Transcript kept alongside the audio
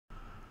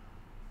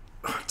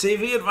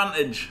TV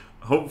advantage.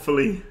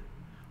 Hopefully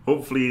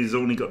he's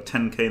only got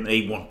 10k and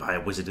he won't buy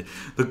a wizard.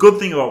 The good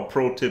thing about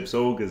Pro Tips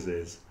Ogres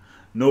is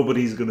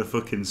nobody's gonna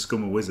fucking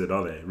scum a wizard,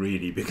 are they?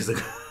 Really? Because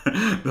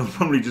they'll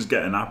probably just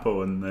get an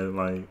Apo and they're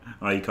like,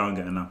 oh, you can't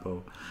get an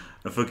Apo.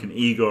 A fucking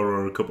Igor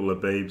or a couple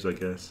of babes, I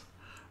guess.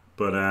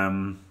 But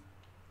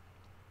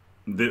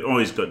they've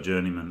always got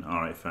journeyman.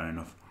 Alright, fair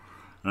enough.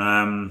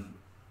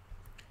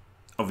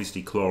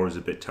 Obviously Claw is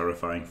a bit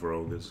terrifying for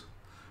Ogres.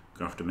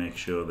 Gonna have to make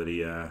sure that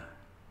he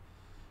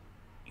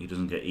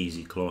doesn't get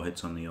easy claw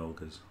hits on the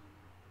Ogres.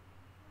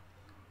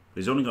 But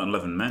he's only got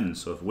 11 men,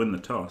 so if we win the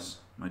toss,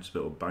 might just be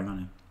able to bang on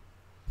him.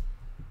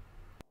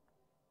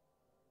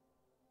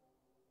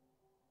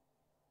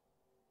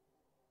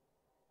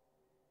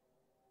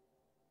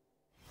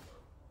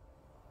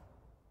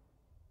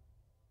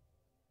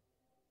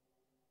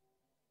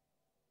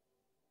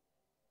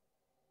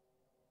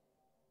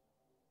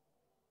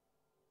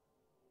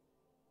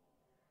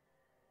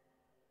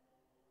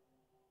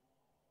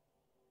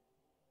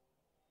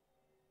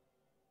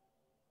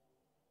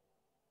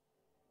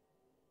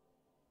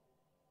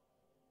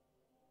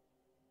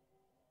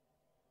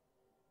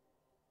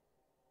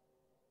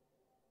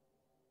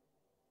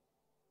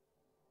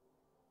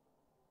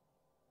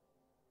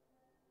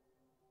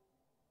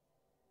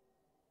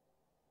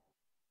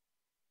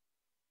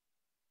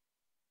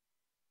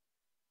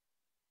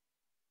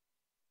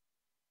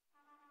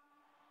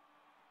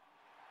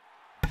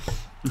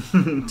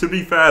 To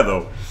be fair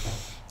though,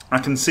 I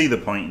can see the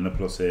point in the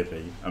plus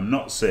AV. I'm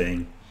not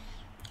saying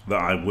that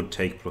I would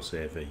take plus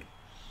AV.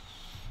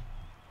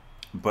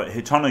 But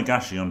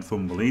Hitonagashi on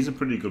Fumble, he's a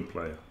pretty good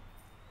player.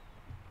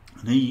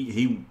 And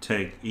he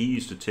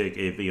used to take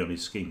AV on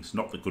his skinks,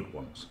 not the good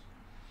ones,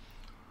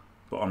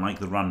 but on like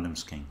the random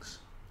skinks.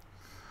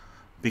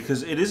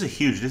 Because it is a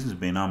huge difference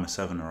between armor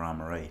 7 or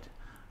armor 8.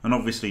 And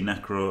obviously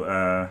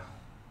Necro,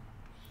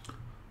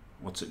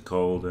 what's it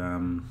called?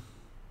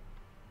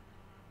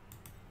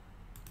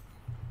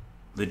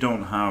 They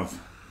don't have...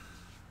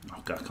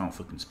 Oh God, I can't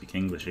fucking speak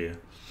English here.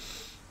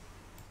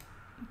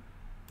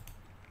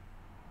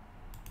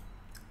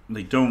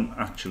 They don't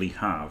actually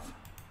have...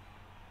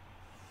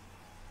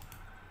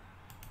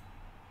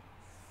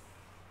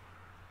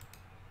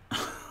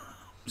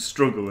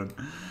 struggling.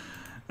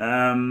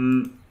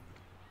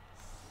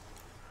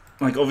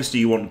 Like, obviously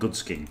you want good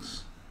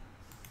skinks.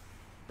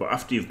 But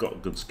after you've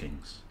got good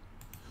skinks...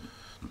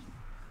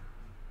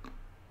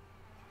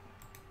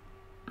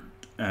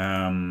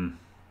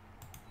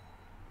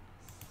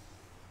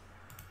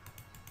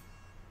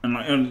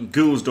 And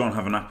ghouls don't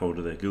have an Apo,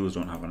 do they? Ghouls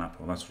don't have an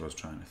Apo. That's what I was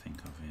trying to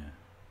think of, yeah.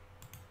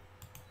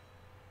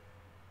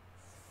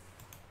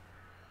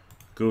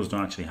 Ghouls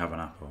don't actually have an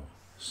Apo,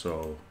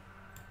 so...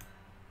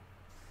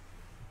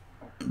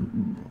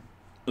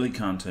 they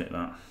can't take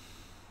that.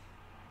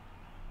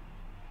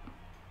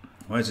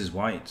 Where's his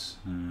whites?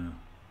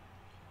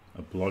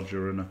 A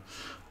blodger and a...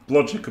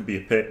 Blodger could be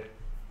a pit.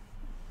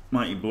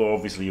 Mighty blow,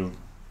 obviously a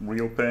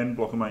real pain.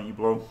 Block a mighty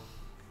blow.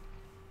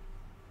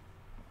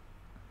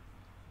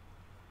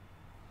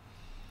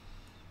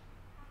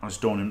 I just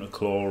don't him to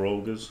claw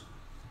Ogres,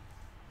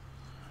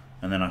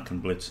 and then I can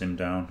blitz him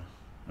down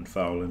and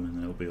foul him,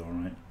 and it'll be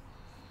alright.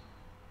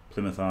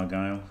 Plymouth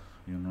Argyle,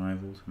 the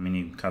Unrivaled. I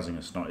mean, casting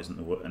a snot isn't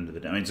the end of the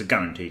day. I mean, it's a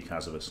guaranteed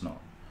cas of a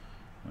snot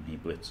when he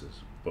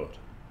blitzes, but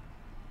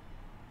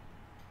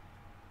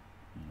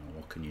you know,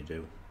 what can you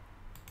do?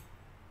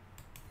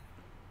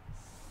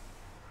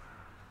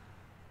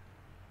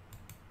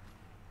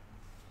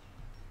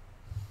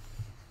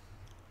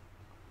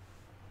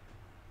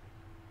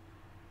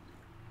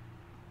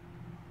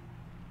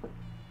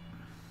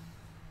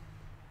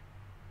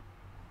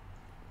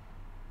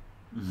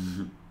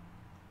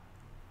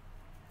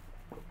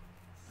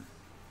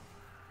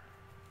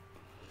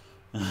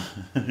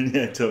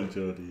 Yeah, talk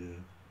Jordy,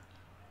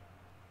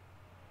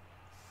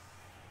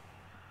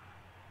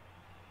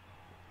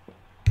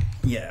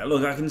 yeah. Yeah,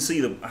 look, I can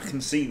see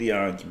the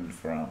argument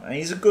for him. And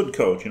he's a good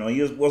coach, you know.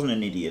 He wasn't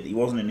an idiot. He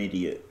wasn't an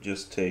idiot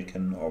just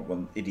taking, or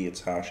well,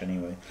 idiot's harsh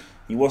anyway.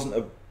 He wasn't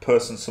a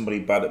person, somebody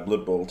bad at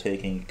Blood Bowl,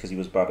 taking because he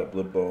was bad at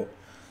Blood Bowl.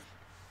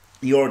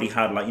 He already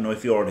had, like, you know,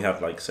 if you already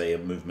had, like, say, a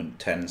movement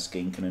 10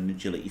 skink and an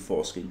agility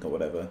 4 skink or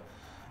whatever,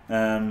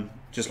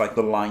 just like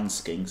the line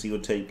skinks, he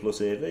would take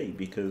plus AV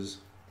because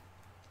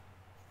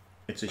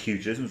it's a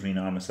huge difference between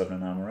armor 7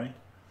 and armor 8.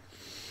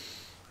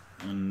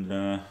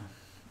 And,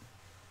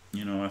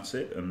 you know, that's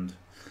it. And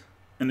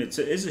it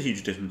is a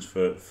huge difference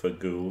for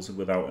ghouls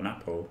without an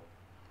Apo.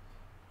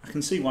 I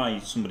can see why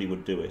somebody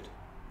would do it,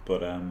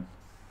 but and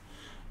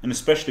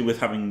especially with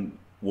having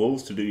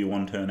wolves to do your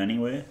one turn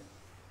anyway.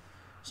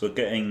 So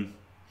getting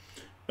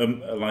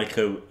like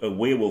a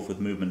werewolf with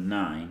movement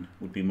 9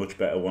 would be much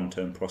better one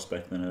turn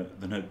prospect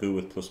than a ghoul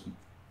with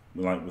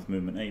with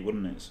movement 8,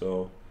 wouldn't it?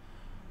 So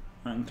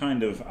I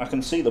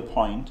can see the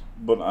point,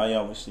 but I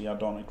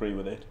don't agree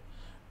with it.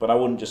 But I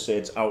wouldn't just say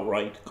it's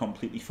outright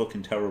completely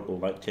fucking terrible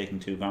like taking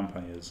 2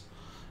 vampires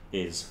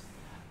is.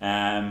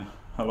 How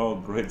Hello,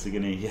 grids are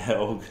gonna, yeah,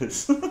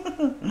 Ogres.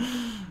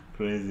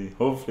 Crazy.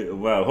 Hopefully,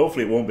 well,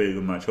 hopefully it won't be a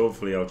good match.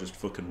 Hopefully I'll just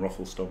fucking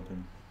ruffle stomp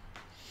him.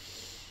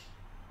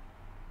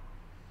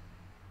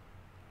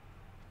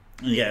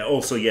 Yeah,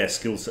 also, yeah,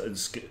 skills.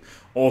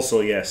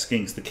 Also, yeah,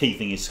 skinks. The key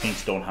thing is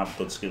skinks don't have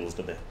good skills,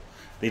 do they?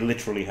 They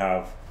literally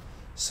have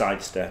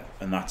sidestep,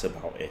 and that's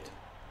about it.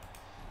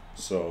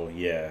 So,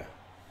 yeah.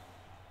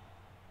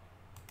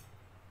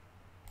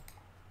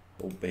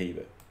 Oh,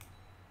 baby.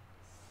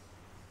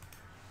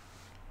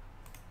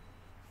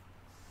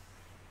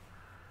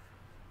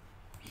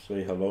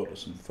 Say hello to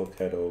some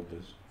fuckhead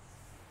ogres.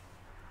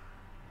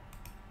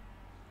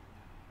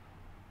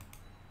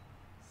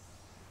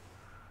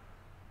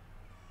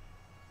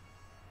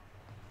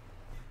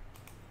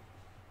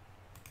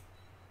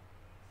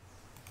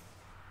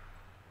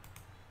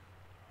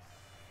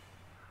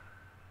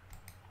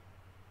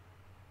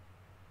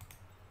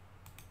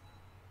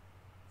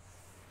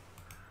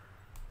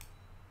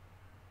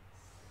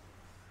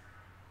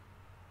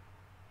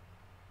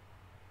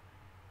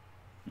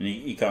 And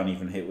he can't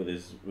even hit with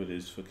his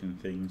fucking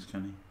things,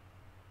 can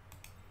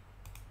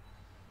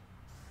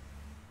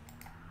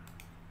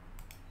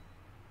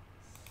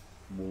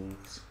he?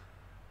 Wolves.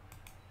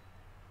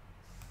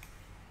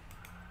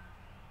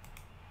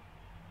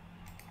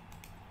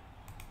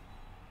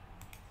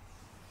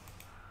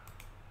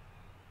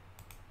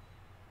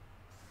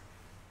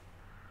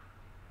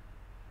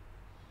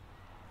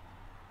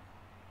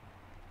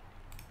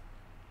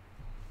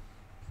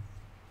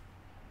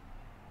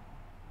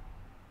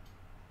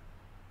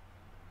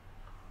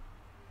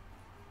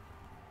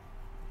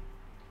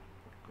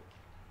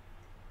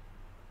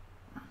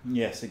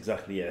 Yes,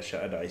 exactly. Yeah,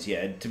 Shattered Eyes.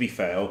 Yeah, to be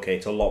fair, okay,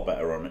 it's a lot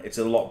better on it. It's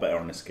a lot better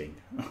on a skink.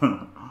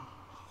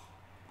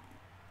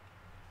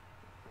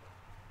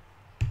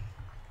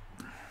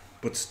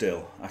 But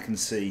still, I can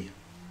see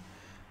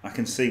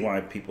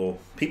why people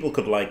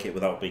could like it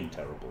without being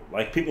terrible.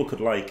 Like people could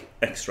like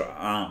extra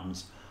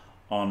arms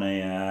on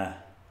a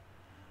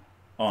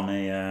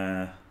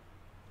Beastman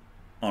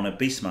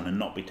and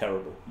not be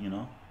terrible, you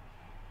know.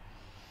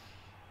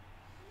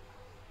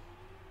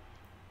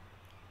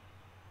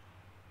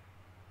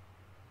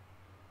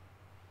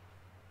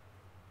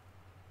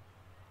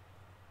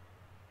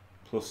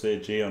 Plus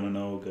AG on an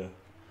ogre.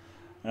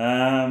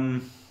 I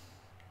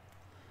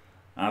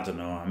don't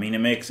know. I mean, it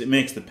makes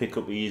the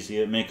pickup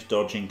easier. It makes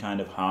dodging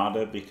kind of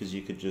harder because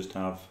you could just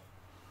have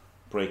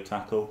break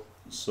tackle.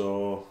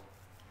 So,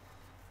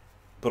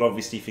 but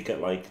obviously, if you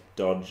get like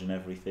dodge and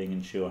everything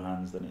and sure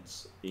hands, then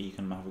you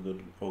can have a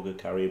good ogre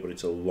carrier. But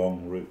it's a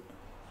long route.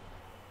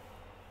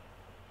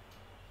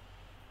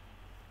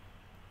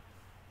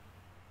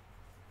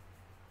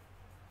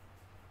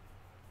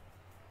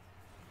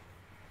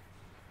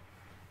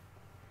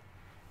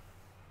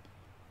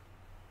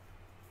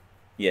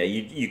 Yeah,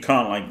 you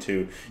can't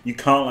you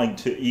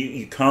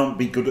can't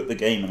be good at the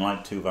game and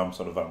like two vamps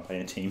on a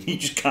vampire team. You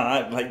just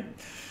can't, like,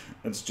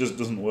 it just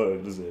doesn't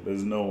work, does it?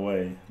 There's no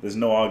way. There's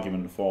no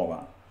argument for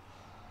that.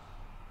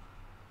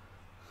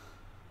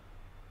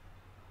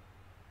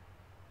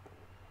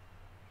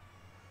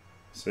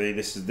 See,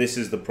 this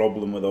is the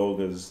problem with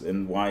ogres,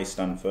 and why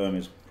Stand Firm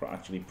is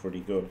actually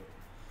pretty good.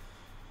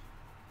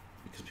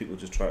 Because people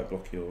just try to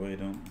block you away,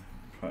 don't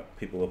they?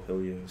 People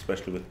uphill you,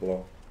 especially with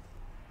block.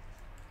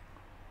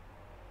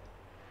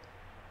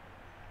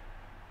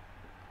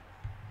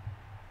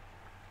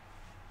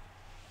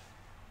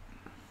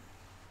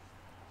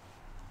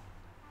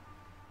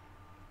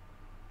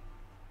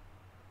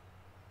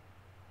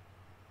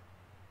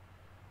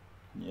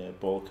 Yeah,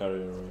 ball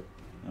carrier. Right.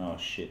 Oh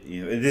shit!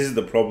 Yeah, this is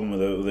the problem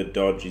with a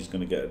dodge. He's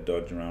going to get a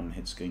dodge around and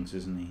hit skinks,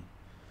 isn't he?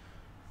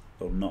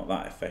 Well, not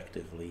that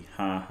effectively.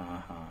 Ha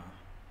ha ha.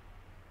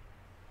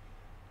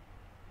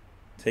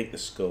 Take the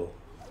skull.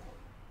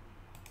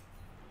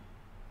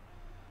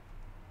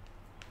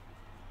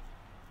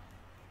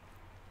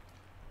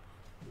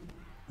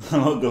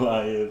 Hello,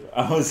 Goliath.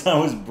 I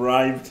was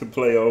bribed to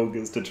play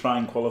ogres to try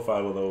and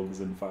qualify with ogres.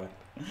 In fact,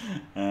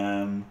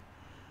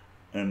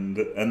 and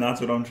that's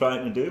what I'm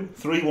trying to do.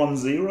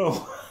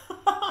 3-1-0.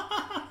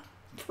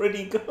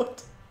 Pretty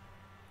good.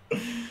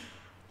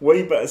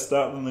 Way better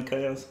start than the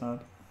Chaos had.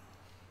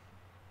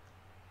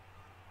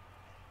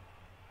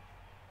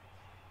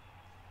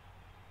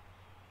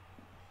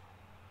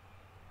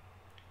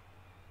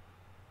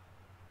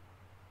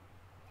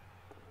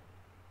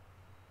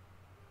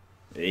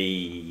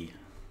 Hey.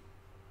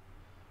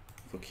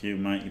 Fuck you,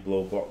 mighty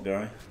blow block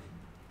guy.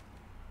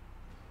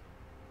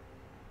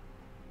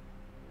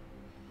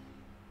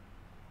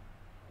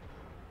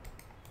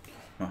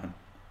 Man.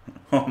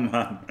 Oh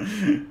man.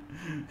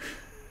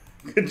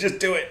 Could just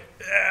do it.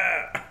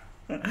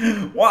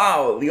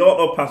 Wow, the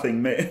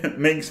auto-pathing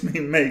makes me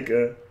make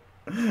a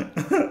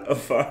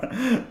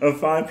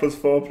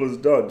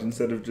 5+4+ dodge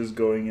instead of just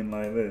going in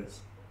like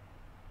this.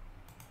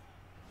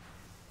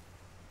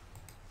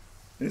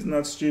 Isn't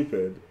that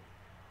stupid?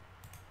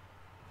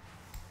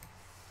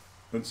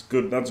 That's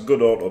good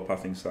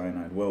auto-pathing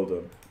cyanide. Well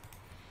done.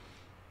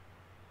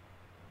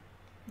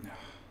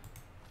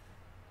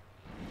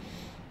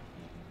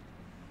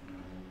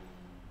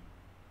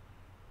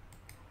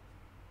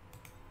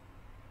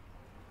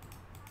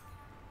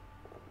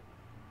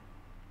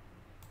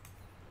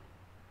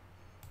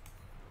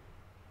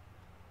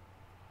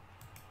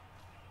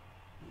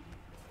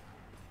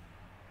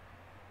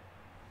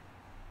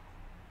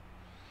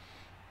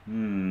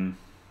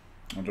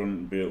 I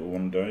don't beat it with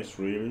 1 dice,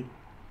 really.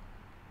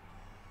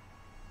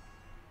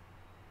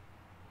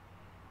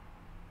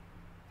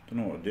 Don't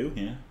know what to do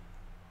here.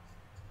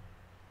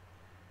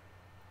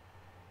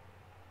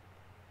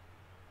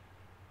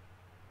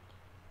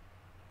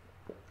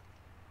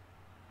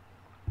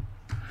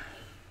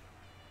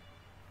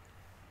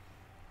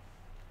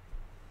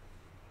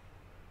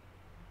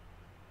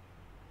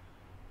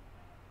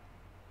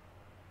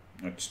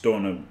 I just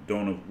don't want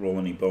to roll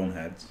any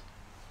boneheads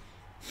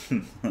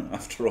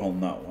after rolling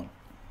that one.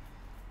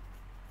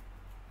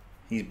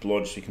 He's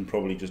blodged, so he can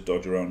probably just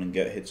dodge around and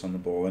get hits on the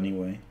ball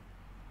anyway.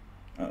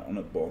 On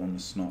a ball on the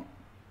snot.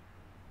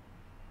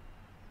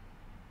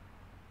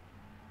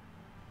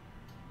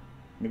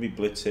 Maybe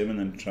blitz him and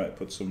then try to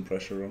put some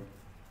pressure on.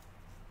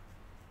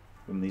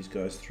 Run these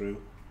guys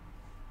through.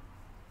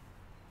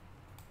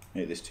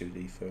 Make this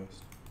 2D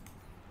first.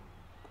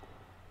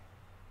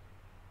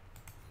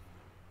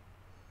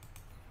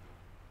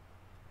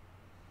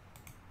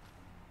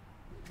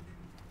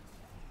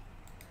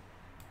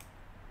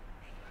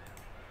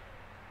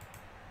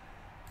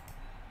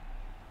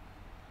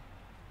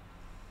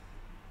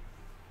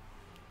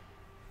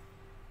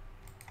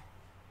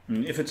 I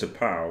mean, if it's a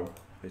POW,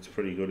 it's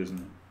pretty good, isn't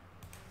it?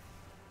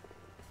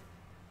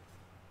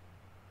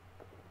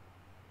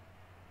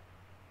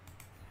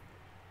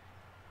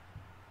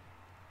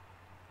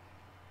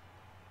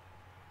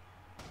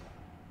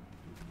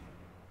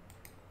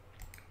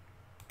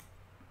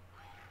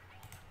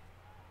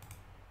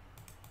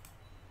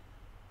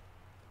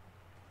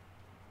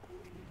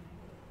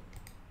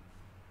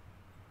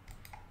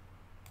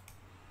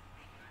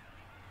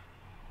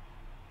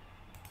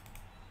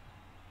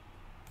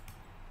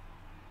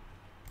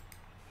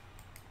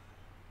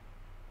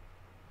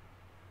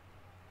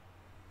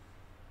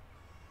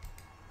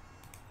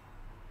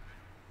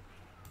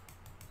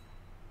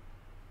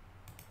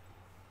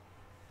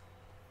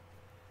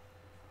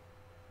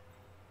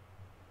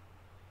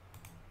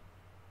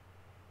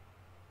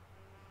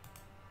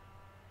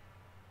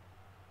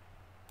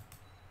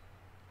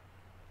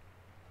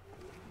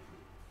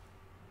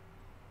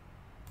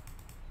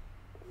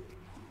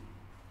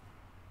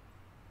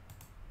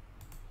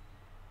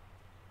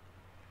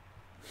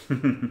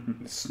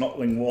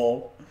 Snotling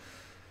wall.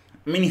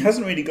 I mean, he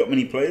hasn't really got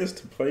many players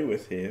to play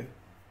with here.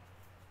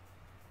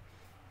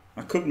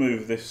 I could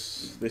move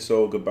this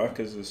ogre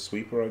back as a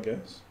sweeper, I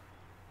guess.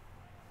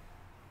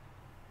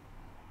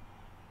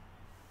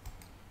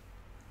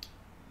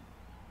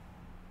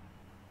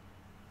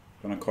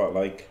 And I quite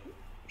like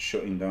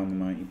shutting down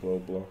the Mighty Blow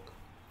block.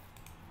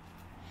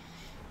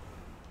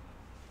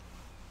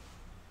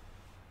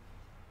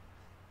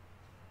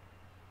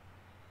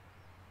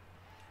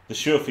 The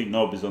Sure Feet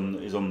Knob is on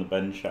the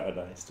bench Shatter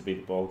Dice to be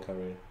the ball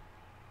carrier.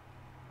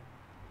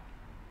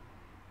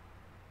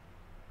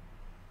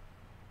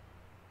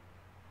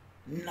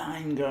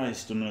 Nine guys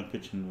still on a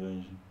pitch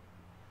invasion.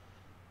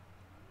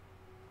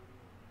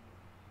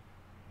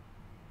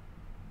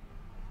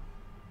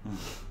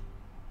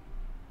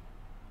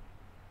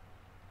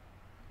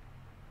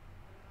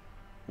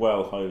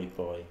 Well, holy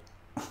boy.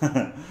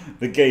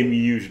 The game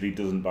usually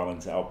doesn't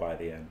balance it out by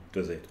the end,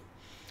 does it?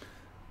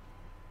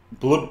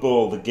 Blood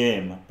Bowl, the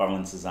game,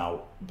 balances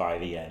out by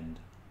the end.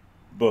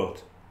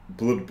 But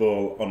Blood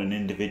Bowl on an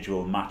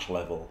individual match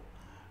level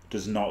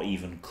does not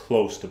even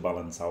close to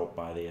balance out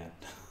by the end.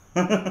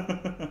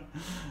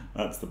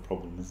 That's the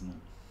problem,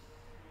 isn't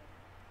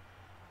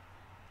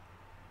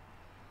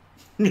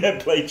it? Yeah,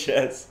 play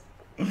chess.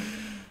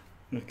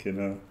 Okay,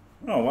 no.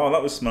 Oh wow,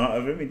 that was smart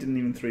of him. He didn't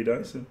even 3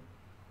 dice him.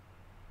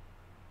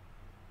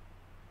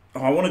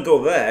 Oh, I want to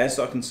go there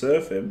so I can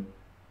surf him.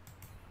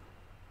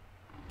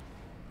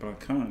 But I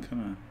can't,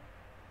 can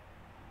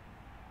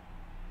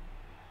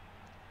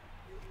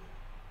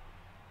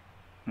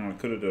I? Oh, I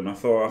could have done. I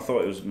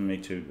thought it was me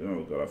too.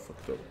 Oh god, I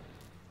fucked up.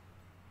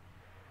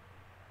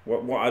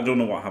 What? I don't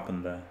know what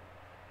happened there.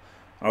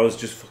 I was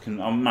just fucking.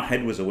 My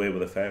head was away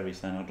with the fairies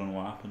then. I don't know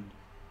what happened.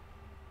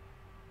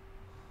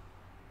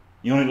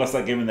 You only lost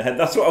that game in the head.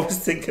 That's what I was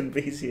thinking,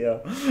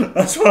 BCL.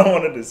 That's what I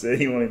wanted to say.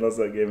 You only lost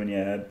that game in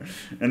your head,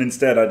 and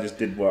instead I just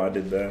did what I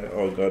did there.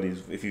 Oh god,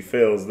 if he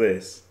fails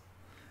this,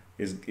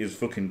 his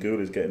fucking ghoul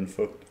is getting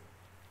fucked.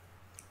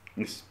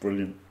 This is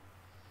brilliant.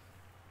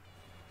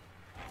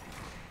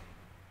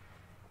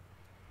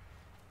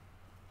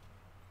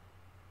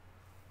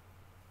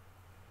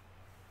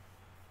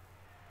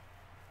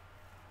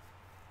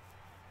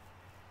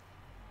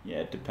 Yeah,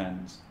 it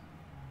depends.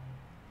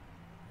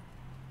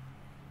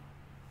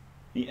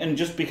 And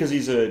just because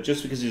he's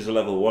a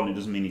level 1, it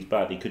doesn't mean he's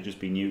bad. He could just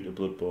be new to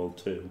Blood Bowl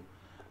too.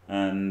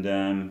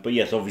 And but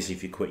yes, obviously,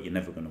 if you quit, you're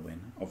never going to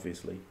win.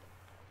 Obviously,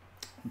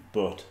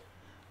 but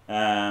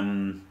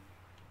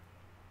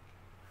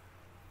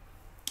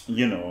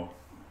you know,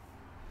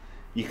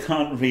 you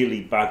can't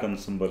really bag on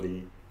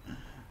somebody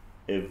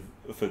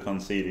for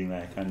conceding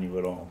there, can you,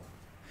 at all?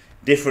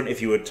 Different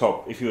if you were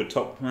top. But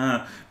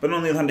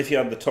on the other hand, if you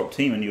had the top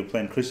team and you were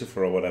playing Crucifer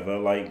or whatever,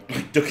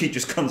 like Ducky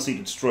just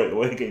conceded straight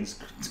away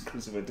against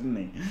Crucifer, didn't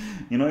he?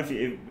 You know, if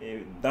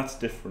that's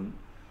different.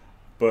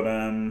 But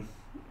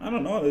I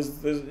don't know.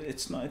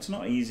 It's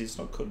not easy. It's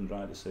not cut and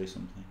dry to say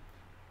something.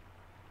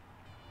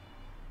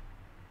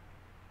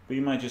 But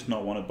you might just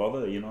not want to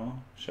bother, you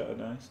know. Shatter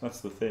dice.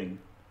 That's the thing.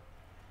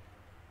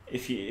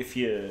 If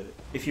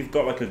you've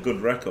got like a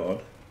good record,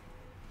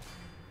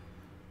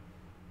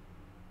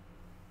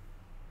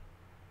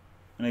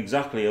 and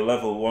exactly a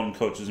level 1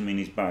 coach doesn't mean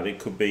he's bad. It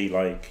could be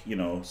like, you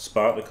know,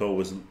 Spartaco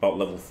was about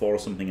level 4 or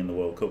something in the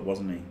World Cup,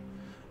 wasn't he?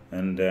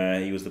 And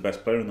he was the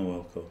best player in the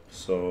World Cup.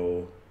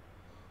 So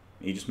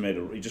he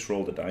just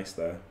rolled a dice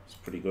there. It's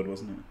pretty good,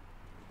 wasn't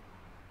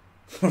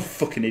it? What a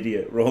fucking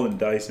idiot, rolling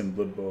dice in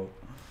Blood Bowl.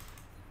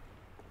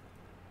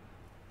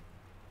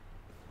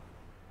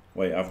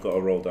 Wait, I've got to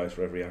roll dice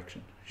for every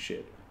action.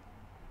 Shit.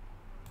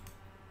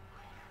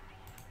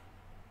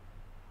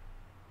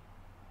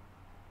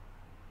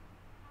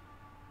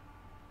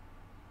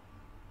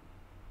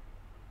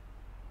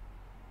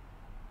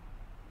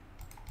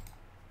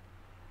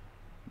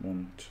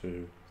 One,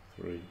 two,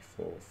 three,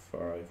 four,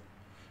 five.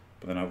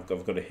 But then I've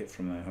got a hit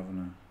from there,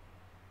 haven't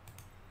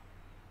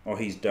I? Oh,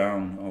 he's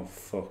down. Oh,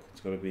 fuck.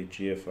 It's got to be a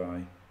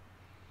GFI.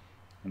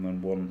 And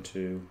then 1,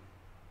 2,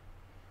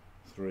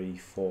 3,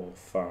 4,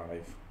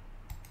 5.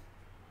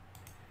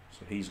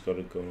 So he's got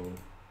to go.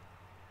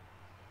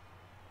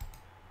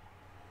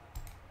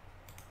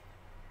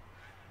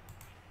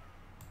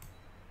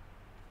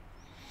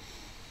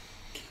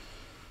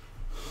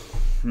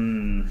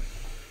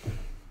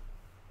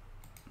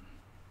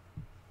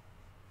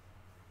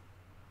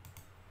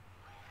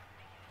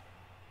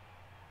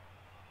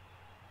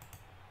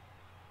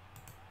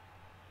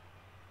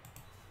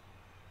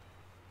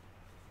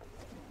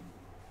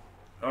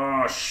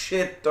 Oh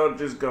shit, dodge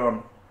is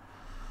gone.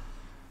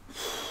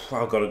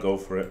 I've got to go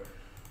for it.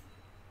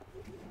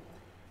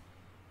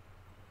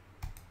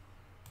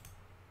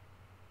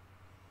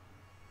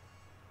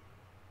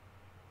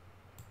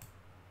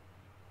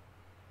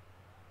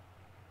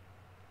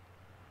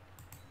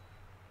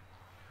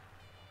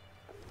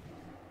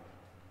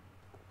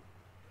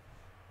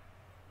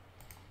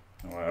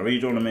 Alright, I really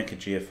don't want to make a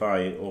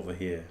GFI over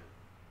here.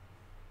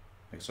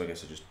 So I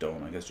guess I just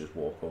don't. I guess just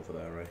walk over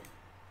there, right?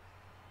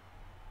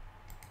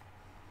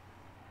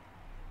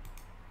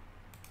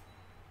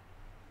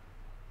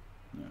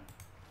 Yeah.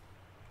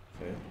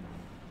 Okay.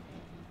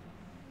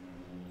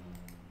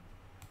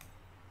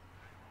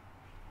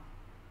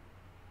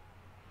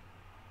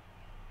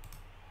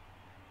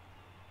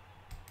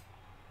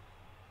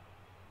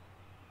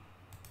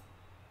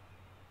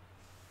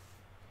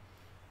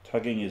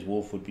 Tagging his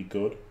wolf would be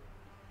good.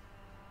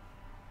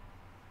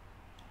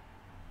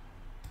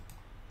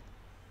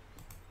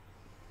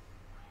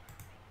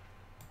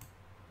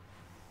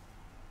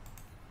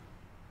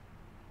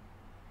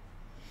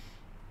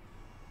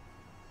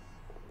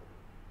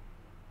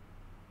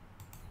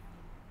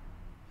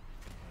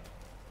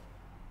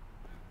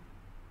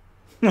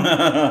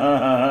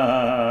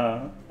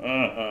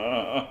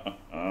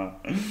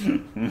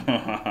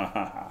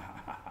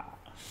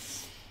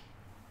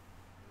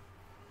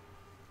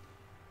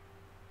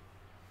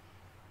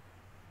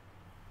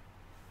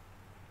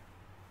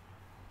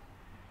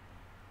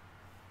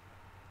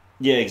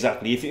 Yeah,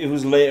 exactly. If it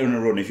was later in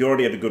a run, if you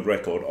already had a good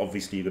record,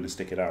 obviously you're going to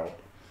stick it out.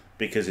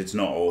 Because it's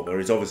not over.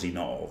 It's obviously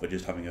not over.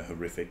 Just having a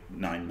horrific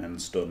 9-man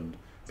stunned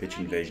pitch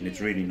invasion.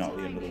 It's really not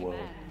the end of the world.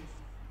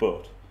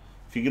 But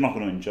if you're not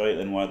going to enjoy it,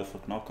 then why the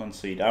fuck not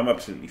concede? I'm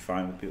absolutely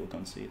fine with people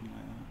conceding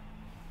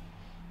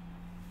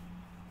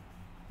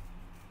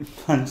like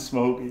that. I'm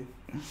smoky.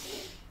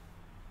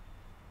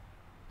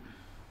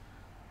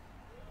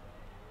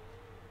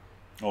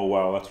 Oh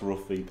wow, that's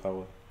rough V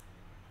power.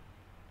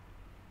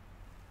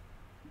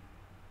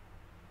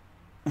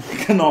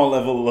 Cannot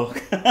level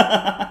look.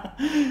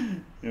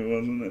 It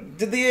wasn't it?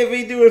 Did the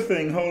AV do a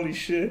thing? Holy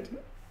shit.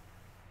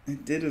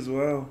 It did as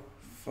well.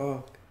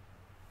 Fuck.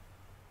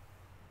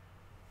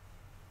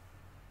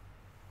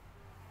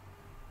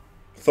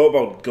 Thought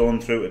about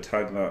going through to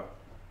tag that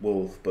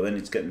wolf, but then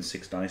it's getting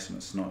 6 dice and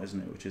it's not,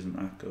 isn't it? Which isn't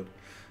that good.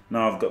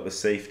 Now I've got the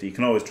safety. You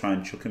can always try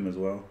and chuck him as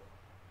well.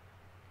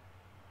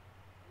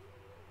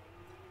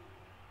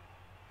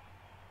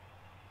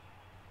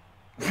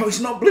 Oh,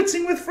 he's not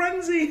blitzing with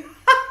frenzy.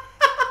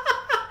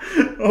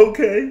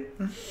 Okay.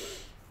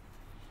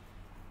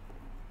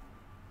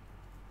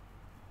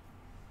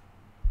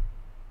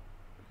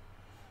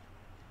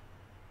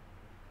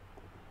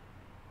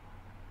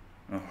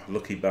 Oh,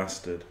 lucky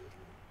bastard.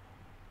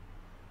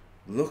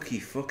 Lucky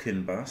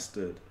fucking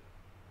bastard.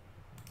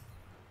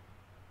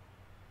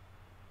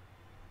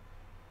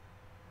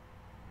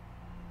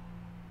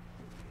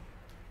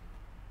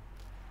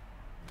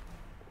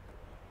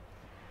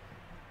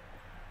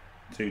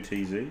 Two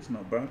TZs,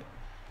 not bad.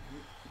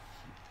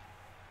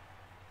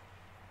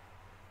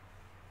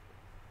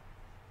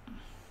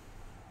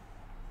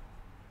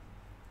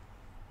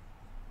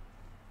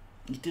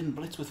 He didn't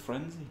blitz with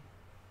frenzy.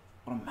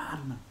 What a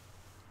madman.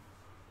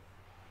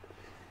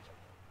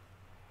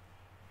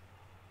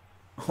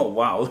 Oh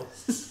wow,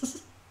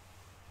 this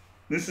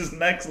is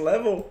next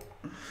level.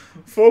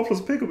 4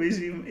 plus pickup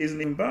isn't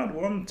even bad.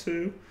 1,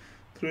 2,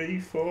 3,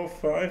 4,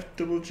 5,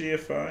 double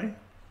GFI.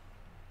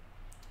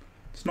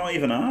 It's not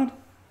even hard.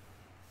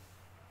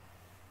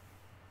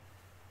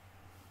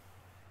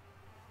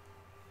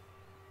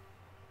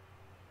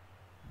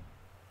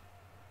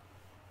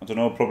 I don't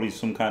know, probably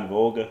some kind of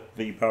Ogre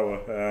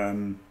V-Power,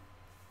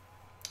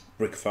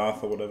 Brick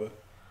Farth or whatever.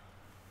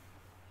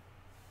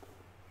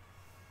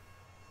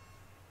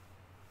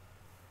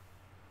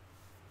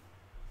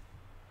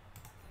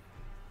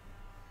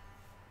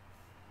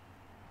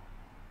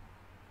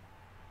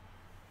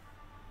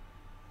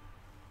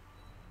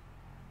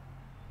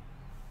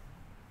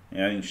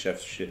 Yeah, I think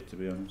Chef's shit, to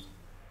be honest.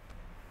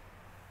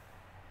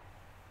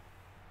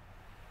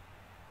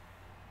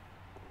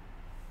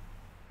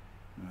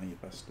 Ah, you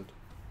bastard.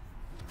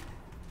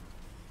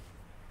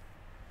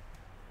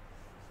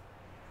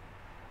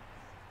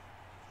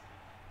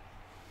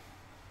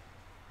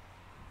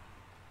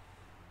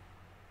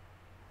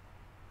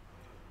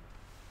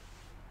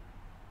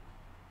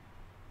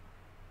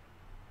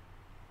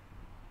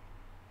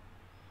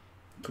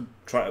 Could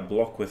try to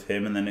block with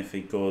him, and then if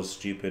he goes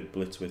stupid,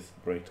 blitz with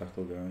break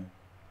tackle guy.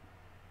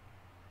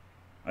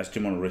 I just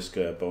didn't want to risk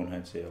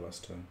boneheads here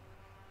last time,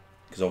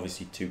 because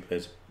obviously 2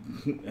 players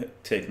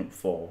taking up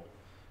 4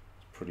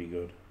 is pretty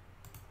good.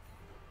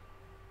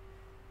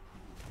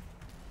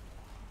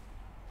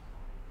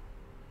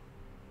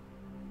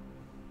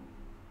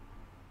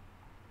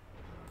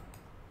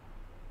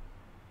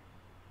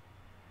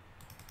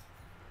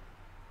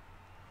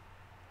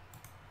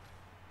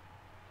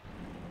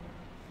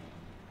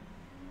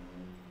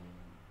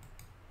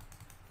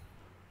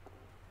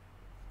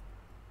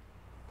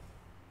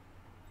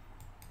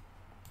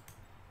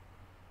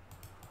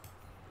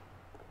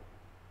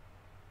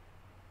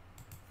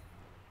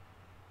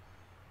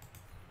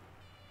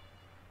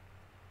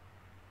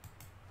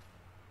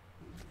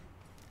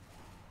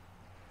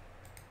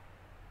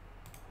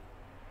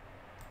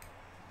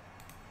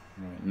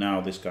 Right, now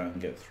this guy can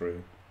get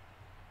through.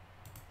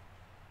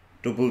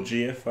 Double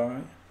GFI.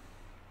 And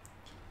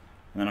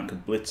then I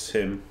could blitz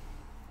him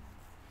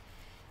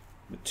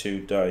with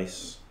 2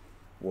 dice.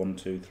 1,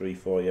 2, 3,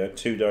 4, yeah.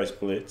 2 dice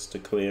blitz to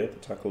clear the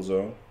tackle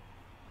zone.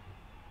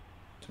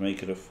 To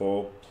make it a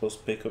 4 plus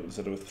pickup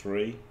instead of a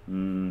 3.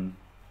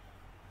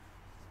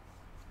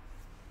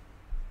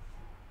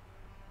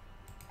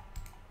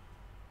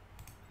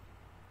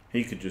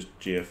 He could just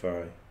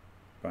GFI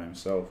by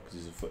himself, because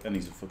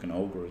he's a fucking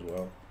ogre as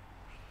well.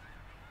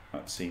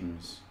 That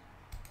seems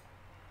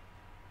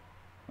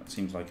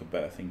like a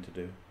better thing to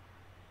do.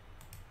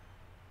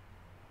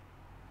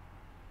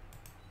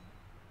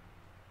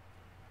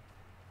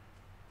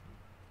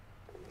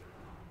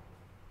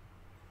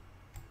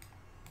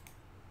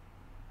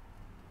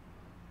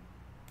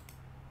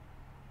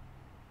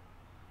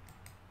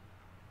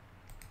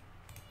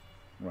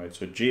 Right,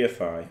 so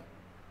GFI, and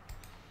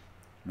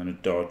then a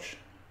dodge,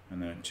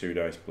 and then a 2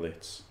 dice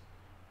blitz,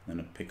 and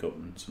then a pickup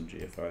and some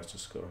GFIs to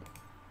score.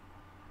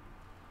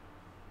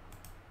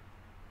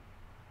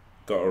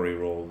 Got to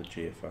re-roll the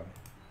GFI.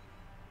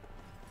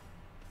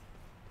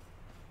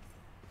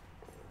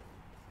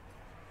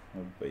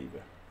 Oh baby.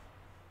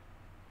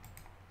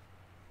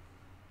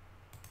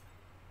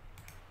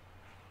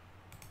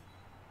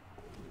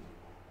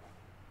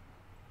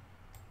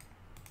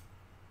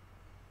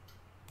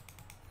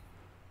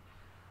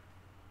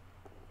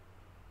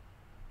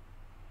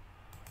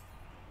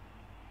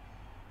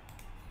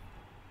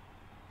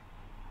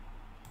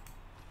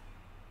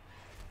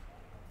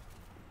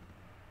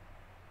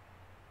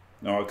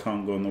 No, I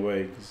can't go in the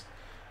way because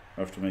I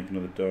have to make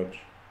another dodge.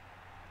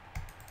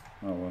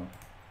 Oh well.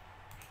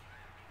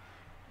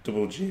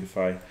 Double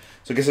GFI.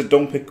 So I guess I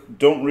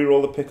don't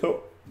re-roll the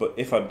pickup, but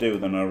if I do,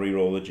 then I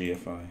re-roll the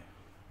GFI.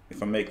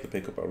 If I make the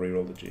pickup, I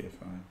re-roll the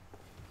GFI.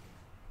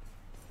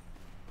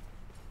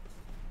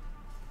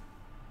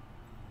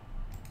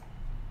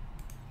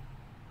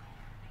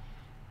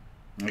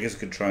 I guess I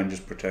could try and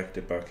just protect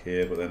it back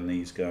here, but then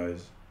these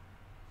guys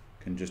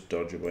can just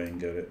dodge away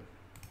and get it.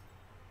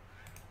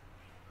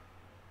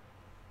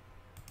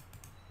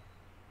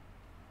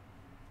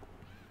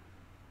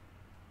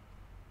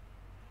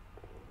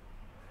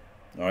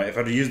 Alright, if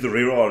I'd used the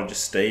reroll, I'd have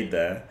just stayed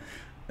there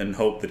and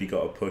hoped that he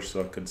got a push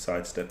so I could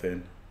sidestep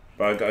in.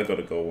 But I got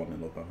to go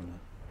 1-0 up, haven't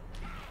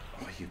I?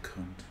 Oh, you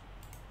cunt.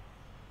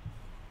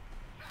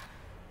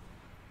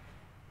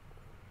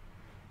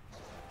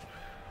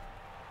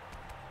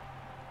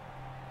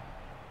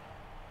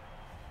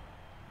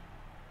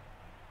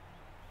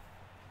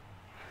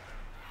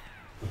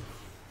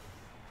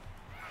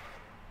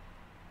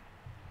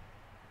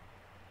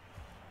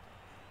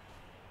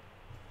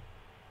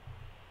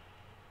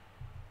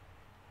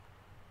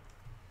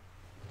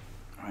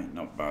 Right,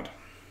 not bad.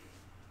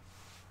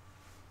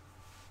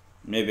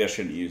 Maybe I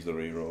shouldn't use the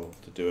reroll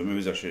to do it.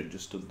 Maybe I should have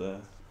just stood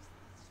there.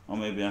 Or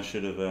maybe I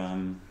should have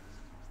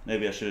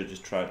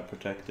just tried to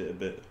protect it a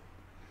bit.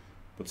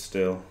 But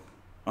still,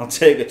 I'll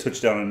take a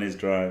touchdown on his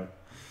drive.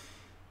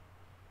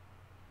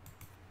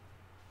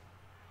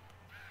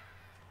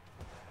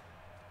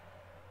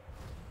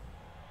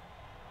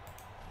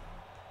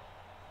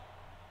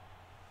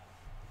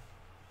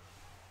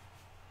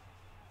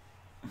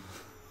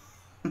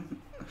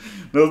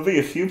 There'll be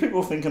a few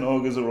people thinking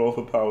ogres are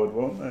overpowered,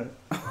 won't they?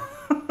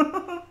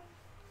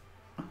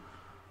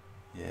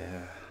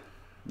 Yeah.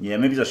 Yeah,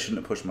 maybe I shouldn't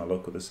have pushed my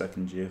luck with the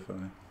second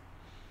GFI.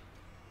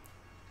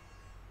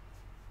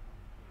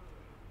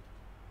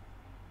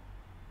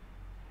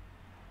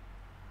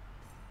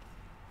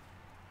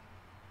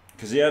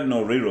 Because he had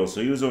no reroll, so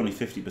he was only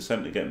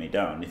 50% to get me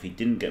down. If he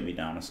didn't get me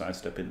down, I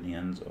sidestep in the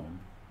end zone,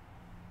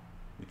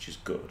 which is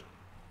good.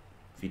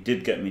 If he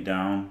did get me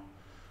down,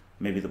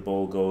 maybe the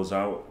ball goes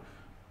out.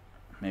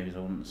 Maybe I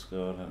wouldn't have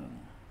scored, I don't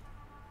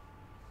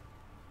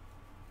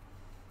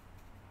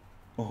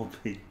know. OP.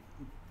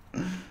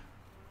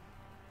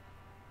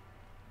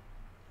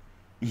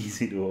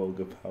 Easy to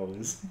ogre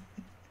powers.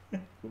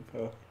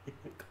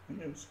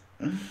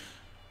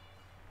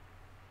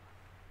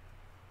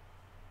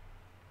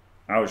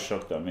 I was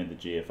shocked that I made the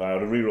GFI. I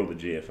would have rerolled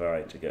the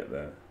GFI to get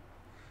there.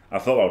 I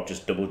thought I would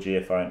just double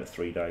GFI into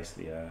 3 dice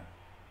the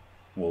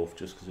wolf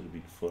just because it would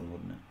be fun,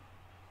 wouldn't it?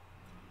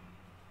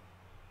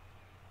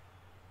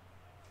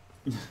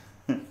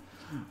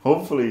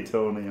 Hopefully,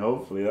 Tony,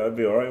 hopefully. That would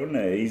be alright, wouldn't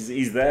it?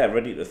 He's there,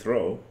 ready to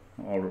throw.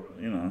 Or,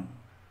 you know.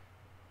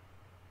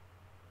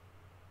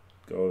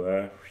 Go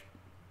there.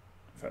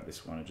 In fact,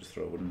 this one I'd just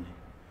throw, wouldn't he?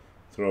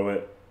 Throw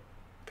it,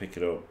 pick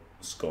it up,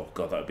 score.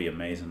 God, that would be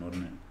amazing,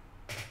 wouldn't it?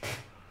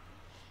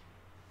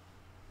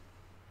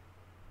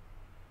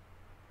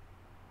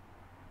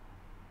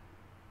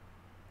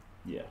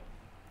 Yeah.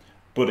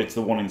 But it's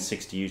the 1 in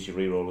 6 to use your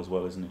reroll as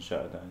well, isn't it,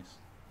 Shatter Dice?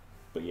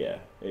 But yeah,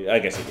 I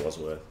guess it was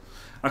worth.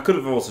 I could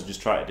have also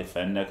just tried to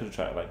defend. I could have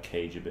tried to like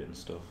cage a bit and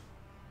stuff.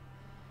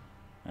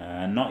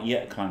 Not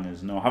yet,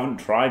 Clangers. No, I haven't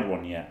tried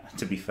one yet,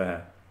 to be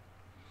fair.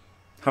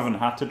 Haven't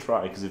had to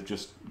try because they've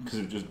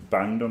just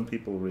banged on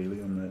people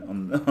really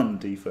on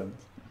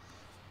defense.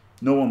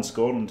 No one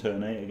scored on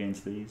turn 8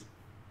 against these.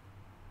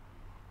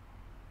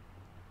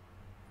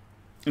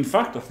 In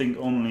fact, I think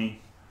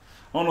only...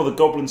 Oh no, the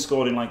Goblins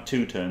scored in like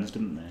 2 turns,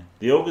 didn't they?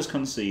 The Ogres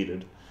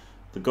conceded.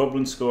 The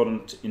Goblins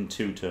scored in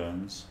 2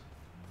 turns.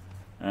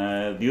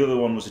 The other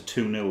one was a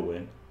 2-0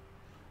 win.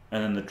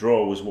 And then the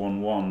draw was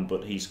 1-1,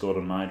 but he scored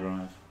on my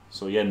drive.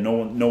 So yeah, no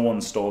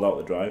one stalled out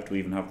the drive to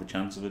even have the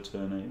chance of a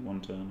turn 8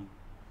 1-turner.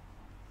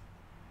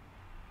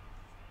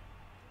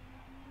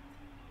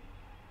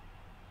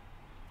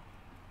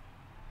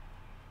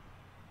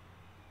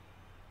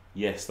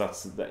 Yes,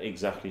 that's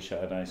exactly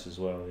Shatter Dice as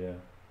well, yeah.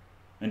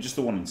 And just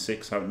the 1 in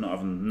 6, not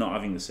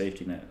having the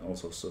safety net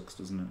also sucks,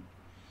 doesn't it?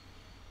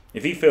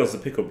 If he fails to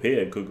pick up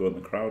here, it could go in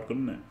the crowd,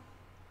 couldn't it?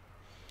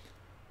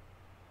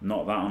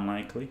 Not that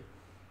unlikely.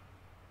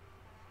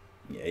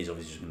 Yeah, he's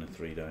obviously just going to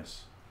 3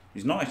 dice.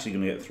 He's not actually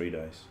going to get 3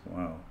 dice.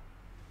 Wow.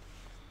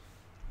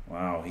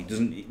 Wow, he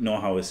doesn't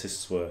know how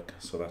assists work,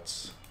 so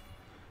that's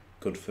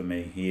good for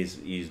me. He's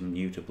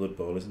new to Blood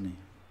Bowl, isn't he?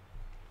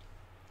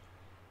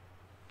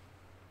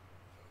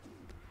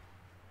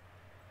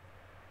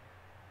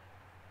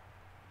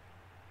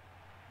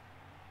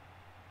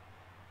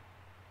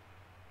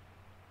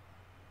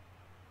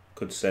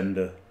 Could send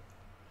an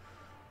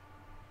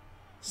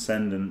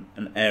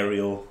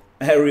aerial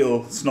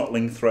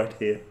snotling threat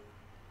here.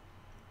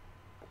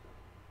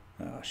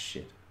 Ah,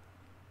 shit.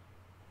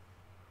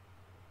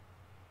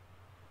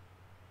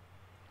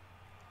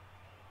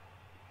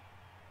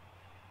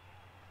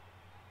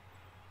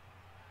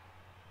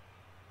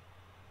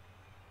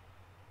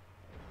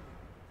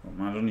 Oh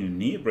man, I don't even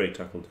need a break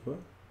tackle, do I?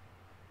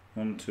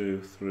 1, 2,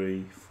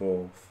 3,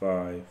 4,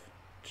 5.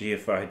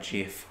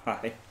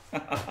 GFI.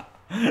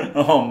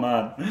 Oh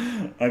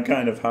man, I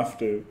kind of have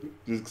to,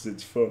 just because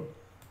it's fun.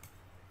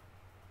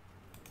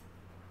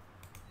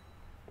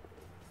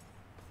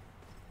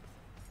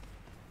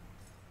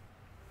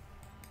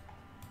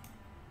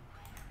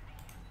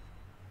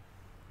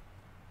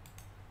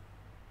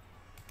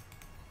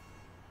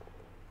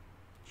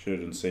 Should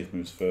have done safe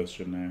moves first,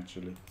 shouldn't I,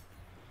 actually?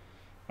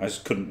 I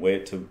just couldn't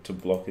wait to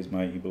block his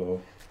mighty blow.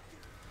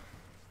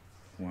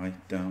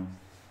 White down.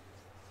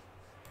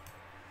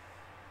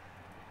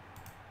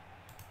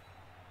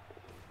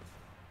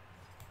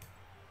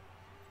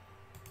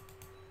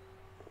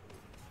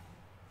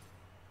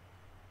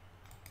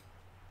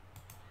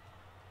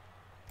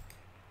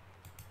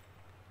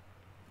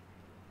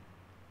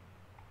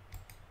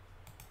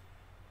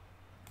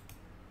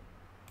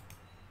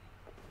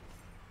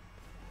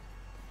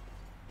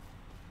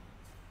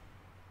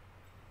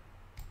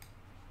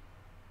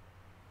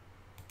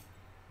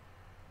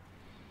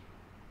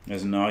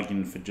 There's an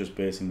argument for just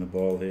basing the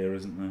ball here,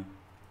 isn't there?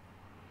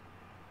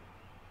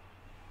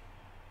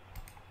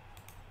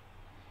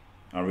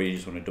 I really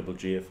just want to double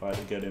GFI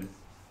to get him.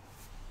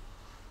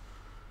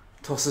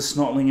 Toss the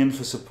Snotling in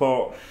for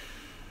support.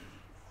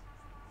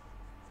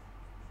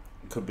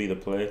 Could be the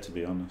play, to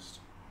be honest.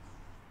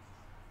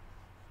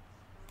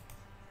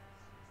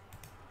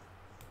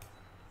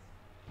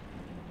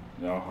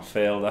 No, I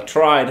failed. I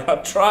tried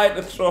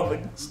to throw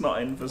the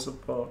Snot in for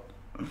support.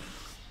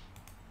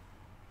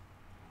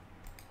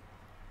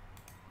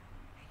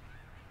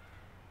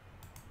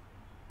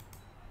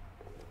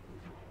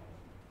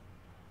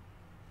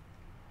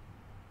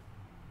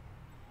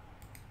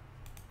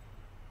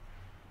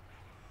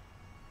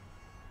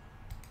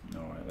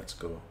 let's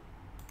go.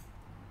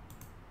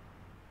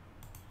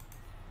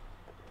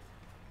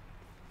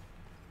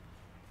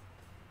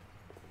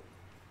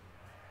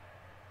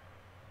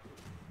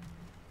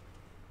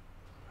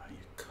 Oh, you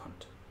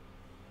cunt.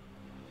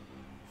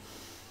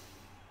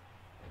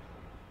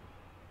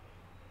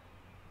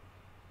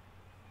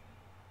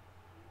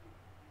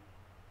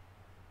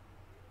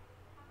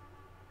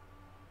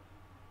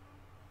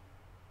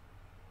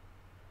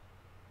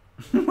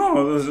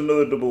 Oh, there's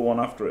another double one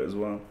after it as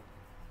well.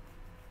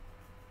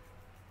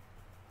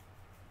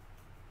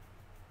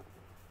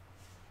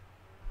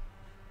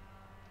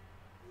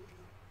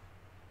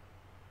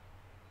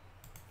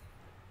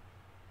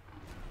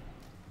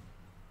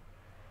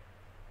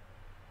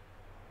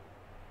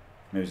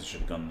 Maybe I should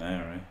have gone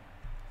there, eh?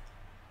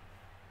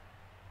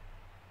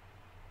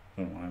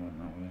 I don't know why I went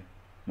that way.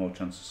 More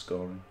chance of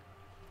scoring.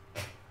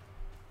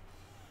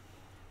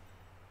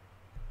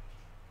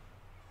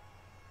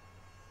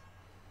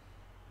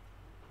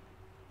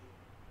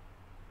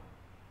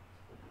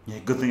 Yeah,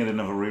 good thing I didn't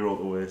have a reroll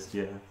to waste,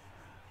 yeah.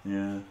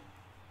 Yeah.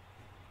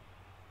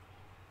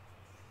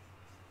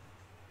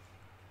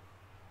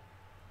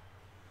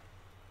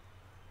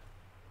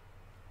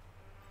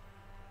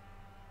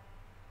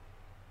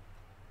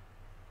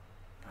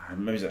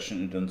 Maybe I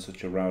shouldn't have done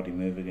such a rowdy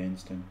move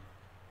against him.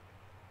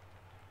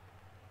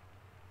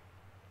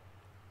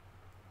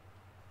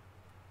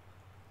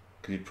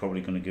 Because he's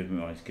probably going to give me,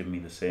 well, he's giving me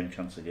the same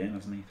chance again,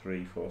 hasn't he?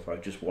 3, 4,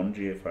 5, just one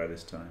GFI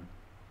this time.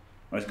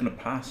 Oh, he's going to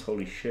pass,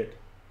 holy shit.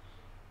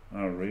 Oh,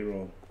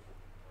 reroll.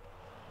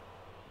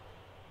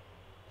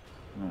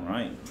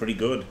 Alright, pretty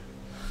good.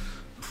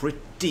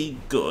 Pretty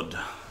good.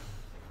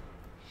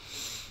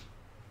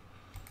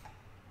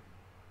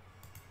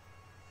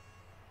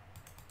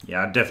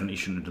 Yeah, I definitely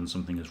shouldn't have done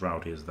something as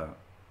rowdy as that.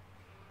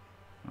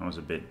 That was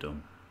a bit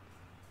dumb.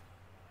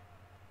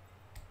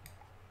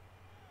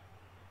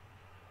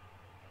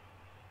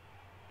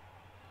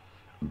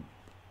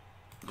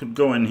 Could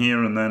go in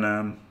here and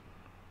then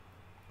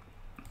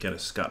get a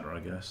scatter, I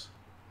guess.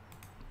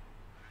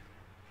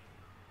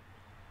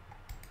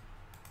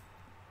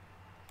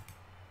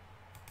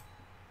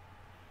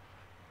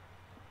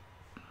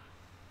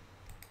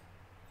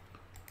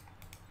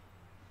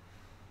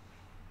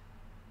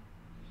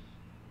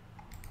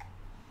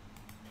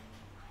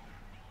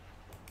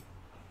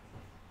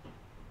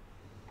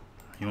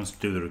 He wants to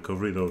do the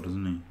recovery though,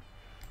 doesn't he?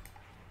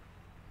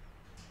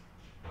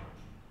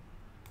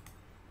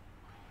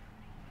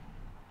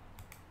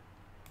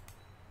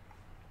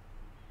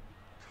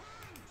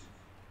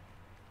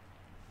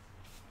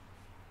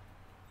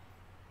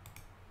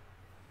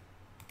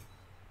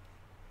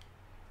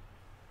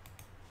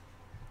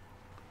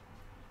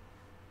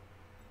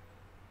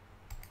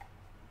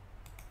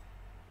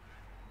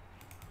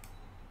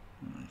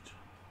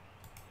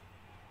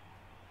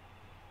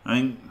 I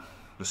think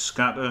the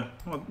scatter,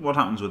 what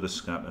happens with the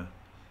scatter?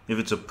 If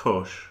it's a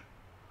push,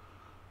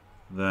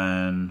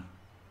 then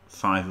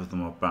 5 of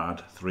them are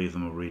bad, 3 of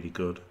them are really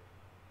good.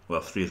 Well,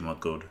 3 of them are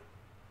good.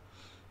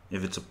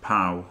 If it's a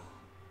POW,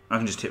 I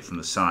can just hit from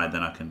the side,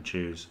 then I can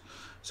choose.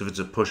 So if it's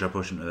a push, I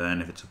push into there,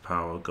 and if it's a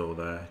POW, I'll go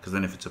there. Because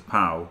then if it's a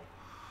POW,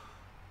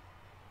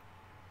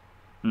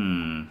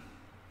 I'm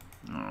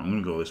going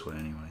to go this way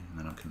anyway, and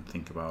then I can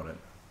think about it.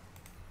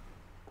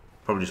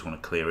 Probably just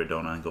want to clear it,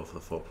 don't I, and go for the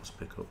 4+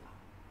 pickup.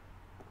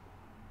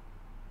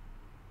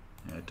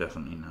 Yeah,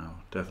 definitely now.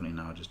 Definitely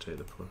now, just take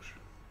the push.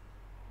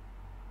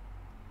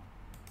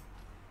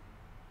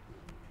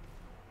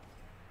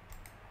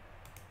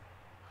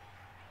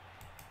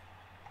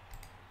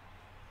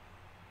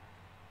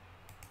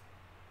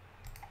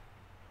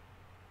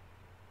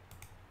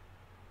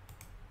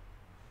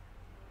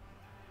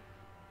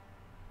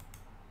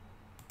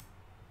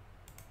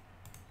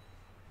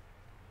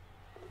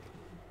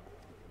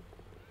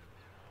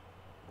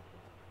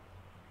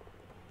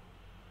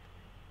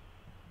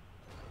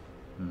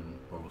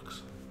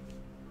 Bollocks.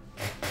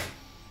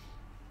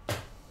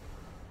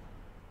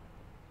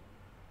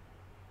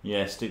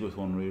 Yeah, stick with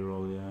one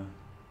reroll, yeah.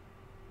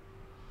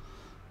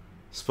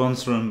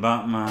 Sponsor and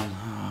Batman.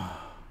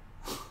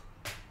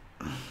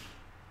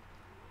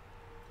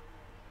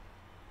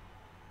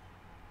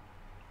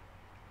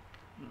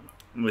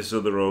 This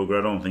other ogre,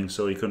 I don't think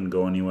so. He couldn't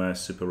go anywhere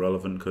super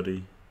relevant, could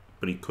he?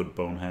 But he could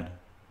bonehead.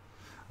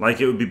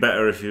 Like, it would be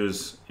better if he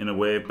was in a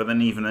way, but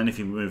then even then, if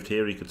he moved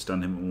here, he could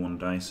stand him and one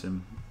dice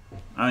him.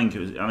 I think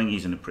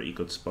he's in a pretty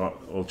good spot.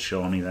 Old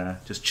Shawnee there,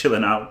 just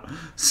chilling out,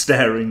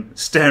 staring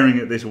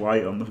at this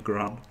white on the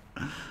ground.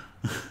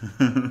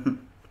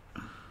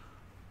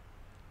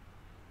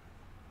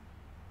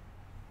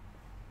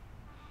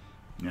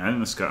 Yeah, I think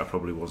the scatter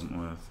probably wasn't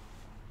worth.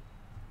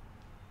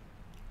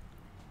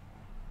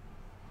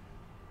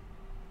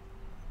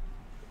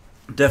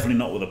 Definitely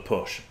not with a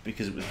push,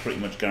 because it was pretty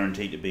much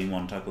guaranteed to be in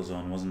one tackle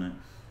zone, wasn't it?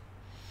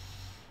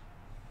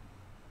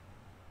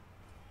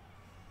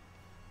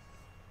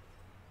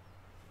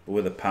 But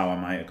with a POW, I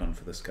might have gone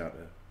for the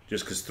scatter,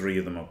 just because 3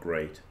 of them are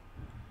great,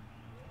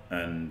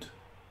 and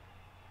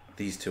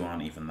these 2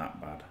 aren't even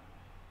that bad.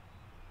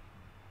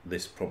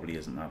 this probably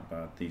isn't that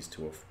bad. These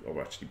two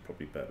are actually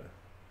probably better.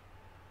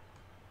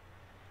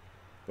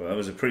 But that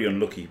was a pretty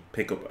unlucky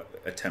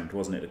pickup attempt,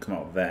 wasn't it, to come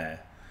out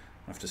there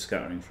after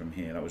scattering from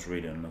here. That was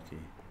really unlucky,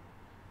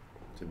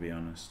 to be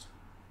honest.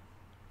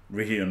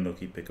 Really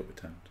unlucky pickup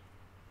attempt.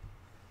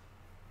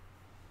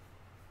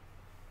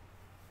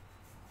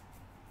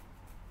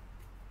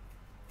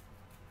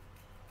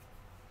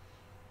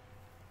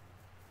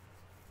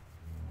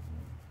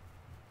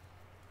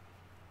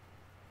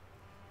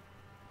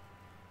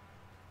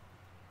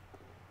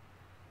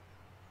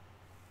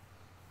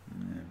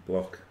 Yeah,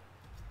 block.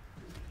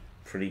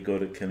 Pretty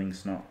good at killing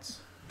snots.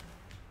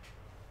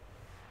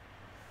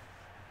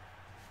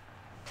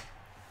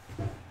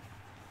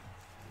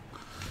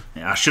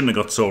 Yeah, I shouldn't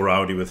have got so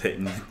rowdy with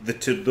hitting the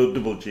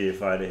double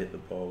GFI to hit the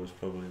ball. Was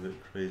probably a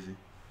bit crazy.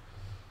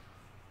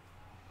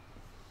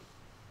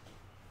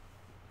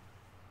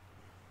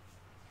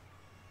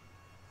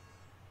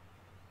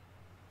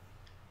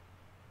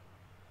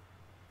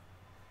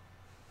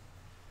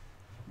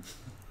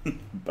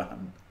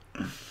 Ban.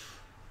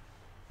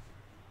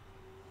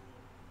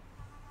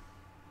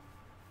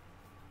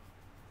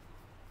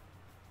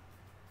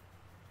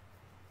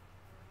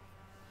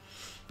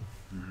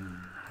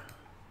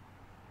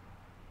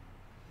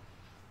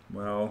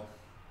 Well,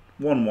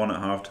 1-1 at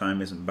half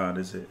time isn't bad,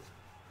 is it?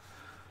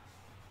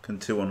 Can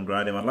 2-1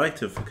 grind him? I'd like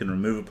to if I can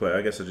remove a player.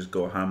 I guess I just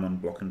go ham on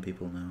blocking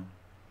people now.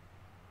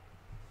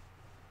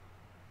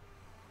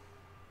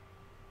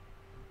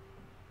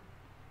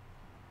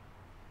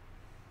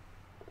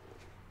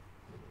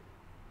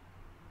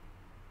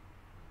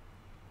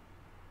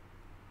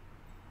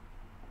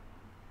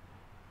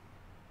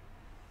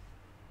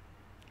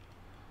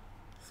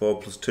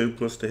 Four plus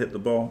 2+ to hit the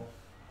ball.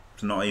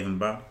 It's not even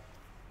bad.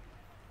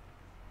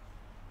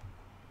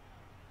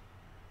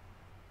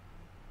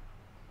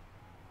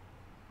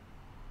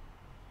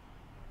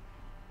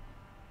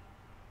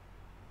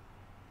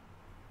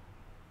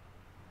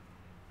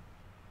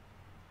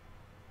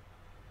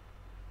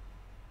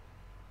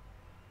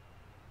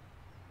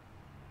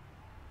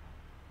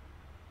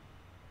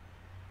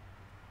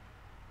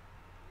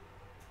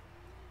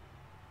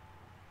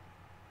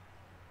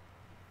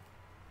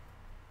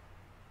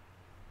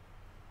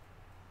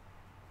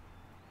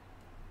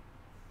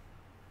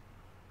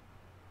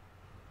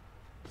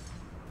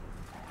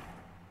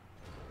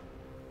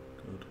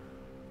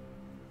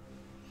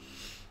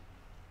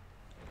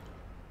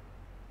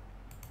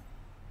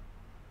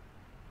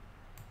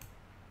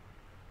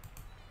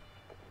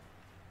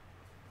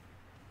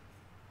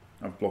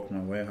 I've blocked my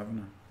way,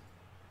 haven't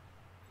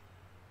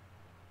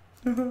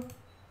I?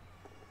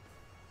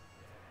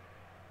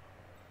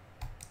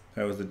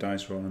 That was the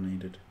dice roll I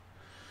needed.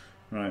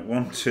 Right,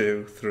 1,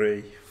 2,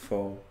 3,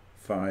 4,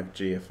 5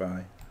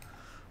 GFI.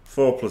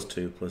 4 plus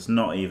 2+,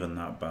 not even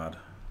that bad.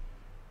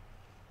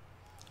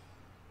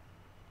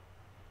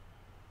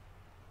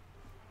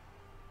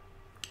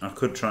 I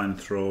could try and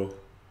throw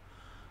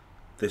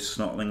this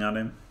snotling at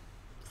him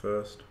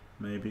first,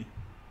 maybe.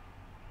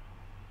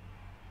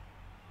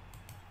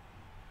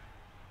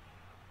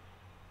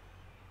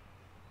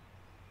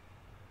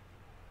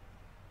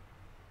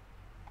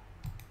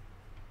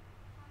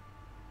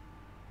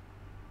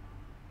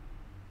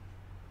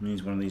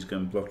 Means one of these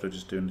getting blocked or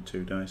just doing the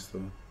 2 dice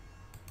though.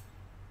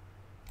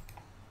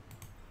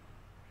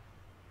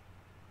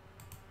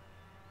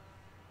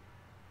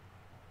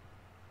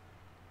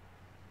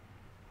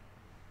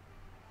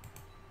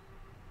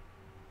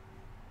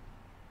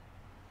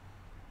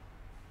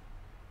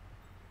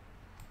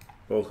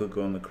 Ball could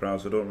go on the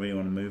crowd, so I don't really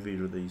want to move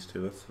either of these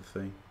two, that's the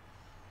thing.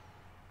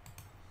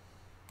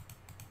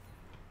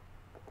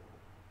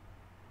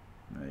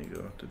 There you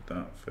go, did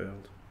that,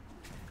 failed.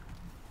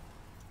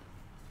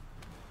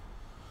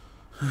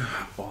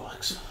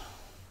 Bollocks.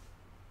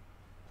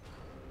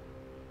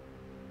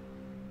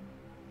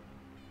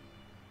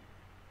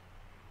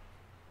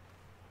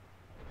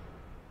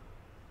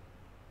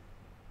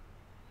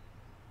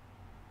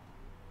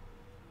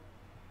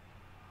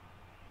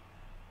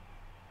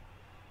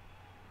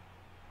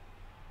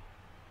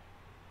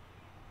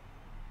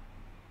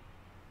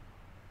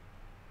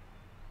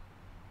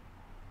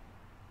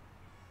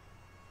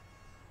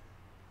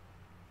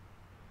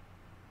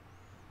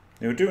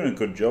 They were doing a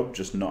good job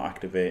just not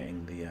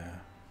activating the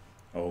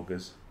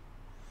Ogres.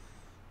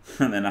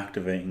 And then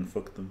activating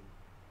fuck them.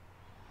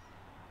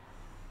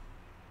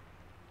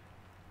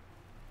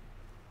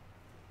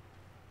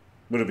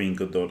 Would have been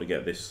good though to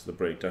get the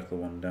break tackle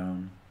one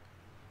down.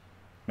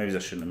 Maybe I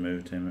shouldn't have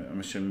moved him. I'm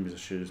assuming maybe I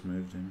should have just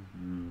moved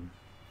him.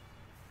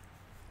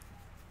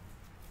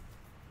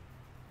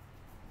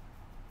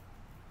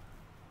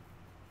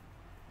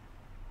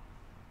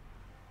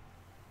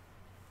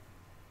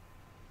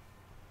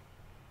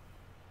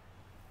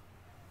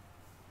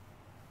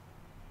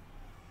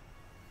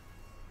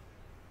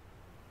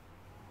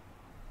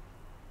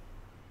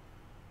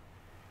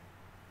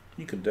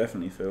 You could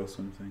definitely fail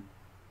something.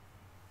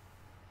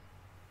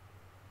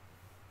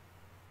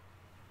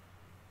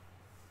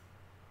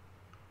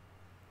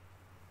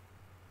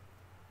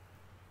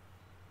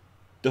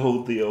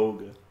 Hold the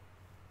ogre.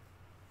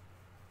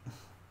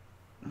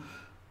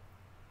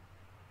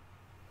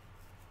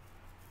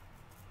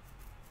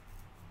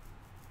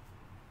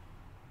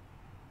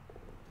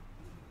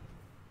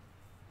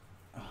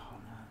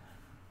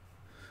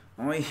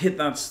 Oh, he hit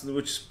that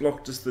which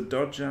blocked us the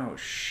dodge out.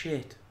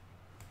 Shit.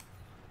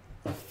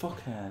 What a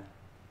fuckhead.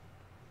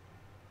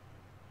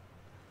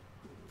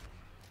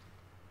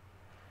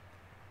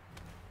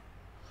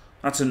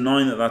 That's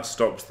annoying that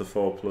stops the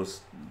 4+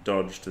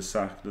 dodge to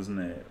sack, doesn't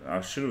it?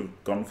 I should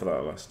have gone for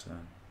that last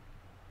time.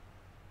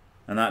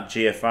 And that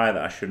GFI that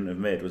I shouldn't have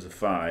made was a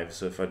 5,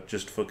 so if I'd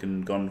just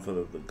fucking gone for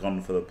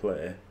the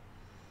play,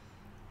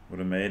 would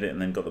have made it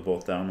and then got the ball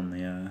down on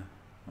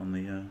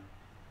the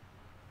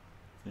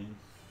thing.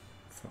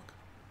 Fuck.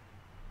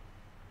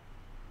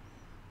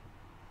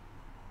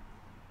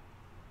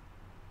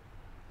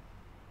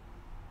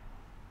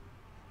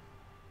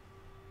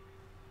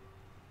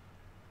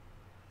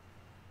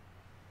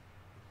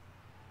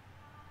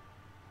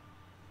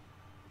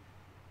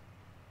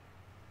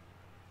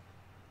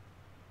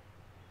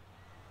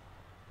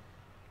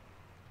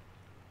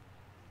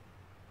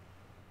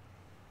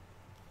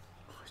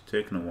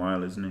 Taking a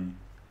while, isn't he?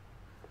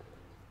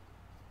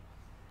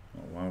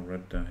 Oh wow,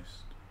 red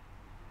dice.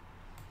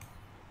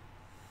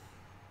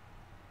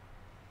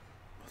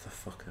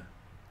 Motherfucker.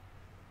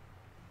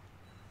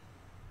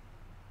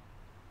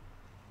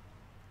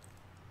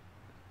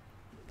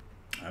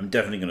 I'm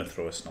definitely going to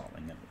throw a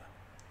snarling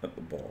at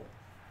the ball.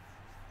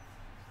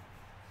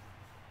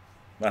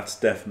 That's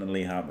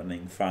definitely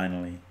happening,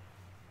 finally.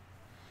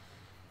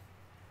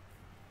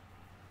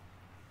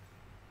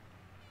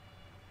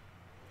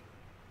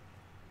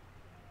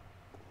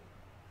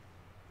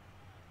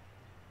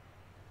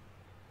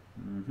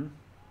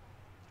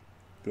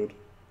 Good.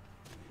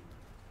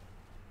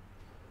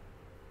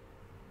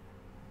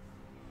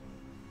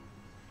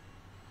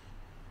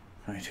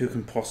 Right, who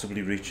can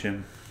possibly reach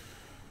him?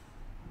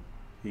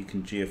 He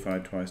can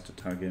GFI twice to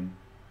tag him.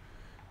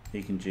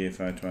 He can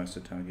GFI twice to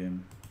tag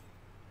him.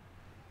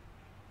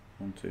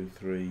 1, 2,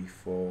 3,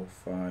 4,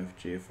 5.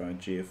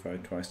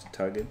 GFI twice to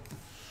tag him.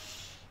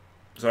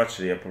 So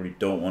actually, I probably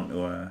don't want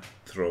to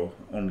throw.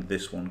 Only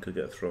this one could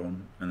get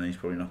thrown, and then he's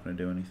probably not going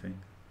to do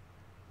anything.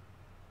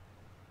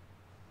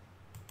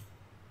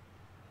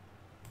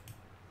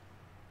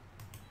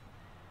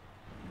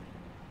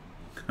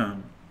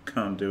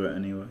 Can't do it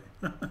anyway.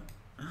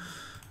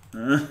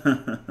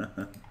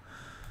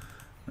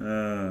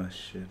 Oh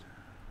shit.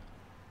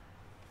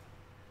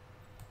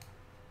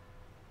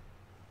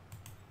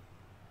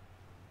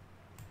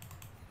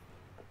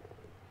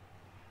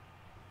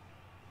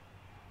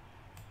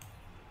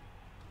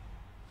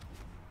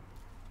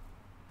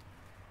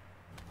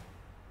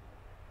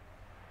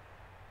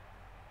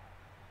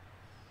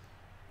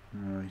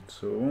 Right,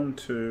 so 1,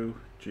 2,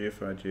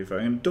 GFI,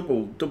 and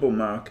double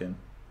marking,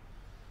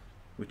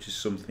 which is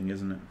something,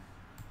 isn't it?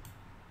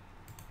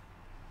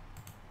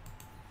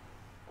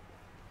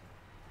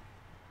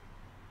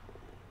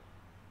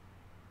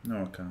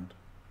 No, I can't.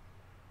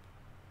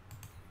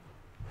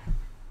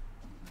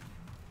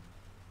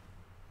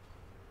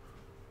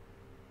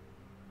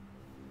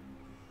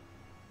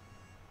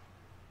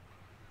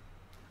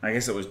 I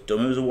guess it was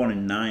dumb. It was a 1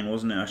 in 9,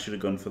 wasn't it? I should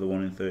have gone for the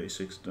 1 in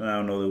 36.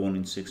 Oh no, the 1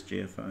 in 6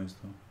 GFIs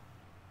though.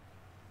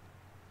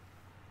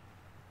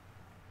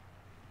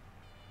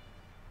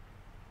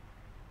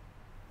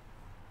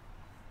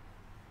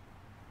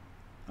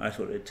 I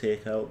thought it'd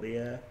take out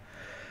the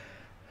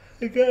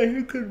guy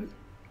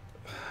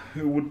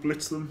who would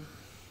blitz them.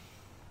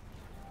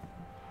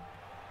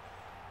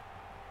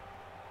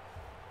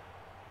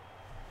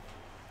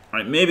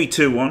 Right, maybe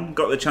 2-1.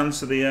 Got the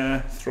chance of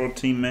the throw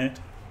teammate.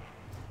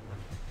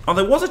 Oh,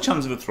 there was a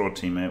chance of a throw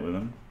teammate with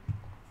him,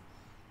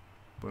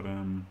 but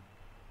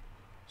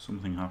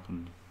something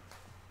happened.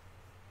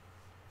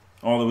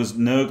 Oh, there was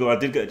Nurgle. I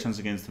did get a chance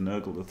against the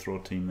Nurgle to throw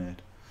teammate,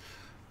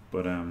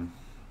 but I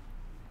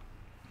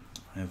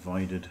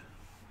avoided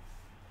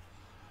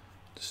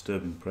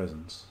disturbing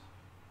presence,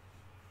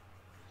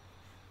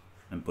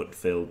 but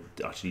Phil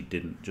actually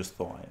didn't. Just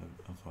thought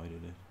I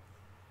avoided it.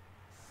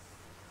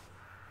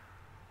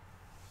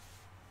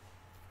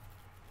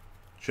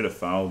 Should have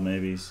fouled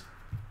maybe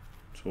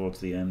towards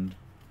the end.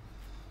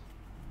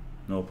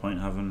 No point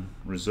having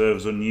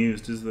reserves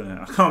unused, is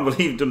there? I can't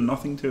believe I've done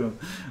nothing to them.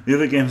 The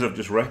other games I've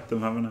just wrecked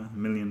them, haven't I? A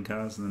million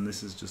cars, and then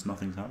this is just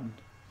nothing's happened.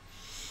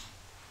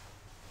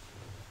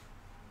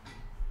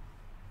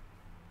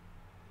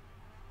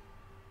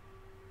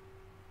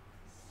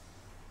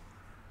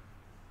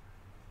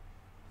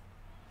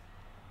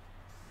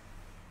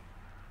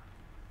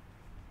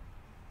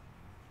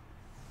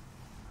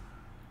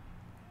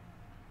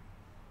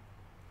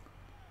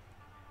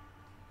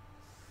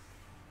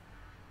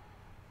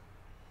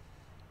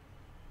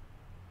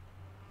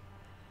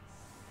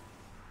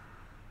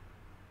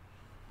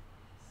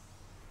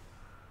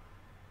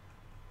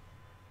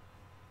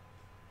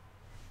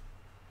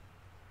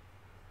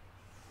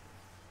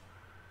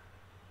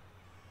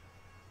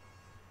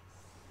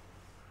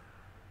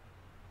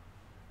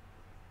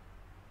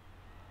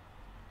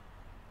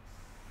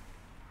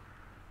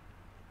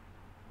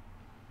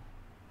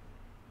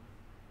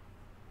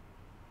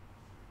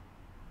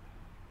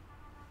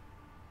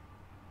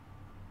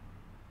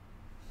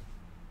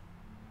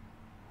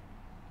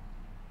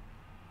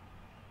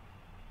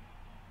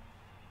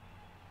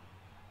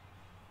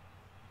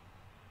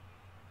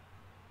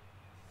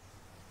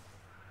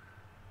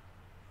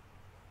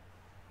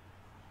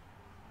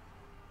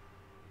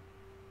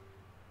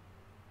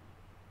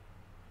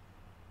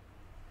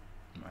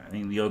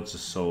 think the odds are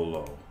so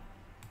low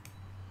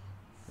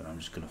that I'm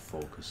just going to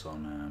focus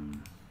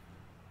on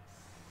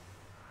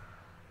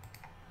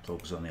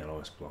the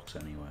LOS blocks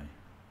anyway.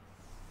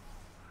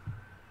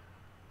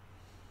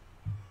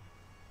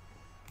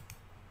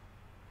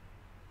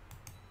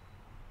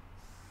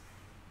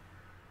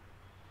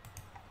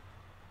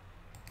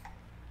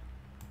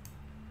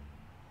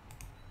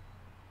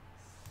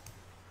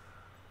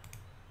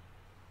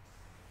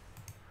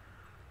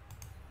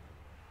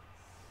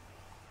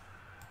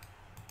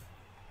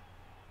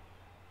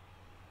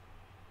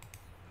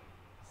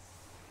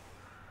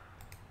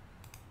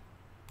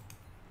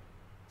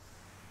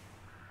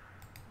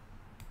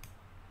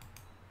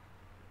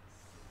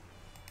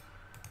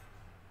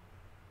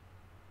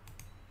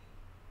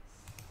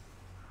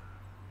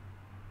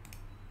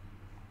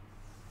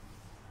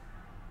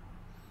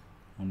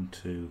 One,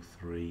 two,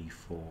 three,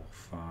 four,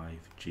 five.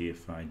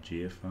 GFI,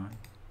 GFI.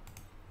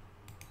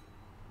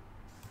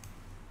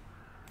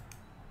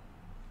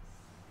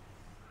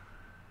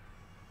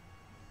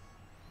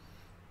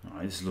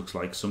 Oh, this looks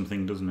like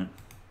something, doesn't it?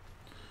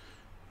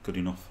 Good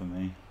enough for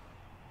me.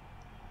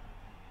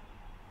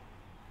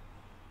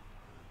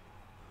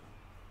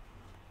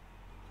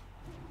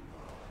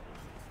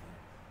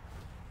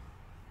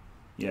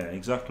 Yeah,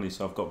 exactly.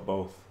 So I've got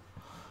both.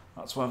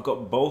 That's why I've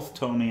got both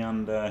Tony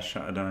and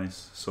Shattered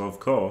Ice. So of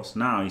course,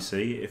 now you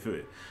see,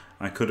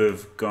 I could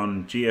have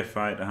gone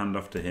GFI to hand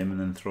off to him and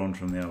then thrown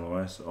from the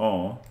LOS,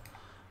 or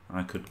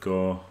I could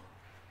go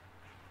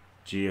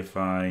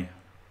GFI,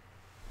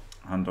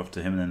 hand off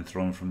to him and then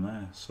thrown from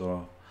there.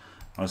 So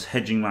I was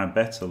hedging my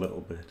bet a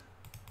little bit,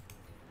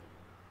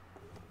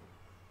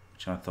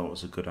 which I thought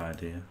was a good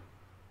idea.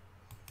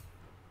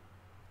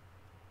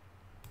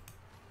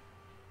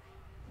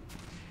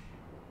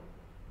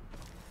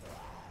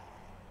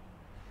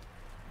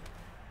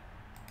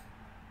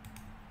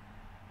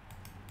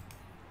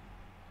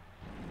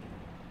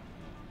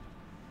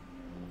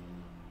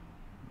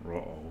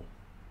 Uh-oh.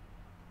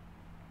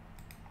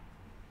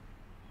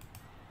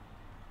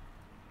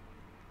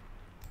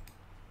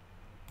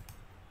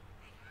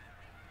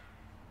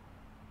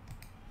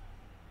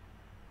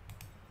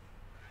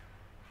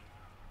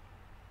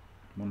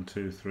 One,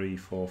 two, three,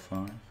 four,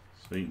 five.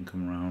 So you can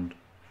come around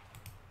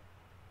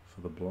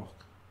for the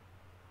block.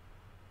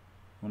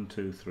 1,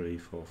 2, 3,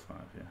 4, 5,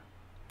 yeah.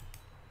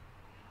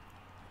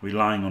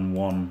 Relying on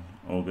one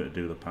Ogre to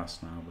do the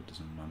pass now, but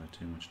doesn't matter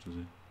too much, does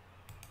it?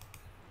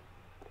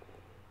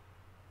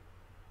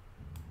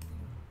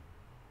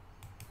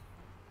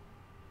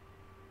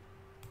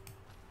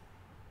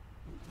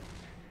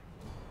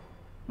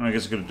 I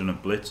guess I could have done a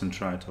blitz and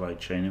tried to like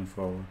chain him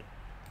forward.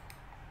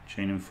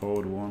 Chain him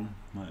forward one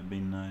might have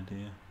been an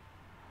idea.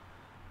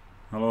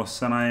 Hello,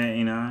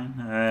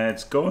 Senai89.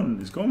 It's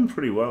going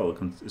pretty well,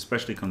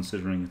 especially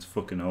considering it's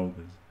fucking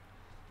Ogres.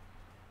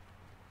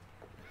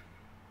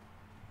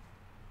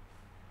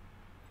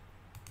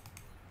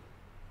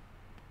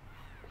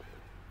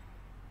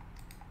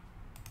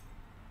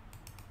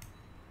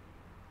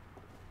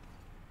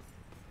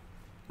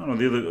 Oh no,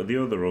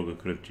 the other Ogre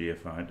could have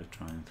GFI'd to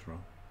try and throw.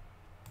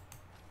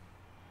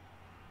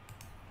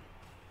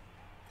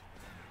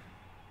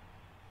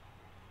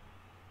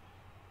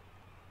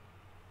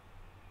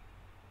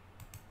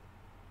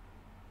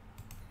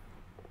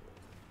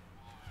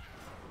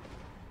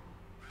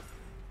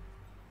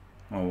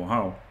 Oh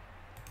wow.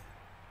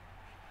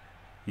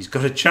 He's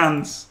got a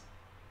chance.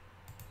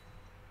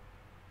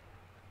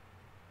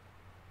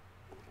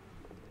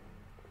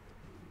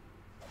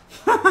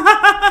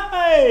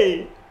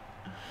 Hey!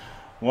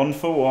 1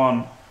 for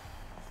 1.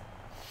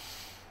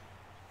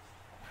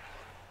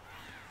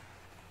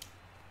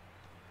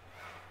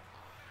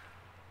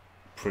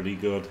 Pretty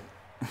good.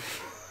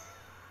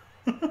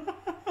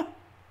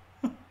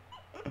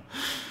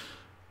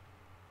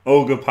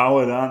 Ogre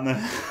powered, aren't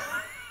they?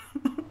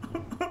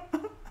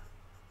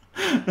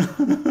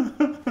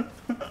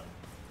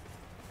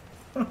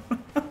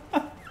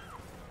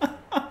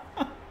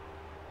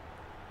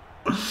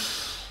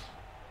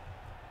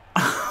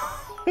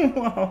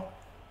 Wow.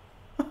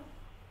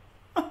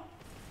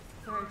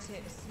 Pro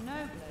tip,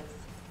 snowblers.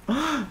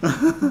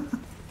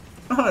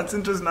 Oh, it's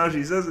interesting how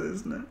she says it,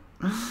 isn't it?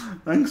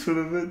 Thanks for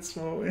the bit,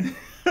 Smarty.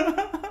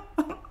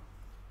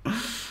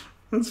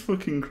 That's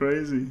fucking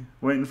crazy.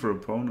 Waiting for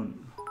opponent.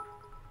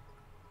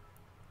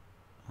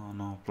 Oh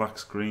no, black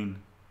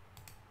screen.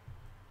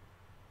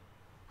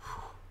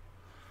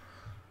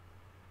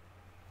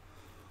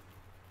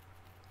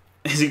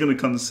 Is he going to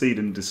concede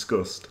in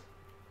disgust?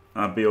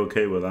 I'd be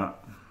okay with that.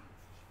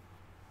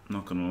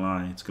 Not going to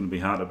lie, it's going to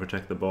be hard to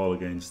protect the ball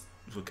against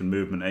fucking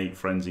movement 8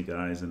 frenzy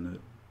guys and a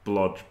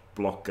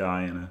block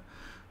guy and a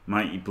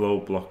mighty blow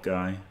block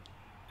guy.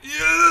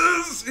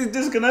 Yes! He's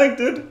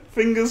disconnected!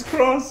 Fingers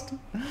crossed!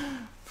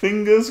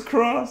 Fingers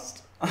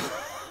crossed!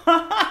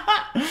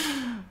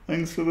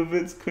 Thanks for the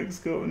bits,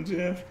 Quickscope and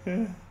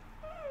JFK.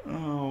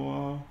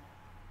 Oh wow.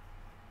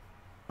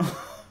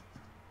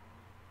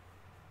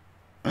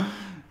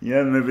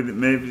 Yeah,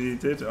 maybe he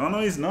did. Oh no,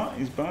 he's not.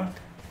 He's back.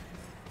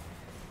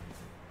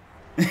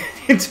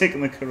 You're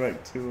taking the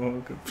correct 2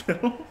 ogre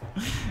pill.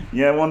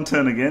 Yeah, 1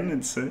 turn again,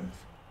 it's safe.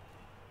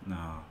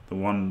 No, the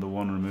one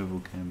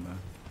removal came back.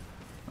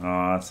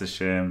 Oh, that's a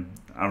shame.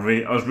 I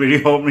was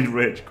really hoping he'd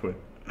rage quit.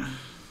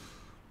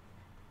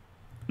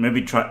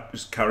 Maybe try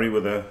just carry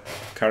with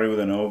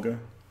an ogre.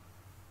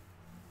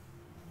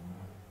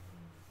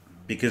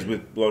 Because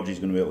with Lodge he's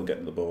going to be able to get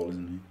to the ball,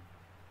 isn't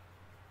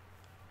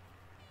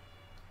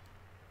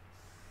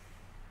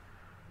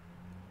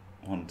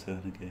he? 1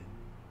 turn again.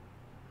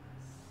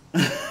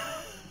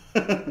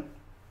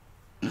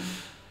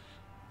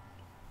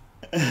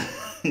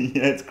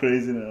 Yeah, it's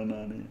crazy now,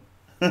 Nani.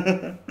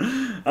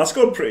 I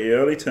scored pretty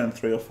early, turn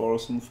 3 or 4 or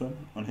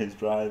something on his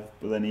drive,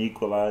 but then he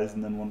equalised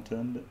and then 1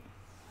 turned it.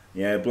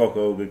 Yeah, block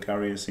ogre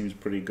carrier seems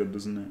pretty good,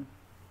 doesn't it?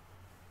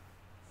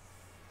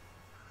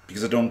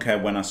 Because I don't care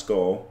when I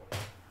score.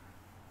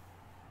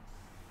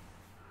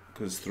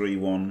 Because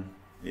 3-1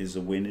 is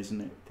a win,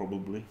 isn't it?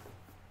 Probably.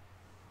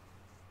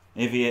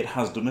 AV8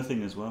 has done a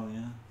thing as well,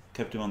 yeah.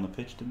 Kept him on the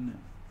pitch, didn't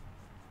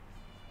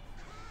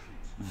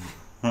it?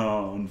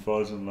 Oh,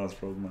 unfortunate last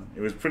frogman.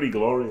 It was pretty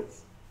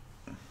glorious.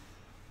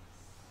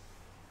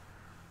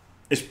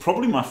 It's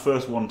probably my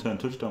first 1-turn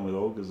touchdown with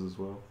Ogres as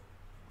well.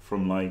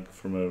 From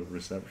a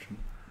reception.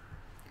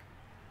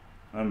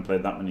 I haven't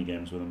played that many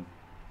games with him.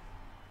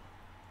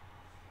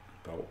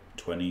 About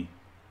 20,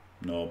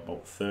 no,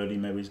 about 30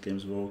 maybe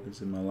games of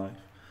Ogres in my life.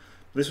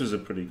 This was a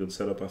pretty good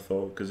setup, I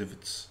thought, because if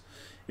it's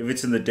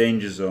in the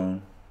danger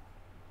zone,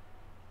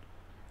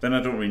 then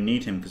I don't really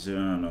need him, because I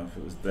don't know if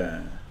it was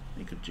there.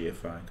 He could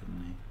GFI,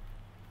 couldn't he?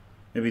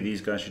 Maybe these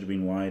guys should have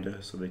been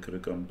wider, so they could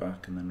have gone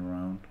back and then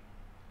around.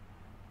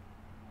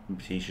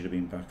 Maybe he should have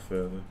been back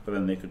further, but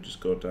then they could just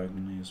go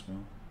diagonally as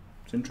well.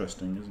 It's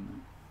interesting, isn't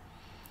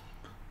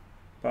it?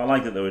 But I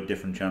like that there were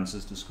different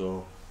chances to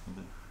score.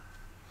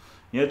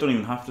 Yeah, don't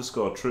even have to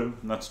score true,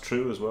 and that's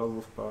true as well,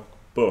 Wolfpark.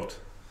 But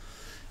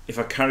if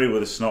I carry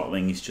with a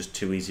Snotling, it's just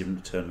too easy to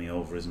turn me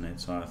over, isn't it?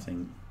 So I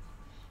think,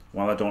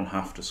 while I don't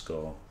have to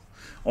score.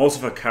 Also,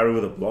 if I carry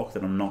with a block,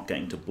 then I'm not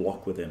getting to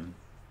block with him.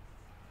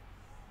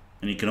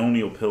 And he can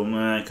only uphill.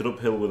 Nah, he could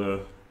uphill with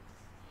a.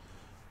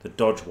 The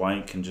dodge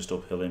white can just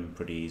uphill him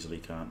pretty easily,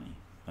 can't he?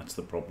 That's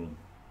the problem.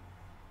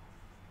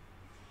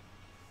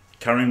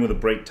 Carrying with a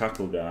break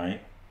tackle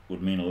guy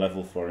would mean a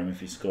level for him if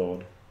he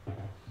scored.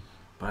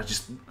 But I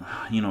just,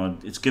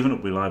 it's giving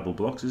up reliable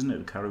blocks, isn't it,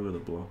 to carry with a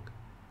block?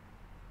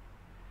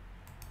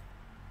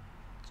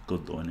 It's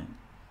good though, isn't it?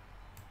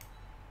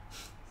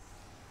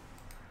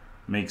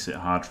 Makes it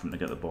hard for him to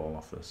get the ball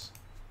off us.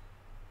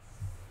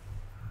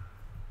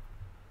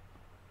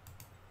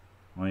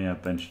 Oh yeah,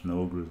 benched an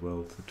ogre as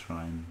well to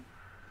try and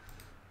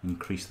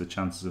increase the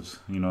chances of,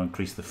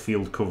 increase the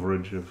field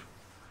coverage of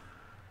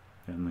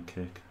getting the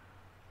kick.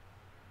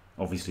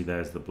 Obviously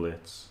there's the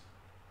blitz.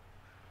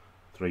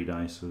 3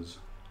 dices.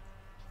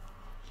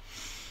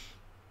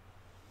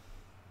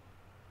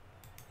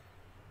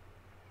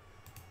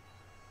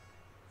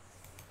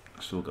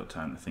 Still got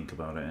time to think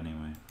about it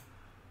anyway.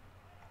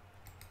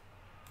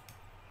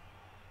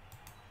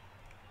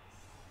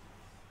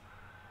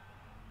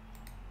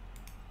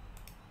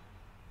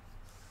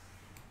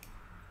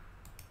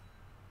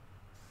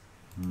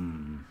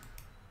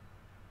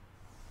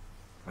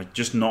 Like,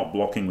 just not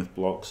blocking with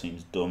block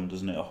seems dumb,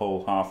 doesn't it? A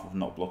whole half of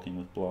not blocking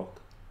with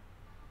block.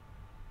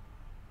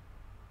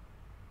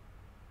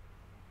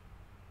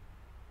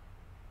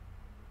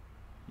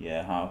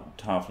 Yeah,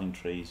 halfling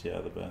trees, yeah,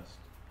 the best.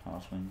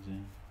 Halflings, yeah.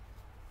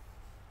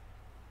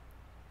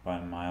 By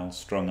a mile.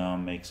 Strong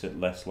arm makes it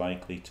less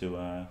likely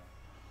to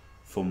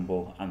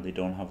fumble, and they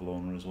don't have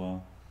loner as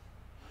well.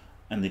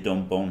 And they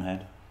don't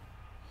bonehead.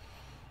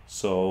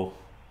 So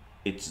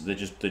they're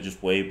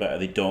just way better.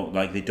 They don't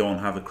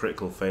have a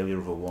critical failure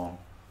of a 1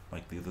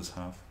 like the others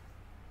have.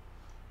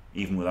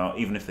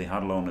 Even if they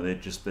had loner, they're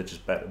just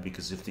better,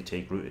 because if they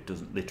take root, it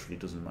doesn't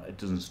matter. It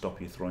doesn't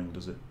stop you throwing,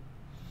 does it?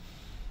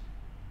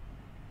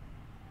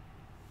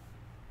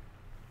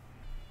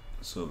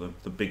 So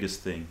the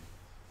biggest thing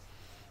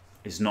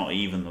is not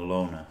even the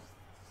loner.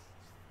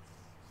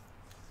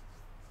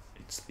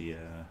 It's the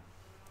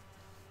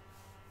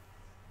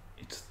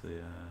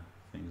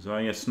things. Oh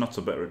yeah, Snots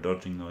are better at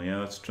dodging though. Yeah,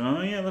 that's true.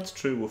 Oh yeah, that's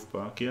true,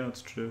 Wolfbark. Yeah,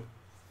 that's true.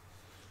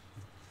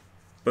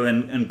 But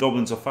then, and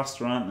goblins are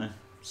faster, aren't they?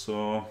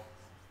 So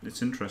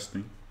it's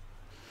interesting.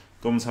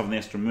 Goblins having the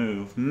extra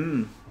move.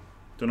 Don't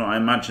know. I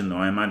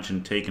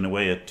imagine taking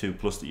away a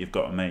 2+ that you've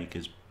got to make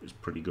is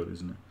pretty good,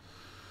 isn't it?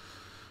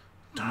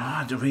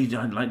 I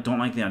don't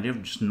like the idea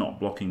of just not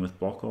blocking with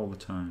block all the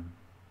time.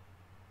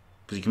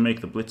 Because you can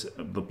make the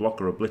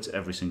blocker a blitz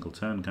every single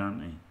turn,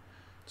 can't he?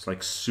 It's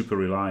like super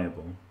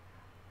reliable.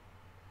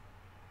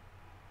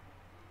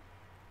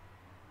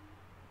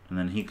 And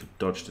then he could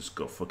dodge to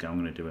go, fuck it, I'm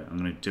going to do it. I'm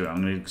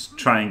going to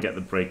try and get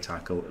the break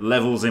tackle. It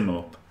levels him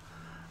up.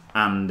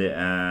 And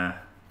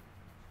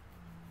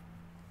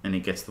he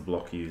gets the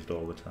block used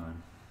all the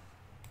time.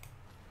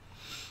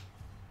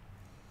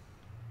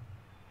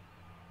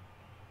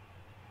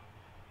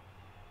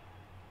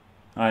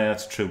 Oh yeah,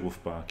 that's true,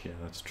 Wolfbark, yeah,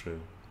 that's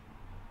true.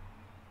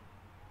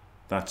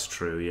 That's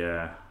true,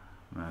 yeah.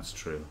 That's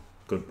true.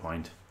 Good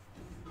point.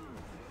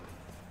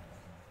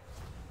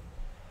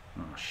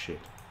 Oh shit.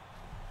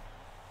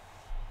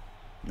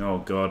 Oh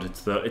god,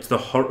 it's the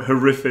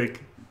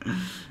horrific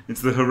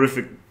it's the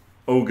horrific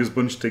ogres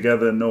bunched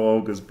together, no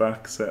ogres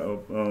back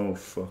setup. Oh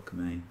fuck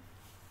me.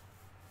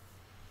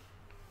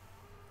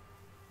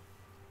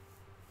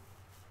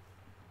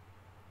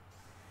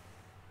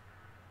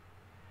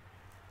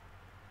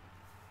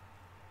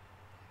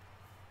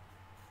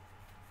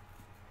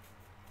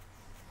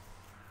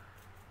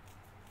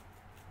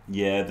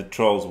 Yeah, the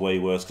troll's way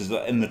worse because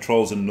in the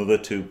troll's another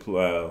 2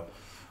 plus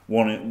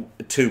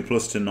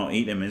to not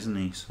eat him, isn't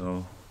he?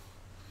 So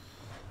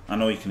I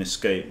know he can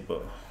escape,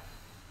 but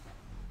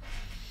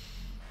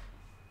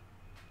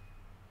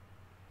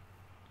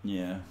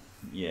yeah,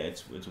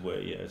 it's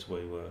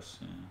way worse.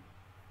 Yeah.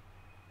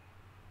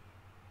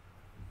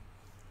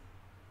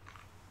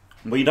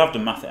 Well, you'd have to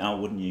math it out,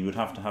 wouldn't you? You would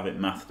have to have it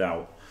mathed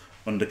out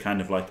under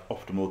kind of like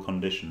optimal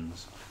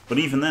conditions. But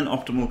even then,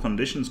 optimal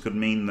conditions could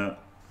mean that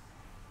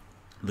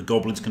the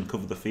goblins can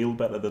cover the field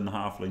better than the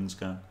halflings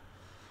can.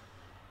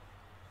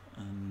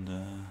 And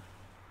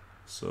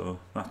so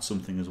that's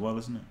something as well,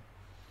 isn't it?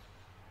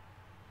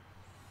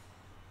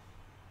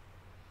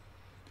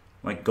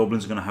 Like,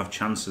 goblins are going to have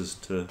chances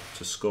to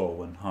score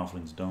when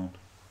halflings don't.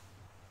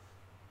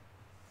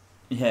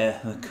 Yeah,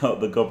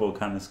 the gobbo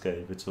can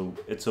escape. It's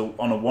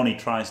on a one he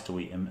tries to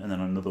eat him, and then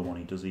another one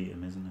he does eat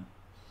him, isn't it?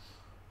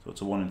 So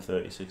it's a 1 in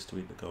 36 to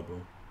eat the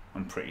gobbo.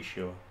 I'm pretty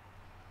sure.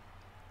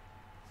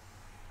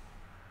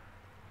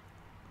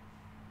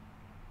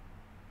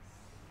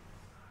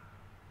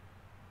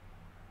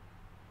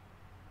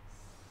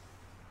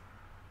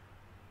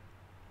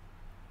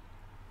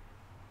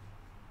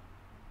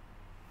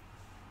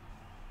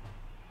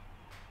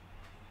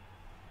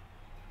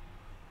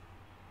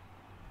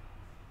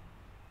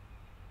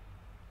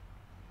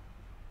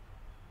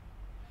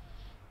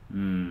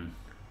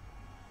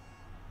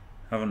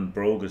 Having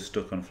Brogers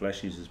stuck on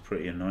fleshies is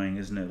pretty annoying,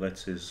 isn't it?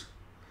 Lets his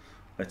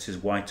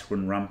whites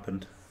run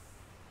rampant.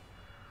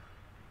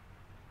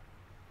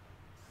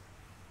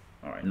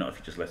 Alright, not if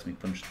he just lets me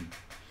punch them.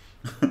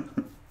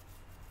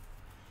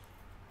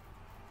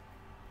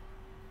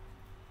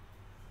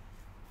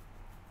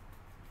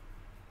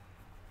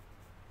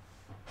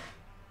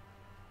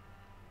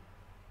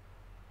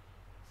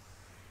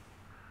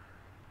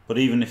 But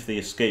even if they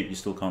escape, you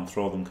still can't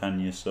throw them, can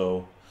you?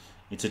 So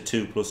it's a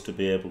 2 plus to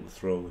be able to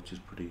throw, which is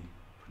pretty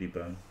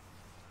bad.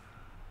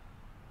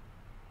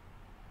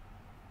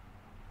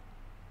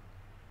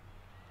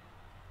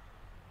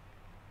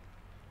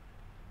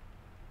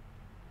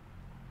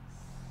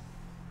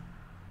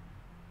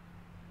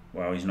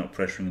 Wow, he's not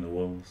pressuring the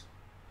walls.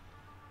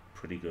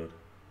 Pretty good.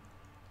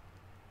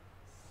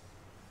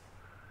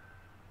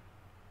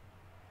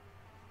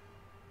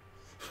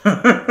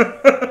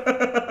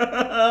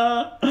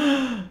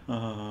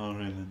 Oh,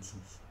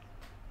 relentless.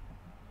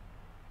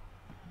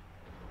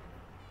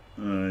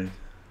 Alright.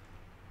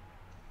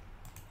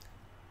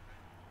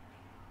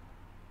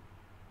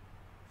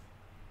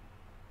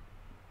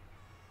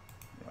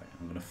 Right,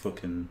 I'm gonna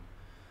fucking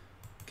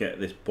get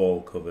this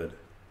ball covered.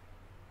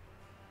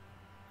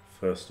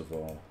 First of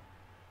all.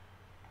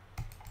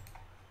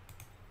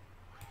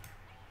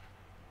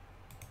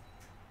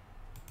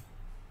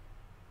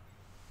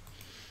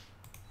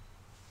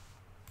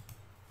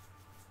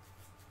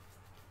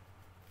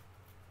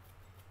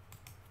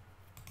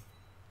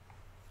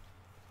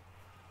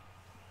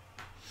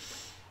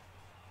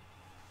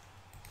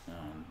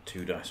 And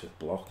 2 dice with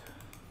block.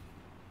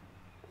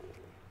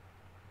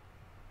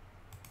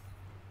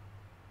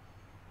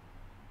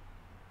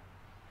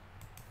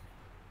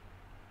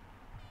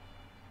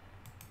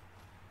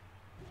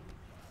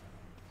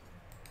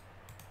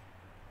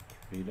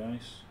 Three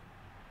dice.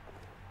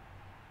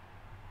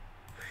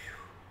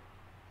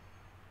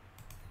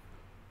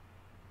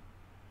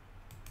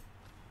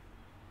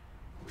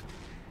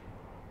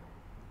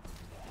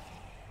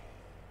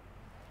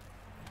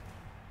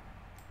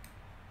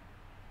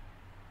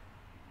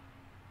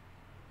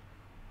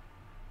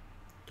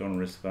 Don't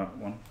risk that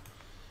one.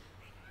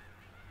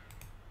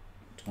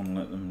 Don't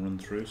let them run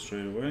through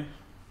straight away.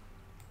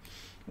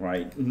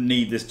 Right,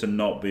 need this to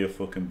not be a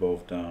fucking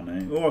both down,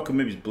 eh? Oh, I could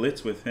maybe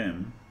blitz with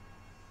him.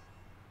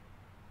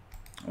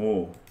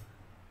 Oh.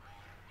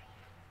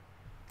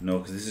 No,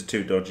 because this is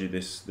too dodgy,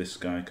 this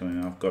guy coming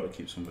out. I've got to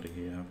keep somebody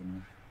here,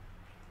 haven't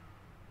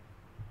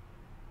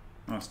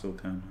I? I still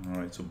can.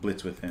 Alright, so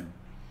blitz with him.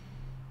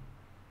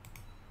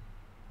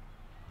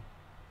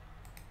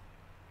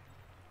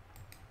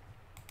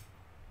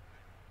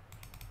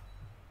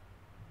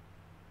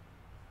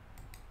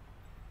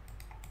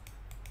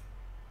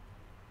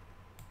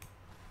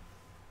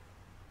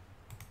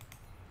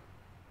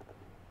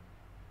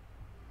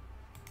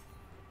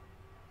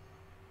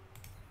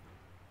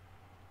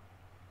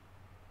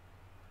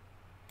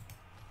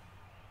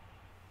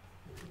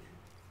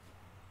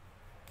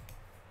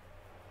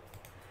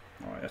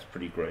 That's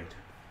pretty great.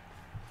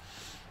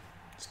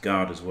 It's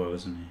guard as well,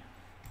 isn't he?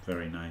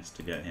 Very nice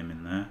to get him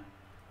in there.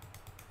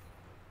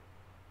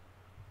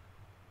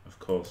 Of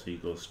course he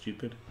goes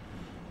stupid.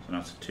 And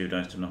that's a 2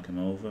 dice to knock him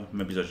over.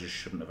 Maybe I just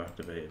shouldn't have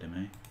activated him,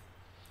 eh?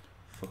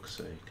 Fuck's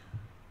sake.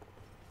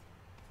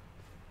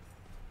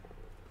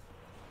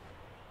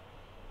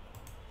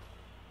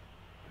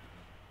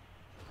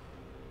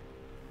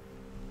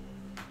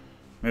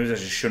 Maybe I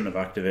just shouldn't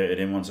have activated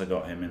him once I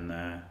got him in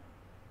there.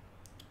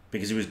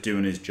 Because he was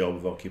doing his job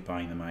of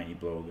occupying the Mighty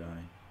Blow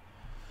guy.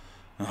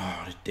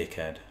 Oh, what a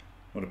dickhead.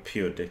 What a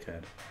pure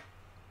dickhead.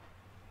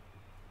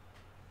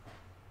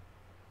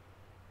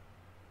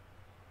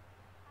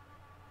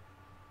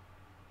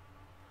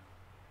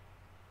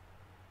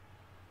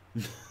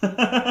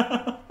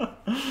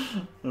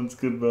 That's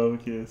good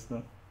barbecue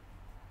stuff.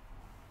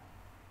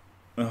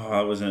 Oh,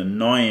 that was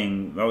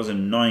annoying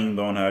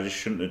bonehead. I just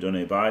shouldn't have done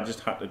it, but I just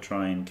had to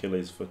try and kill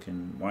his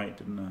fucking white,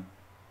 didn't I?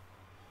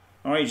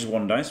 Alright, just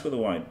 1 dice with a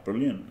white.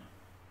 Brilliant.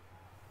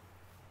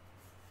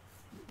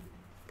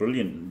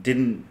 Brilliant.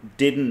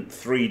 Didn't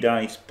 3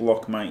 dice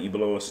block Mighty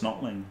Blow a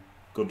Snotling.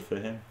 Good for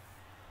him.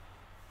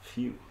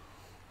 Phew.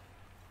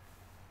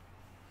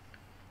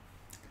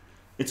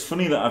 It's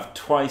funny that I've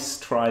twice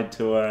tried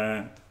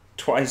to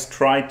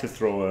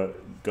throw a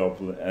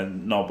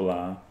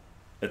Noblar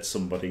at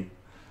somebody,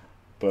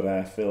 but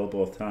I failed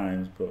both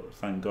times. But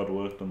thank God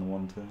worked on the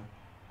one turn.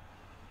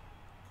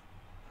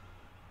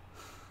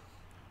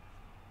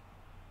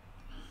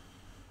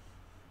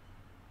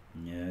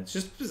 Yeah, it's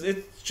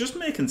just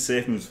making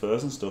safe moves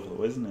first and stuff,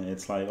 though, isn't it?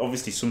 It's like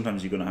obviously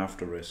sometimes you're gonna have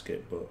to risk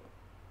it, but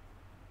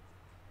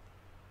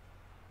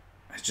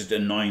it's just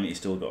annoying that you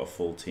still got a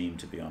full team.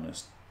 To be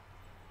honest,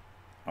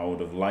 I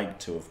would have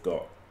liked to have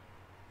got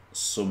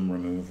some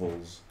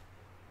removals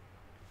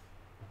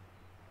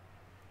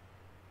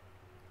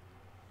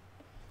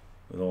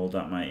with all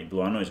that Mighty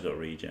Blow. I know he's got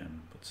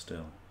regen, but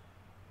still.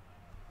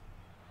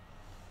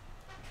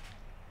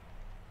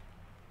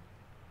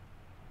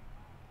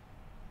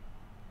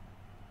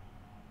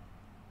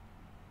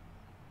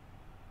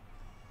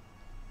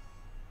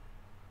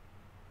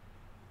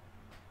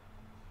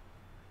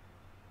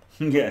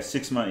 Yeah,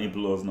 6 Mighty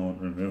Blows, no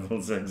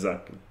removals,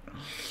 exactly.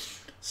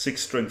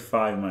 6 strength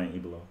 5 Mighty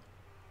Blow.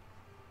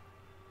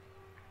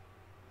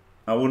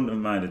 I wouldn't have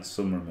minded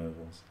some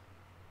removals.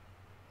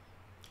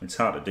 It's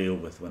hard to deal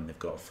with when they've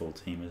got a full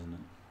team, isn't it?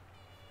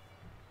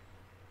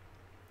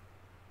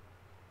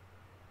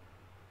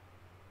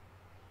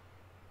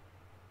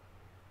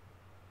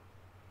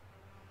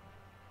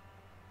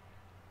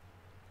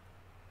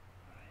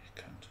 You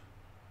can't.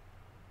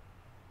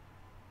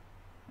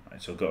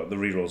 Right, so the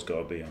reroll's got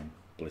to be on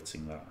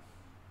blitzing that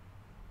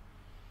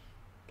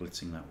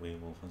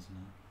werewolf, hasn't it?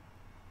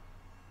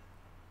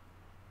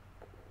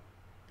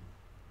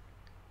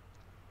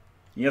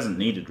 He hasn't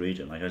needed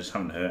regen, like I just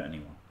haven't hurt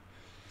anyone.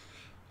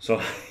 So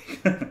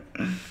like,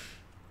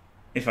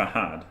 if I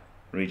had,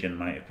 regen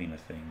might have been a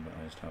thing, but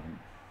I just haven't.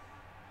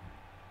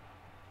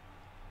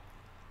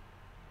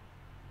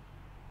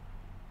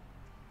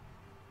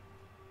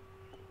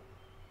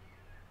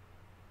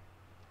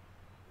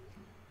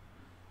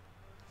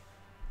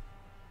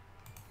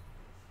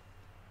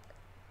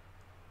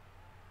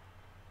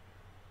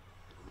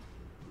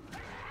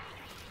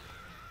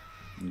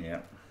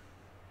 Yeah.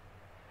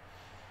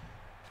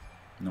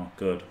 Not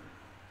good.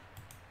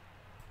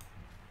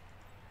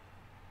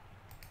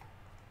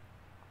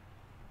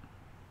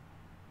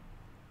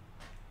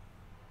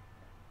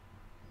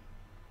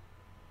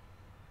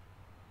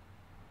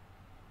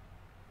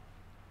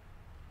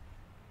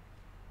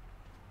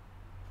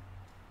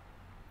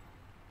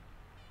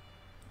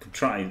 Could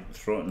try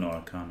throw it. No,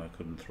 I can't. I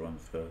couldn't throw him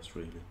first,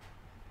 really.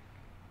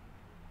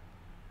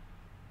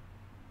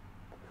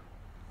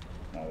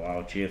 Oh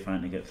wow,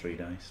 Geofine to get 3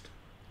 diced.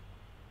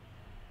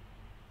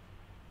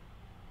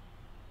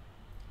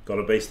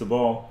 Gotta base the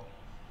ball.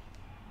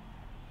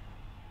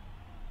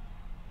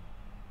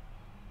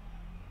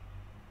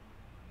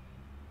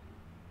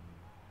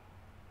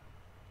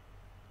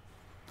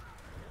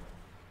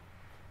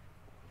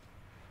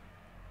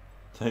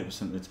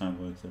 %30 of the time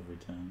works every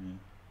time, yeah.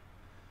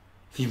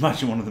 If you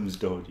imagine one of them is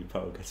dodged, your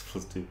power gets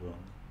 +2 on.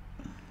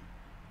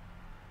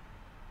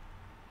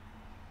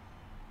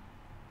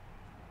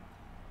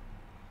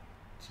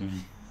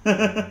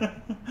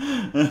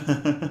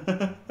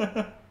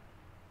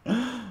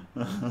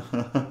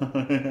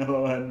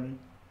 Hello, Henry.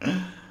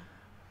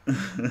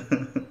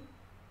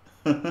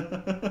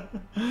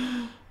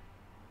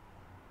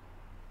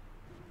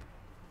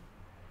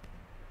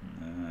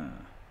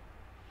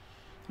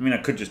 I mean, I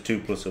could just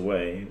 2+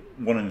 away,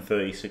 1 in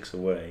 36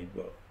 away,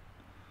 but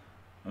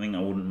I think I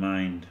wouldn't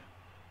mind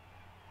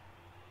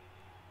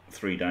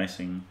 3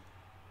 dicing.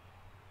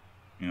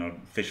 You know,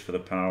 fish for the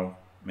pow,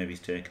 maybe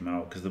take him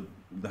out, because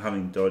the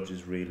having dodge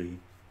is really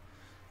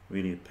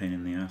a pain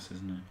in the ass,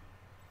 isn't it?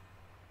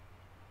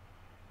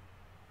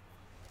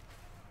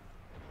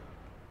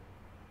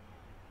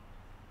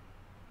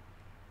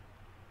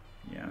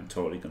 Yeah, I'm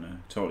totally gonna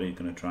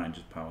try and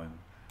just power him.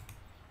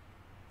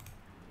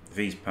 If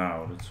he's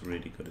powered, it's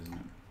really good, isn't it?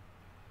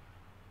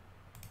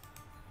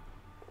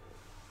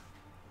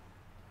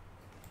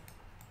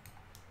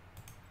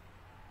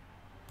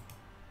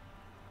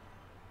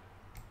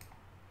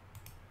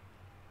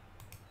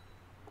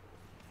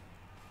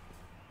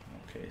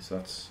 Okay,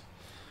 so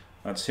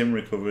that's him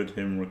recovered,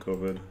 him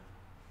recovered.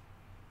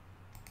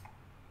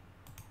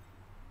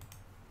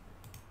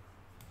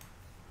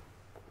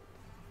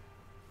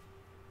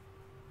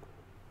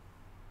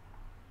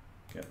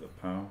 Get the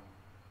power.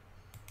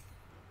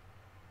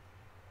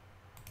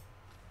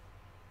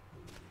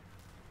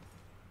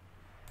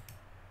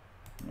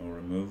 No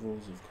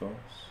removals, of course.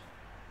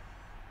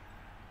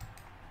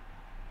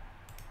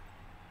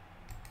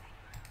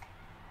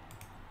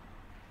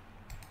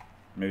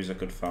 Maybe I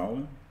could foul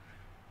him.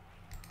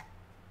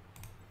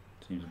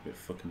 Seems a bit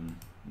fucking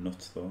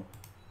nuts though.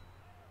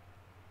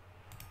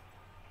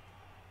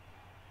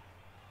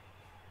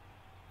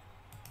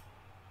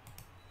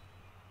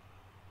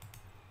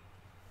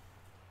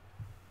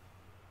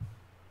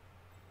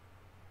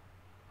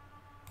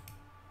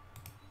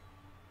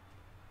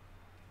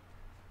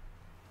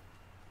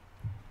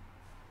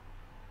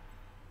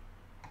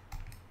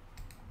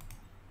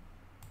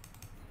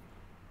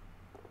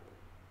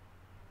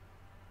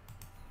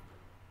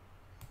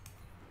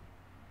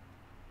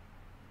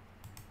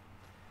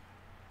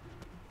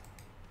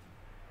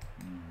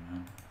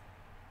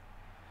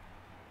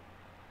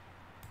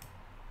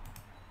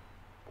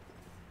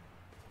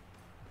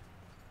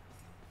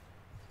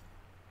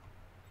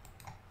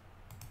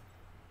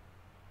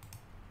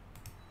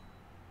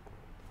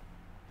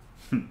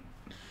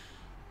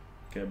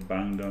 Get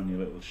banged on, you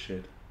little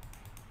shit.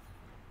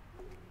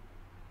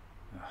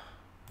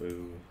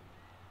 Boo.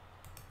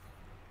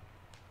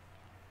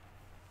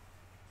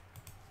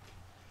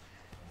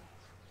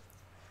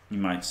 You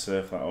might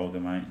surf that Ogre,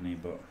 mightn't he?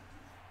 But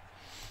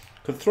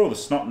could throw the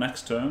snot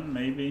next turn,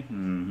 maybe.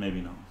 Maybe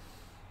not.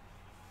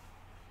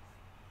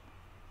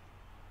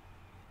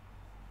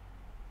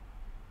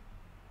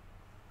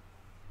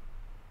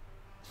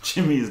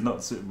 Jimmy is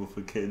not suitable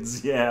for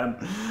kids. Yeah,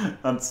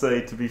 I'd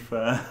say, to be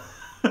fair.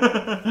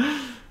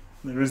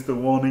 There is the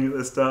warning at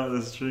the start of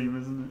the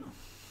stream, isn't it?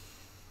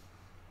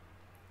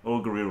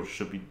 Ogre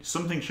should be...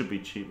 Something should be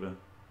cheaper.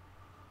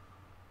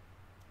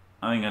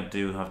 I think I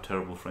do have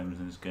terrible frames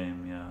in this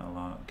game, yeah, I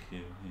like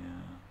you,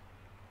 yeah.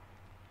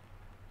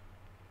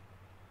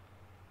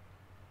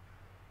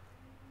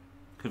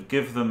 Could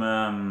give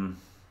them,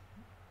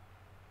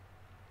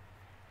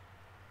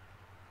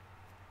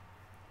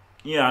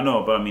 yeah, I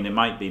know, but I mean, it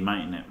might be,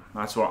 mightn't it?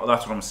 That's what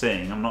I'm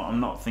saying. I'm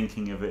not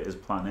thinking of it as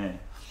plan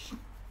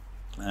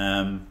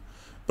A.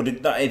 But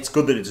it's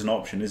good that it's an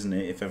option, isn't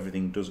it? If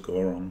everything does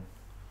go wrong,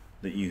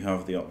 that you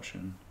have the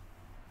option.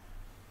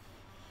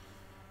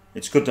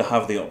 It's good to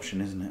have the option,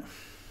 isn't it?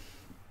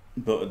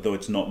 But though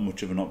it's not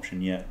much of an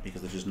option yet,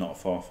 because they're just not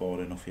far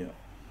forward enough yet.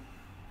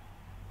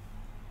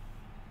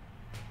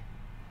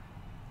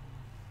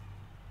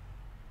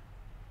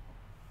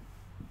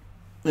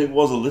 It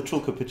was a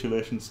literal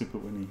capitulation, Super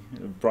Winnie.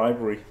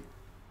 Bribery.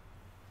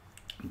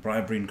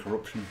 Bribery and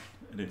corruption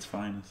at its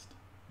finest.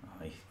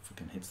 Oh, he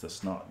fucking hits the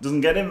snot.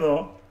 Doesn't get him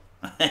though.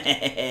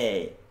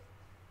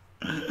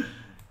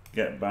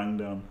 Get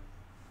banged on.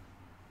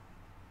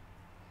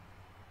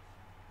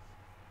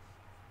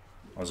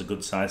 That was a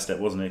good sidestep,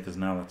 wasn't it? Because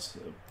now that's a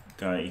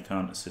guy, he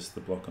can't assist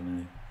the block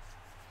on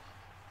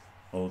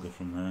the Ogre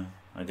from there.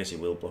 I guess he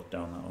will block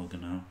down that Ogre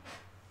now.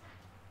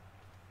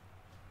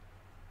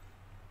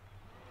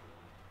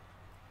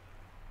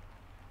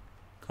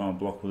 Can't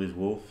block with his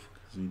wolf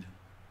because he'd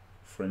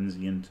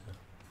frenzy into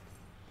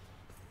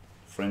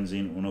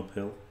an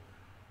uphill.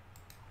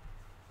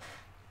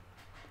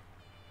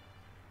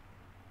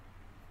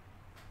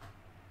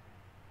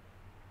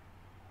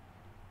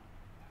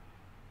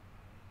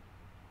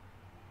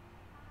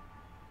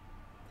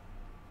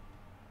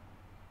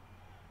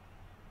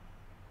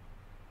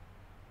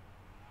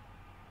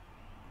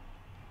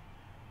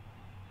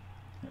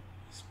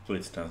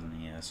 Splits, doesn't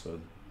he? Yeah,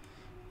 so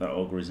that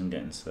Ogre isn't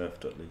getting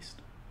surfed at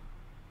least.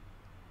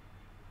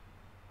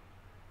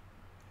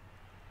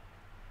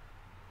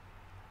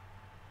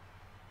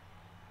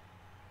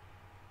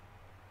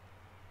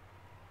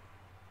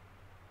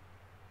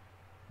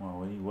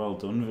 Wow, well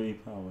done,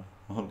 V-Power.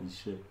 Holy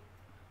shit.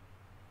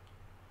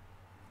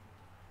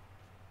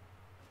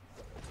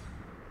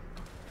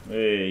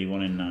 Hey, he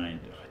won in 9.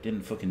 He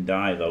didn't fucking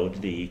die though,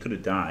 did he? He could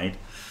have died.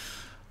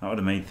 That would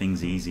have made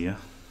things easier.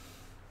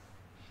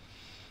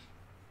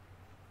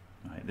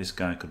 Right, this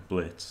guy could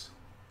blitz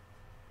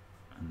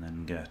and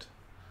then get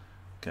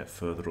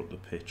further up the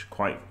pitch.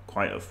 Quite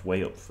a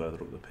way up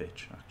further up the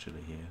pitch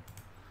actually here.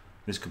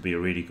 This could be a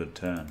really good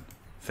turn.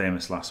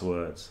 Famous last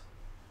words.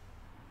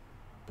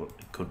 But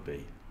it could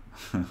be.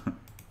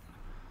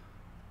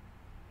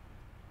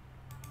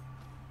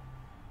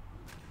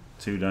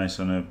 2 dice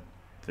on a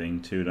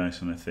thing, 2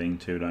 dice on a thing,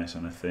 2 dice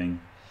on a thing.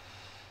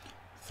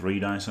 3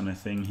 dice on a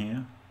thing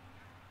here.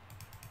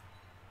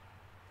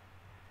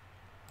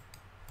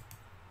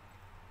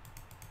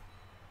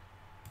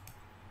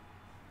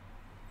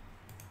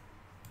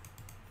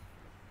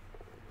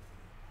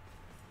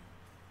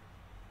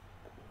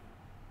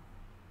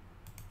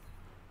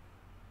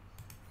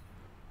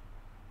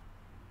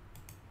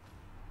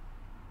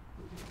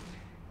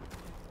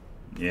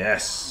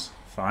 Yes,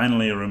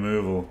 finally a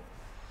removal.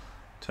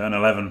 Turn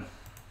 11.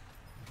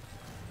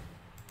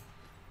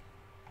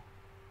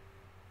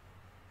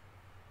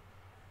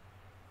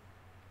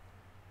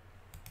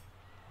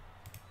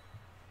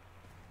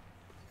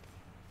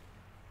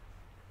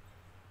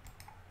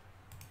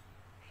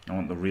 I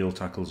want the real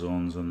tackle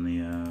zones on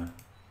the...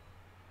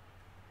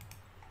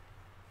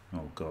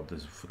 Oh god,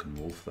 there's a fucking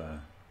wolf there.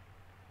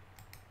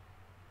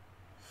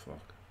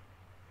 Fuck.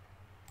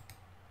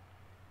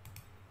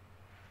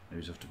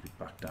 Maybe he's have to be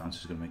back down, so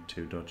he's going to make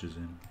 2 dodges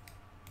in.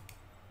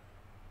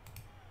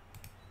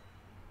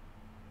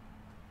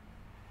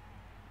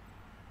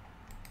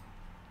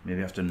 Maybe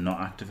I have to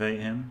not activate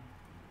him.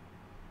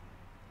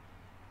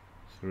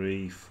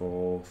 3,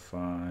 4,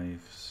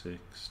 5,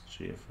 6,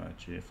 GFI,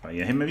 GFI.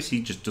 Yeah, maybe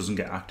he just doesn't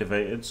get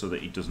activated so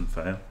that he doesn't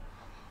fail.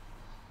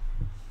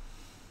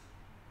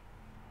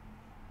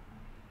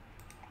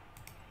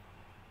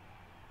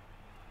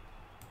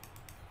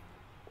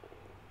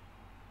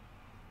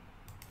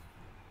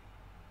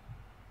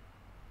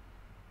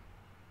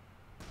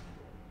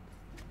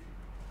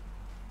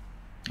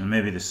 And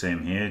maybe the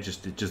same here,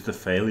 just the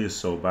failure's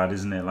so bad,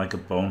 isn't it? Like a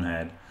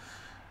bonehead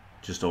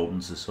just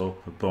opens this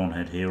up. A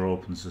bonehead here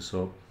opens this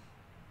up.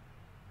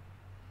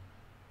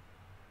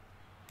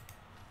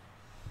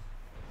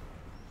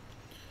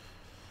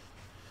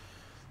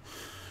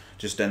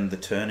 Just end the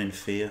turn in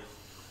fear.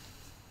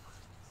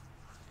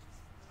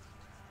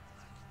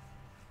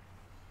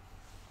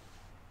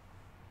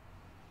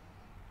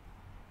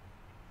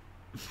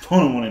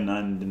 1 in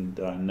 9 didn't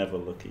die, never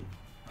lucky.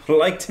 I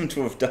liked him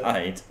to have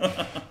died.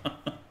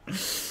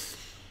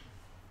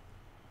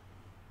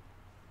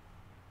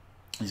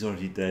 He's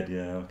already dead,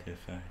 yeah, okay,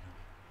 fair enough.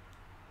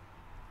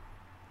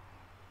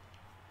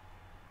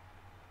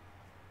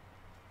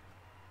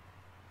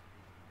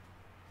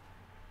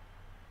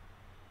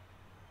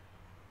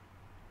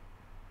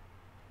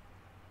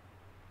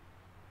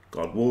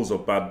 God, wolves are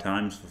bad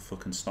times for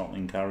fucking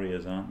Snotling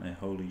carriers, aren't they?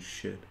 Holy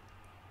shit.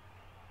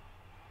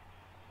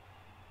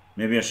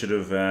 Maybe I should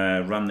have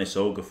ran this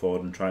ogre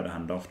forward and tried to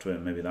hand off to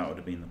him. Maybe that would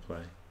have been the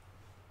play.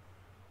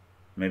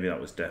 Maybe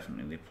that was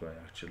definitely the play,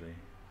 actually.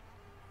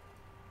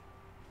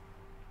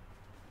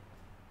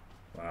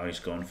 Wow, he's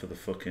going for the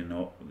fucking...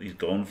 Oh, he's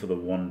going for the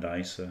 1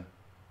 dicer.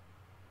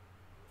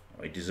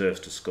 Oh, he deserves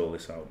to skull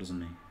this out,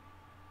 doesn't he?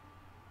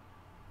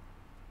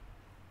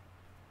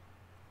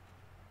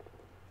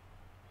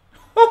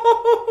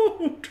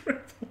 Oh,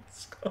 triple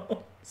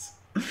skulls.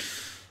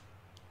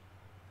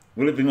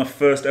 Will it be my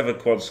first ever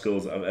quad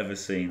skulls I've ever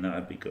seen?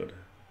 That'd be good.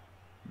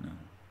 No.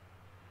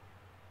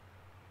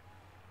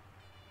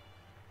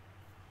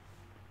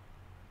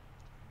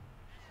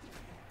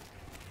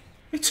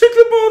 He took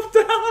them both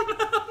down.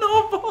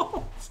 No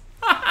balls.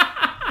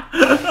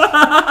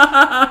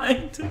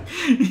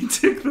 he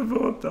took them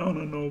both down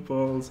on no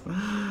balls.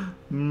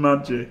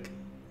 Magic.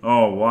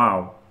 Oh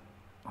wow.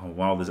 Oh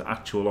wow, there's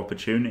actual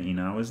opportunity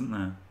now, isn't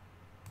there?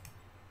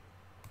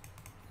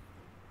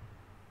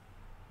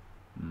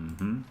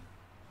 Mm-hmm.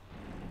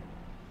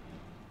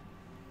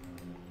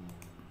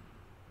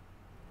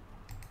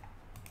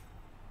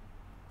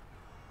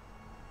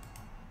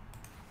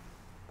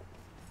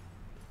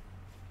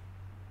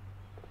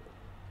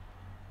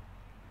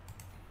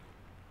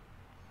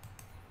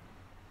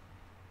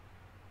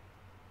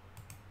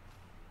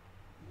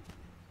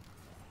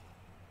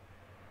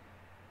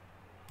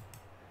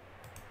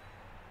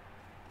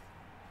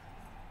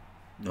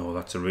 Oh,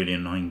 that's a really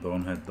annoying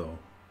bonehead though.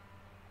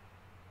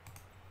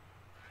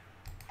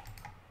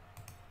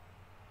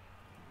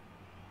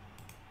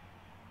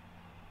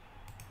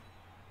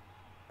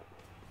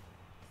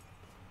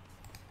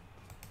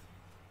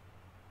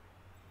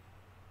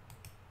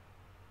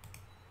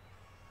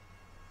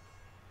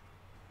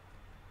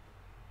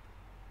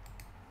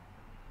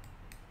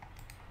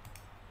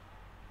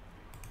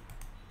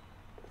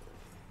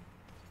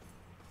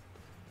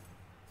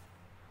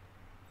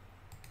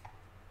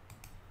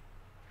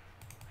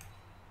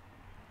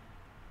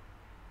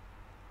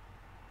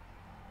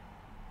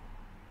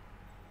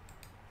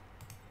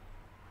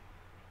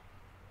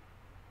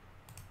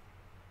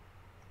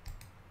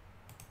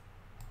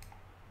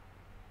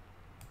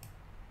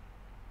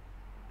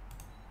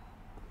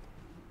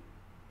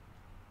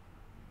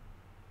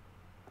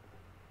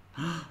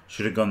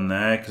 Should have gone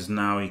there because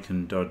now he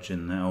can dodge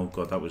in there. Oh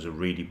god, that was a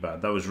really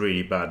bad. That was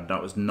really bad.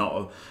 That was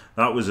not.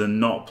 That was a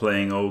not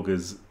playing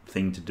ogres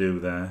thing to do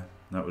there.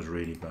 That was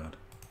really bad.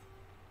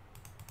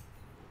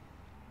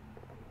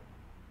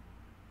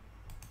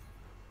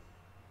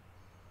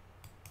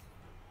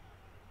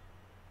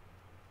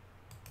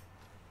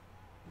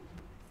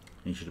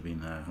 He should have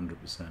been there,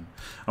 100%.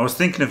 I was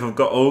thinking if I've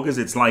got ogres,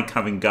 it's like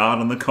having guard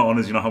on the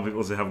corners. You know how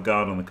people say have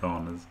guard on the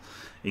corners.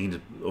 You can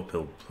just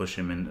uphill push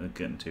him in,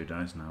 getting 2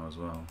 dice now as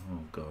well. Oh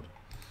god.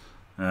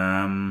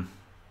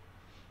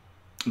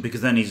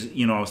 Because then he's,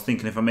 you know, I was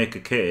thinking if I make a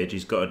cage,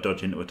 he's got to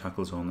dodge into a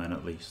tackle zone then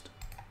at least.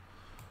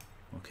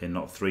 Okay,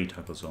 not 3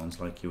 tackle zones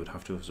like you would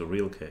have to if it was a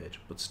real cage,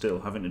 but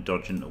still having to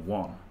dodge into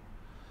 1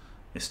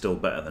 is still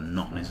better than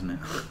none, isn't it?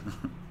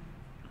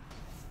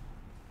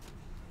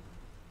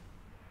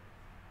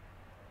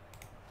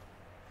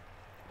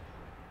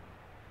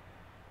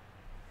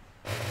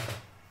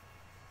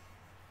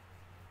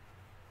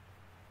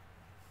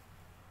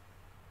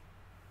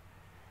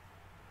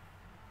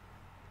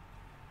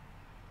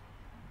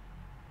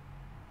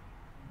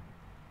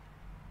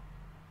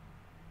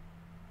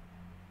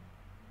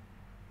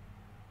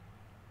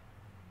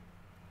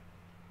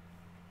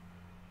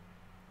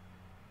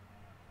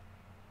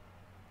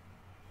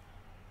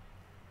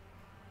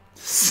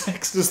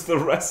 Sextus the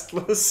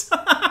Restless.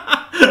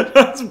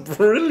 That's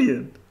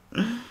brilliant.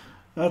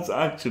 That's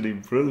actually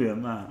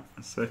brilliant, that.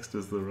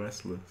 Sextus the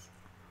Restless.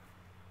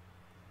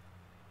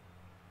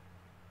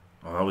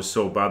 Oh, that was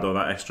so bad though,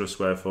 that extra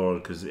square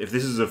forward, because if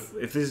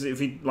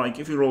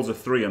he rolls a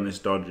 3 on this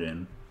dodge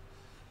in,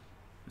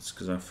 it's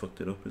because I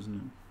fucked it up, isn't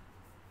it?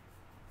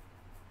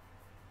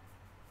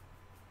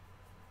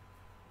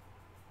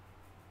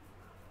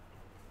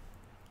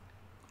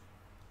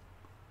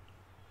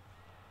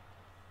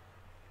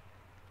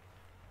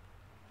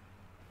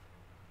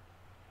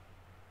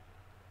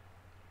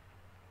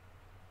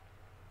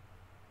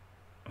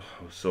 Oh,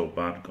 it was so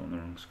bad going the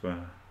wrong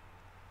square.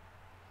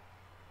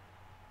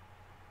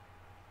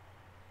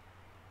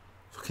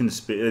 Fucking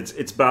speed.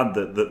 It's bad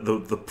that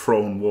the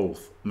prone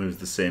wolf moves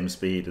the same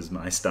speed as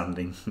my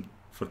standing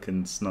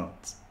fucking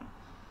snots.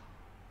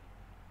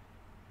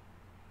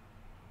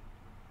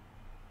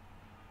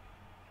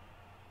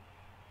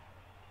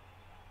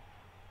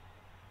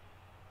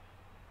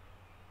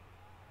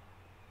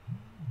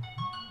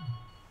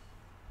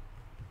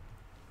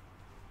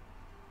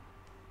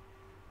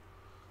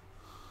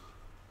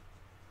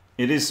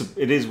 It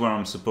is where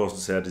I'm supposed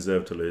to say I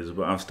deserve to lose,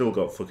 but I've still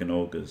got fucking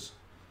ogres.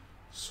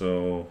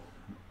 So,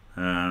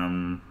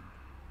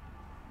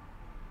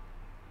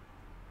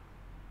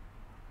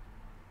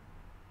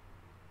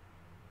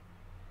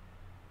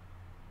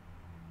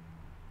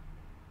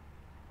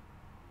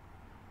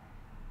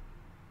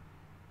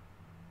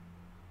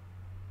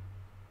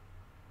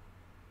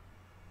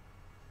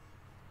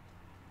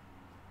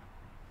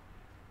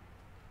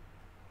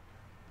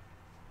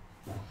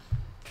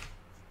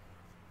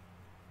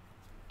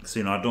 so,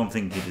 you know, I don't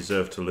think you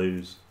deserve to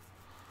lose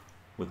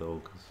with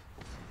ogres.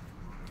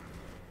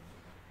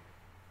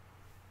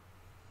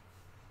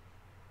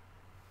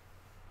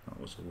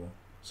 That was a war.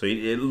 So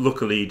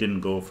luckily he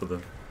didn't go for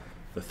the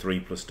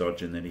 3+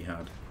 dodging that he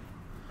had.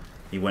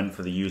 He went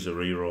for the user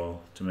reroll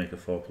to make a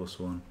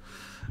 4+1.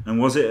 And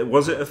was it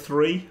a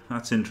 3?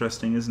 That's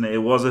interesting, isn't it?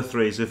 It was a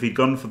 3. So if he'd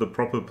gone for the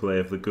proper play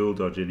of the ghoul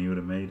dodging, he would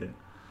have made it.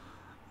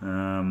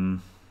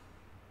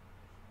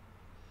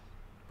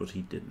 But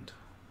he didn't.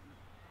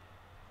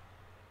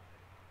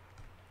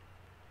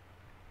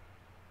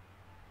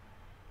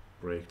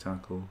 Break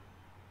tackle.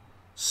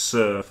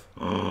 Surf.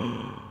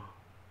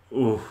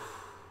 Oof.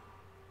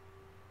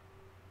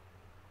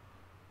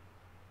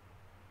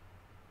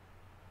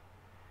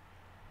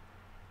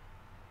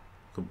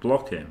 Could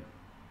block him.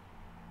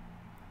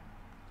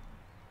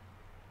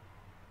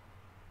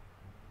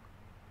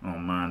 Oh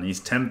man, he's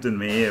tempting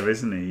me here,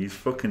 isn't he? He's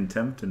fucking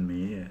tempting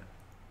me here.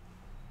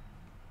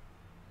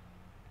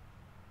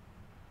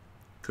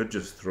 Could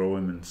just throw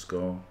him and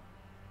score.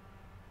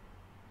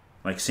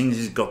 Like, seeing as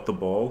he's got the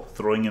ball,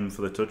 throwing him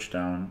for the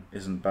touchdown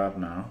isn't bad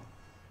now.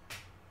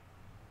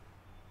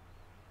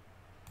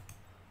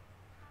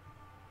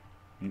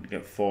 Need to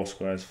get 4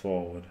 squares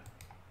forward.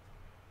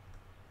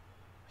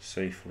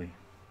 Safely.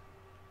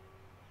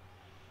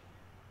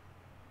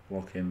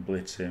 Block him,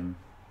 blitz him.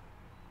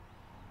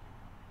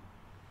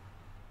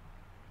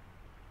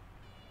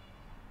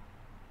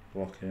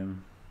 Block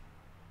him.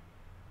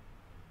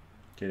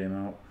 Get him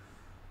out.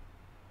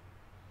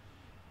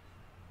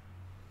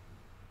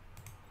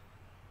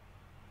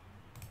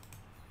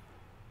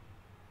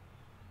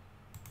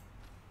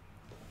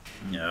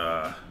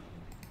 Yeah.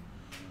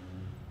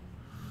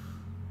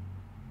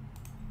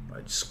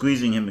 Right,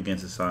 squeezing him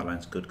against the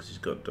sideline's good because he's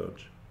got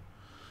dodge.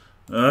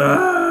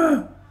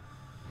 Ah!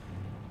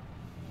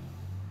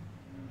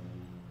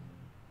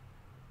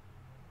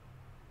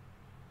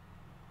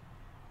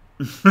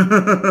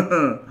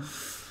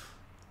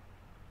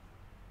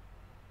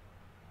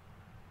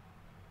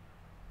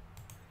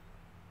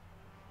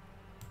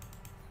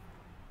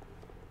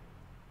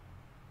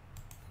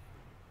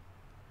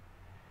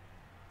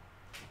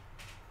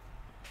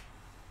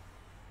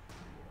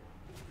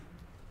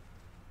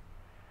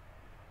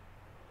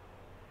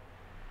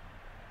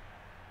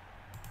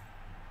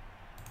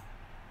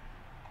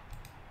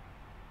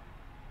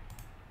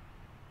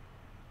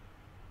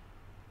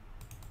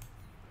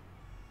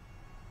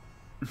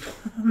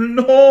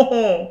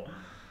 No!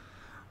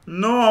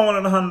 No, I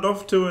wanted to hand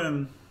off to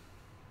him.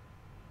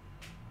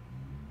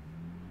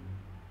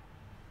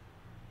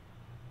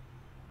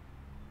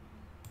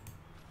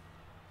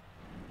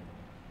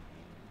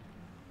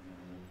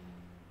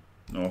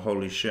 Oh,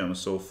 holy shit, I'm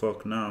so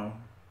fucked now.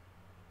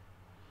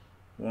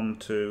 1,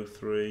 2,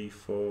 3,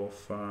 4,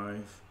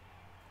 5.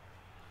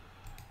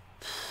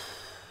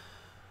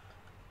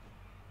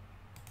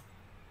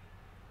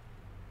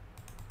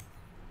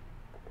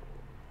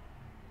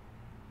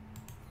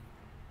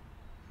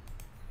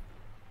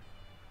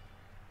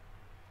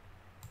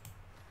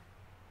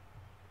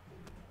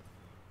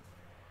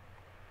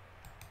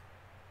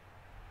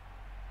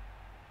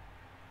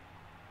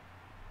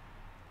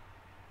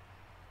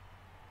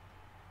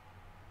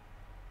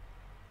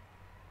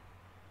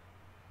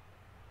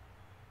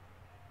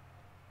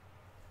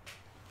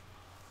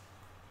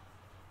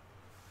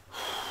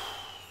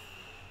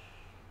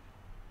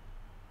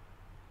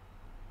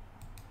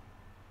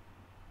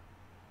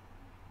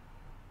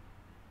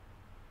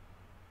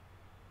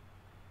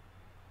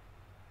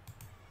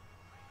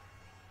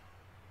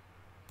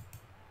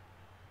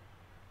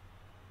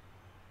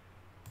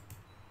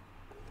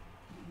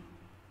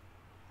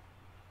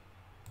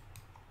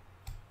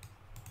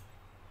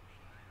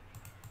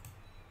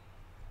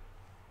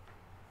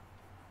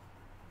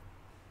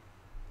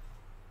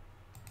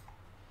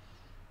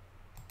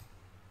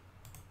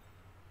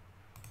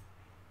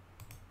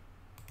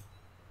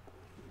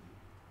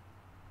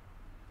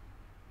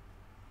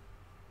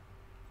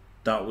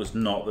 That was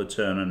not the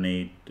turn I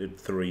needed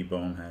 3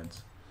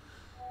 boneheads.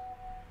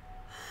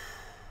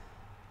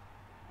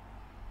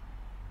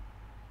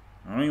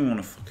 I don't even want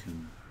to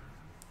fucking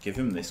give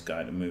him this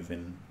guy to move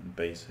in and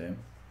base him.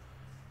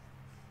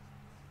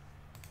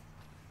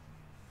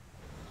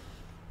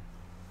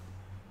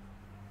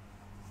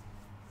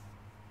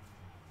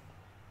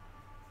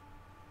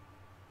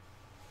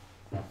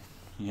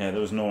 Yeah,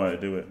 there was no way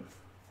to do it.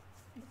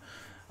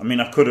 I mean,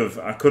 I could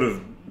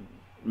have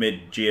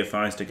made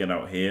GFIs to get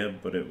out here,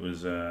 but it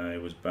was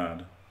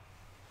bad.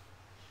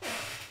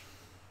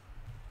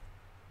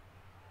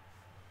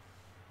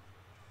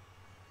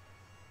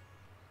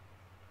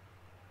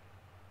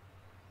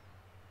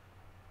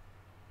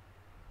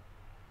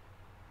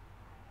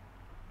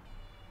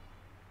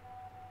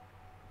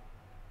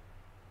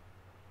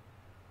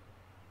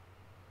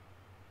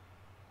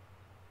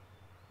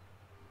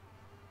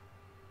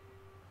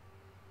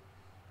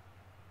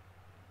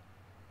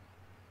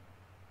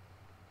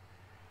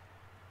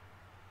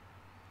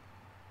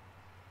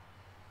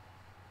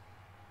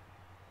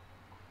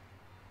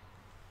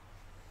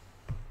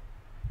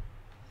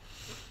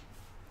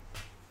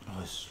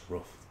 This is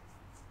rough.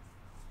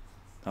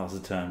 That was a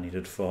turn I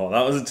needed 4.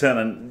 That was a turn,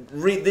 and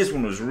this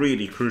one was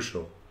really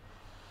crucial.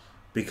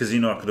 Because,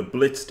 you know, I could have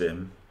blitzed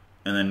him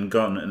and then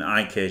gone an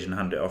eye cage and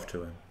hand it off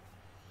to him.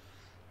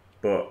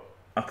 But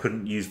I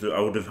couldn't use I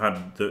would have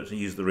had to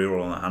use the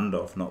reroll on the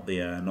handoff, not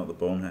the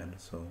bonehead,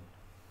 so.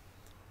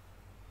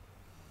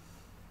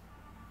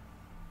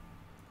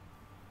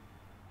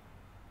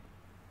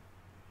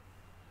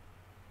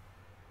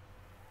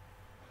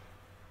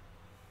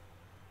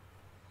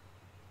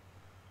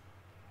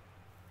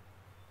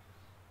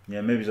 Yeah,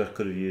 maybe I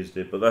could have used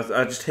it, but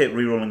I just hate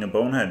rerolling a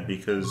bonehead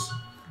because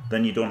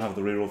then you don't have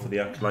the reroll for the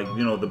act. Like,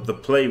 you know, the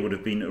play would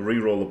have been to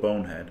reroll a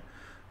bonehead,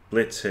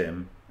 blitz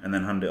him, and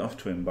then hand it off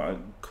to him, but I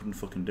couldn't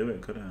fucking do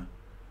it, could I?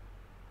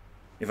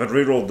 If I'd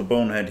rerolled the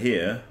bonehead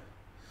here,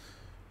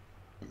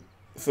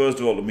 first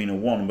of all, it would have been a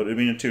 1, but it would have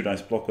been a 2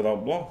 dice block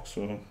without block,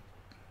 so.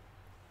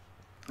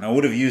 I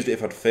would have used it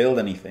if I'd failed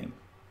anything.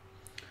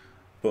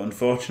 But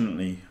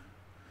unfortunately,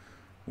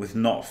 with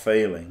not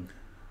failing,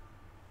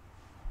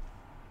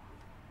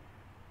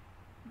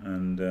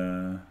 and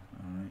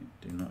alright,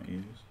 do not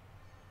use.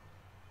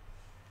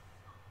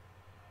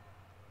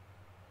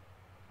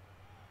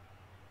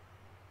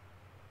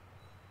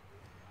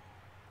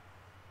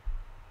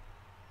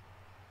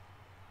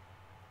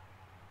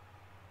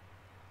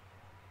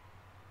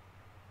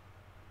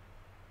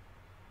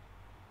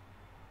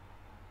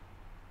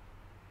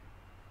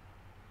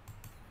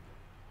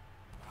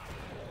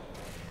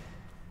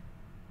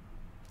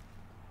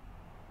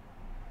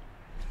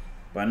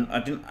 But I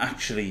didn't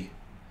actually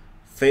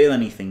fail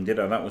anything, did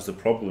I? That was the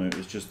problem. It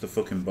was just the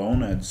fucking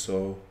bonehead,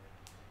 so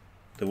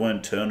there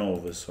weren't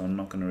turnovers, so I'm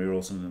not going to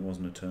reroll something that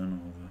wasn't a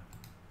turnover.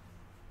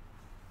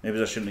 Maybe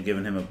I shouldn't have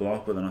given him a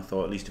block, but then I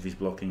thought at least if he's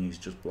blocking, he's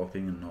just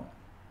blocking and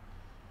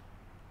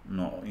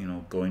not you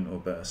know, going to a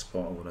better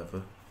spot or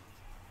whatever.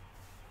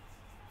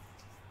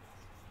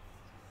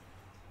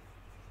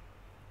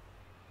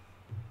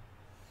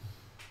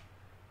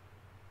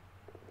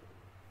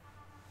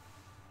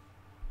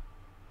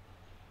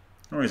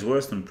 Oh, he's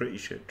worse than pretty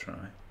shit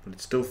try, but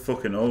it's still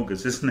fucking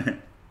ogres, isn't it?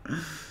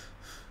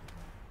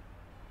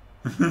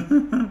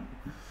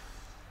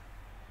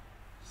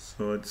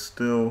 So it's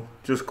still,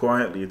 just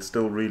quietly, it's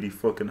still really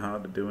fucking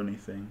hard to do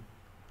anything.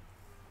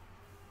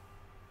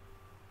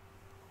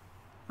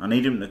 I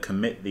need him to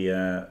commit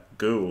the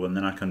ghoul, and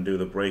then I can do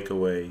the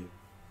breakaway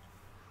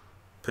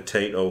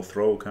potato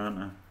throw, can't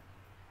I?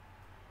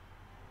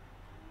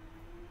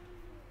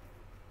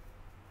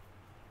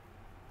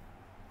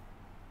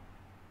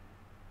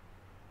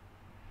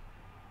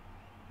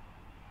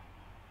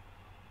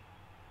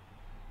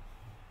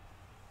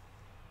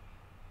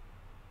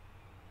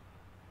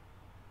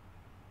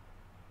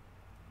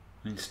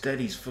 Instead,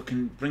 he's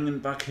fucking bringing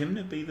back him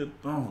to be the...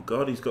 Oh,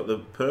 God, he's got the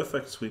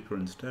perfect sweeper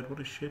instead. What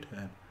a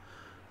shithead.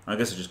 I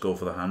guess I just go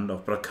for the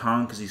handoff, but I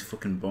can't because he's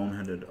fucking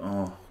boneheaded.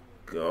 Oh,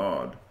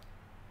 God.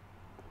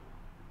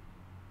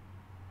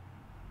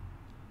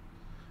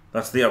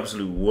 That's the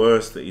absolute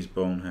worst that he's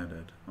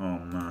boneheaded. Oh,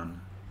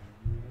 man.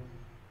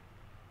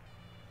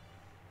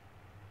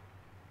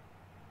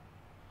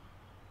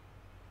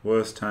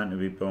 Worst time to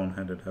be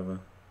boneheaded ever.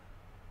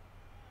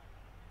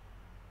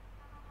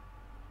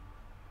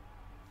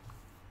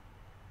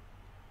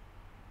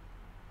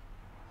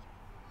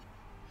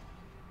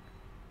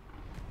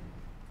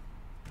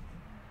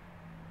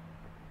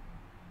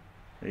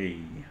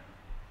 Hey.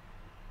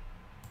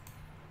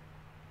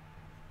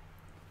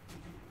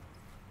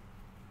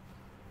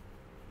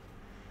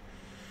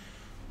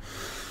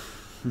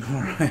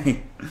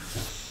 Alright.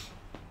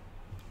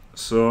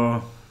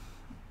 So,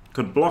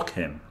 could block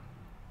him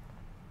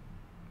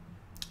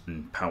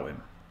and pow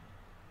him.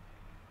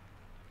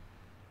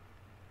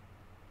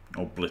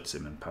 Or blitz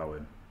him and pow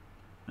him.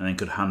 And then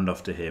could hand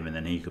off to him and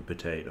then he could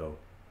potato.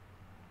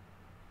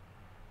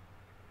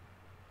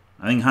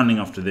 I think handing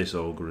off to this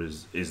ogre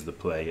is the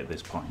play at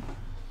this point.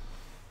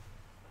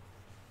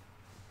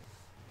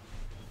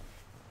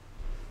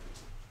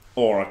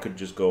 Or I could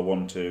just go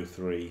 1, 2,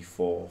 3,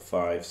 4,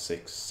 5,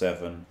 6,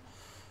 7.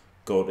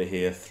 Go to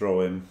here,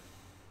 throw him.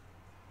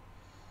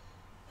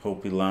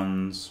 Hope he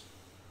lands.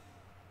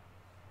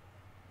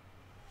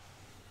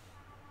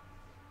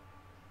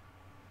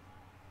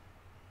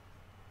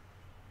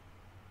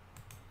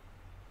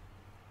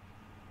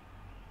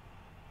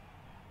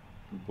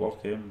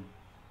 Block him.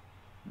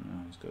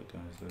 No, he's got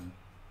guys there.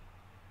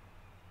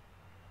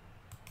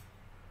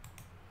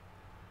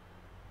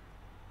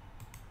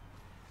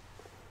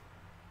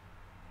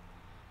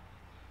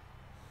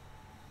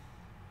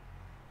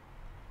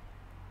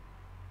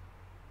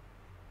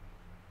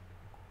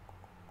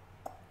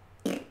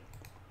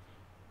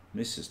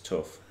 This is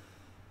tough.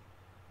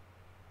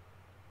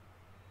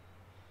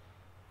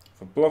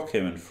 If I block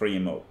him and free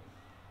him up,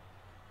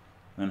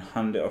 then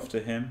hand it off to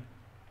him.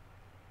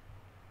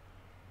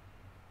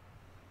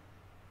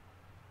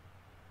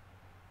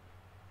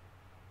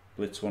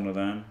 Blitz one of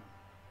them.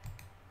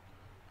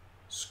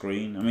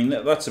 Screen. I mean,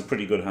 that's a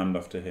pretty good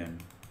handoff to him.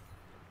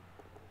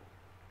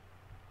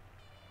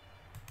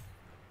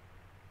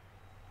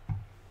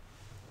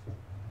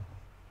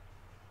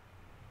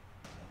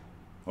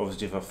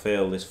 Obviously, if I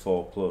fail this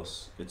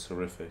 4+, it's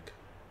horrific.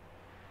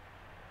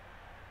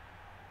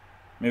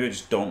 Maybe I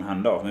just don't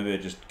hand off. Maybe I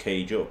just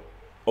cage up.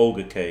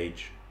 Ogre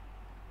cage.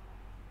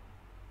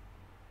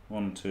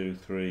 1, 2,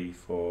 3,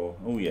 4.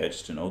 Oh yeah,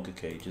 just an ogre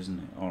cage, isn't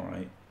it?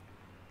 Alright.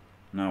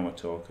 Now we're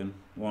talking.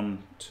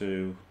 1,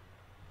 2,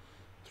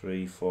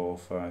 3, 4,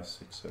 5,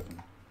 6,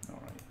 7.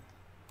 Alright.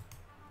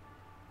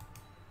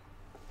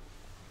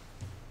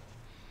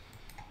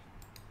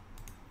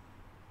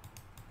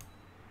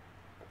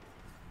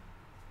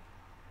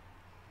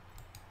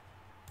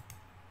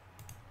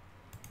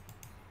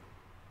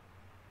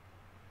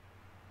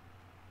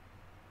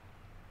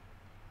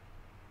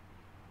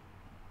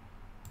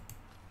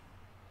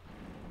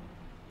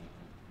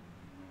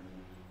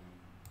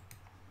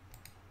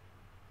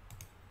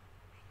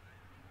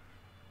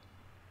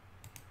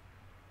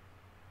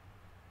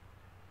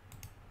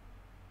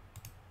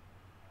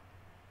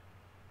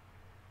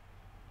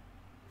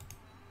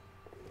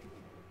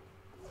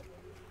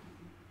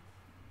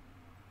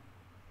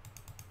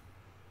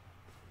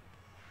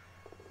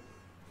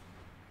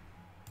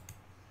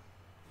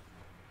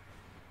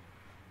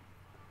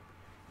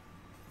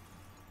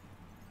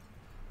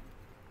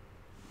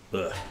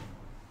 Ugh.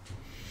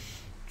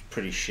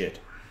 Pretty shit.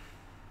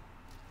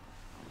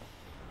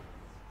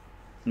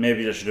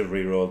 Maybe I should have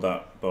re-rolled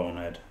that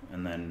bonehead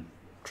and then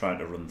tried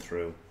to run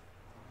through.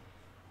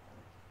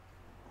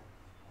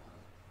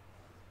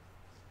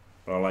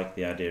 But I like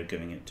the idea of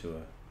giving it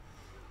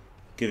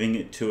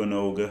to an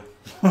ogre.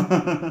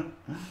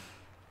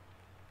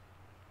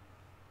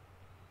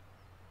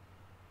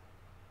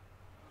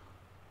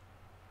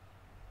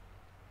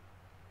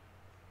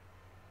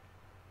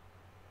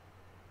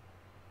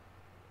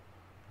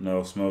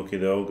 No, Smokey,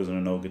 the ogres on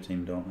an ogre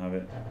team don't have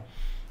it.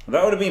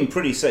 That would have been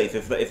pretty safe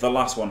if the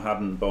last one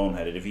hadn't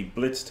boneheaded. If he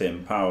blitzed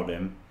him, powered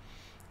him,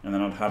 and then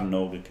I'd had an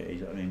ogre cage,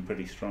 that would have been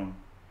pretty strong,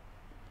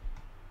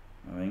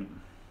 I think.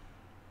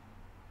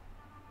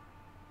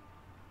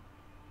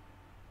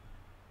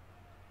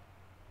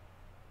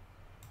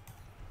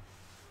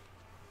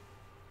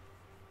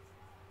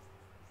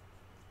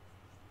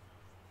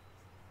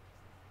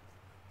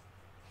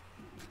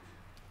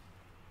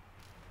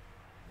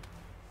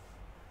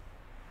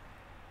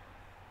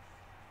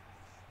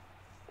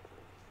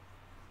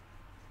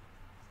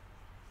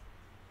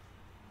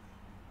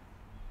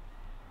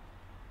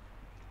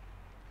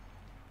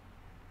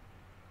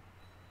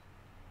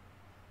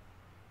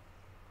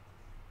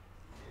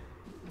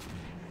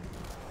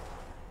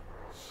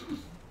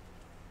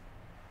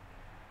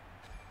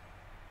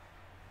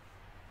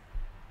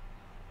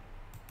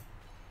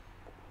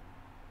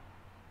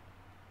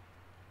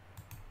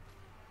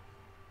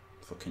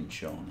 Fucking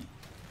Shawnee.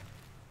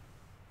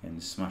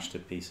 And smashed to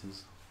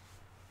pieces.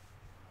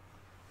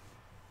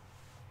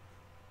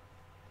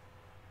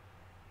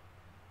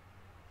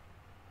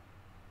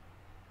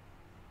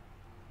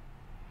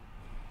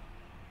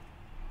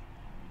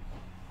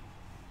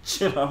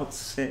 Chill out,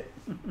 sit.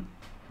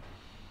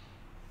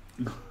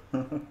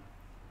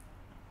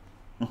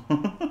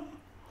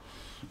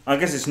 I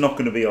guess it's not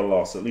going to be a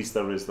loss, at least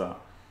there is that.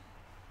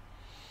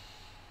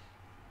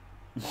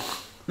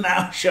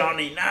 Now,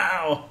 Shawnee,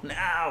 now!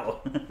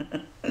 Now!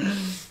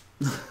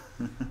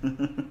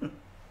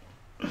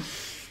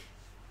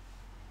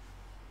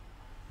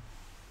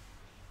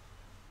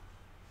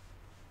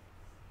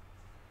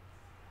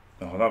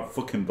 Oh, that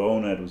fucking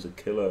bonehead was a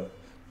killer.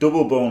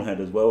 Double bonehead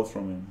as well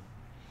from him.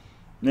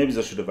 Maybe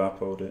I should have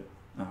appoed it.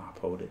 Ah,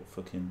 appoed it.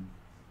 Fucking,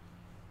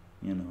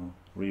 you know,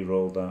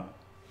 re-rolled that.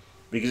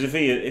 Because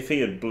if he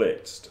had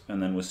blitzed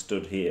and then was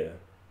stood here,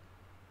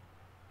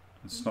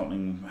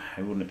 Snotling,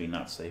 it wouldn't have been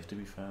that safe, to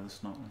be fair, the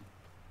Snotling.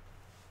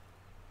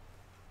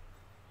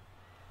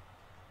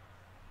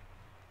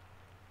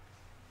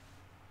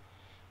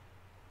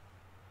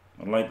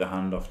 I like the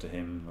handoff to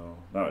him though.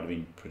 That would have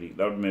been pretty.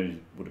 That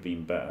would have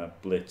been better.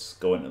 Blitz,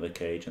 go into the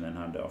cage and then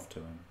hand it off to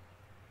him.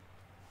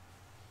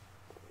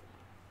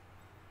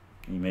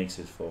 He makes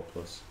his 4+.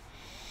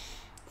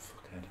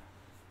 Fuckhead.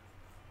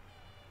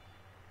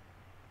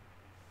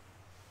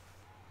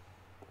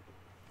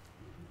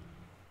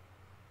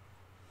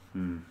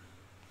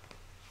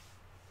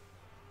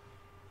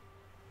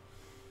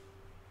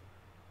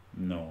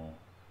 No.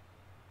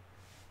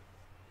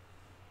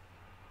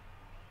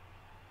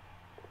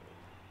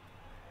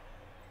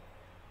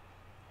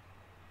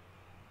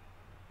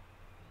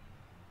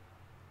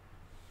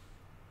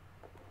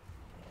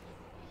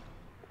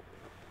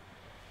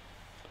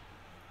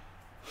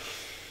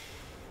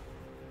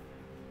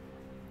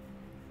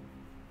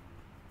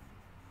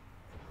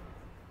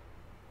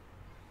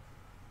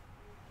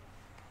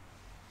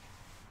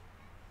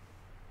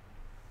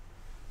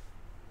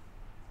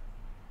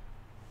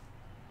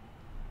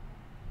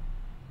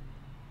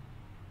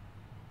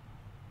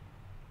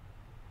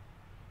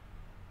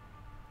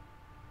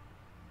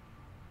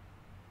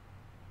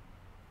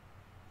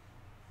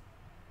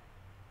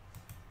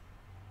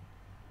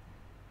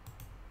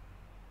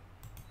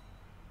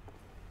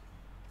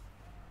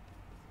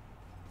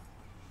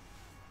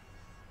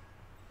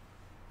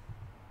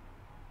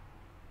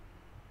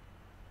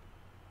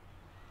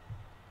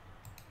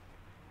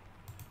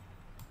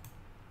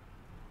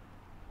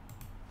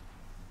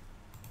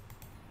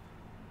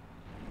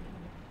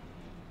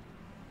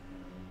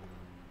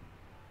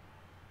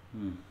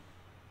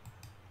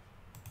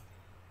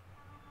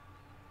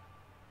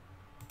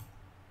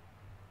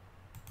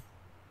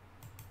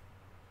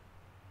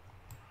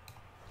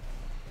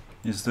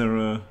 Is there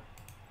a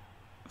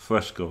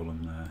flesh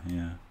golem there?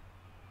 Yeah.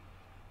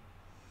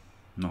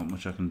 Not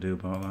much I can do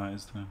about that,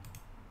 is there?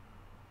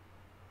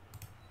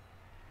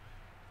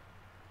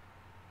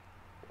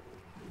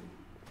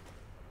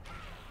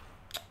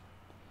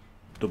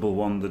 Double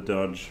one the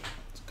dodge.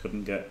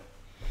 Couldn't get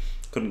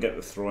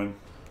the throwing.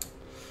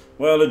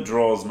 Well, a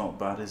draw's not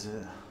bad, is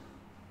it?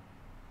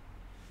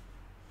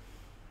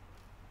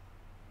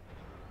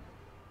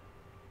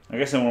 I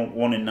guess I want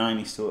 1 in 9.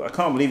 He still. I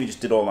can't believe he just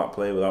did all that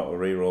play without a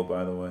reroll.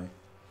 By the way,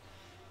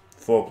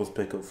 4+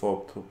 pickup,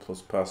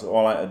 4+ pass.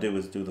 All I had to do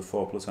was do the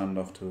 4+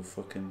 handoff to a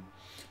fucking.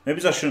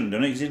 Maybe I shouldn't have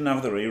done it because he didn't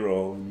have the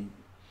reroll.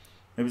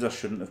 Maybe I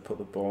shouldn't have put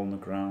the ball on the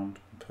ground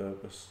on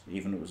purpose,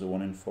 even if it was a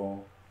 1 in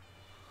 4.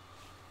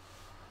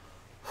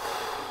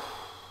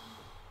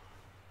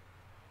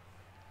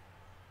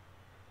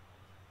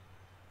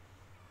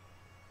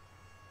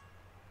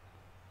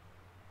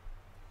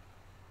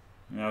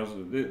 Yeah, I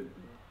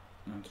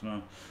don't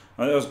know.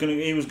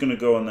 He was gonna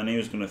go, and then he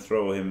was gonna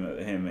throw him at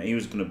him. He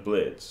was gonna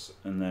blitz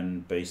and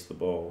then base the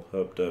ball.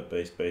 Herb dirt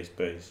base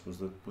was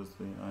the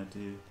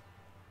idea.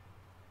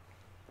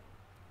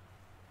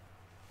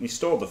 He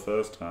stalled the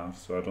first half,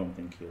 so I don't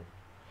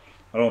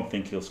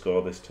think he'll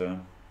score this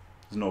turn.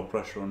 There's no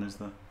pressure on, is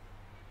there?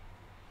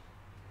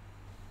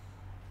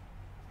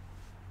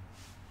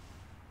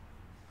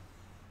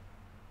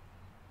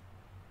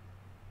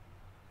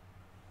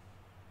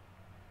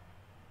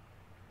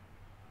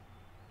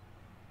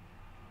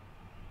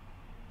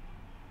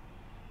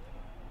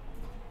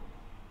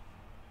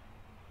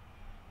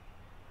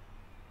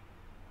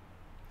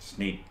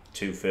 Need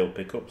 2 failed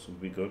pickups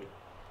would be good.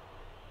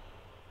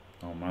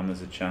 Oh man,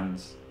 there's a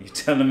chance. You're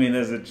telling me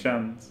there's a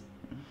chance?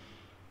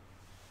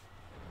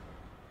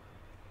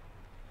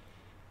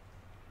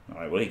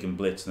 Alright, well he can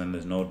blitz and then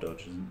there's no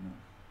dodge, isn't there?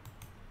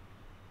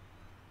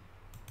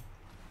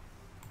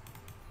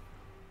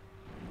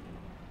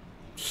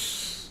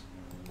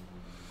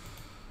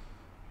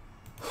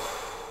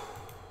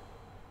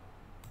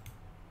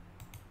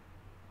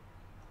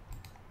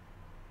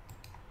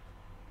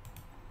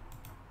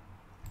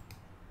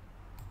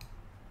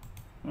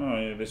 Oh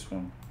yeah, this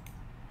one.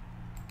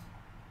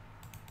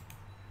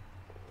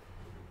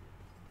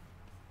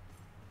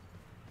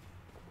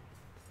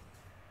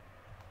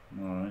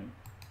 Alright.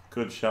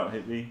 Good shot,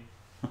 Hippie.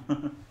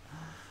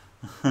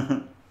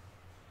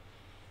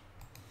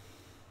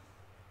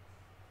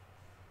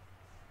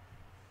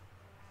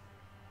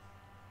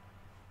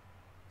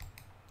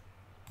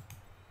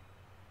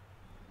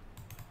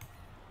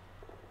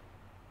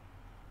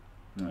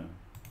 No.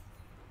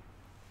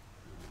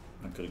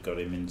 I could have got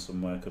him in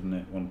somewhere, couldn't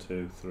it? 1,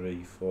 2,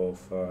 3, 4,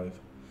 5.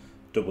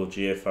 Double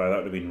GFI, that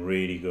would have been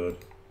really good.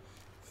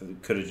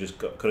 Could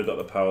have got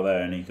the power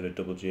there, and he could have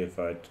double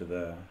GFI'd to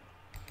there.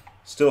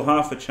 Still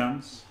half a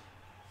chance.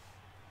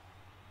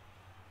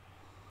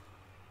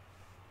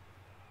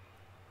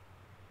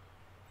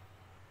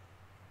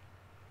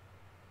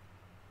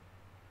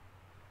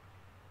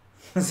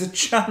 There's a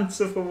chance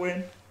of a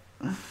win.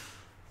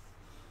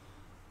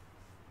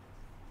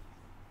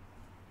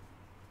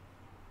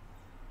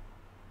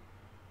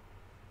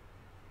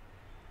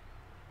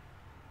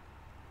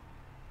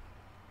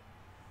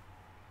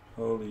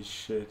 Holy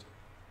shit.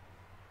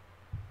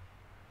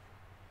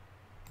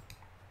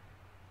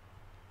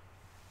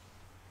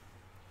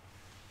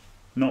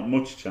 Not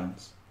much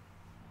chance.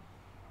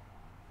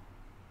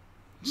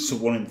 It's a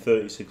 1 in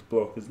 36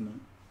 block, isn't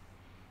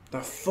it?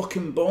 That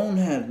fucking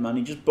bonehead, man.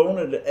 He just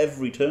boneheaded at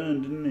every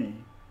turn, didn't he?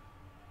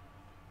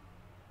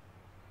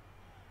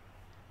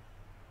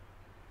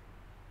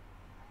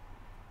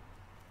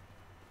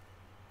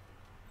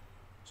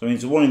 So I mean,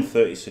 it's a 1 in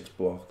 36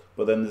 block,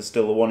 but then there's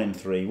still a 1 in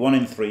 3. 1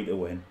 in 3 to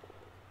win.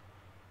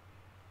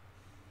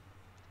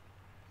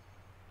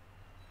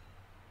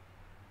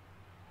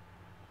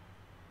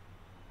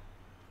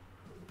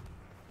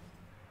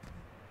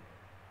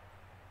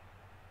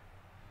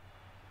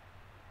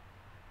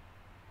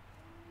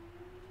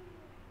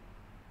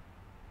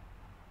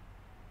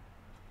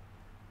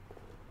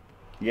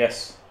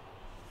 Yes.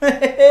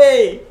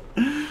 Hey!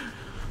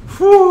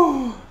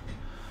 Whew!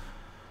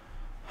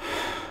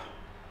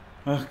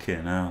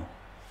 Okay, now.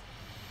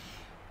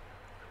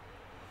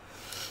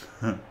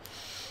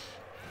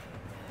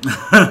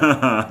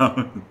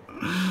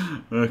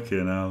 Okay,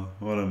 now.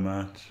 What a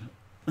match.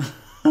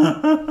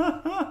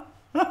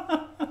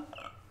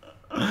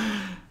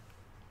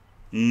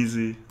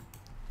 Easy.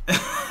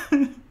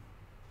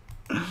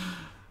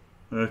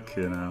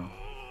 Okay, now.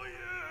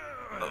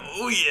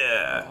 Oh,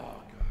 yeah.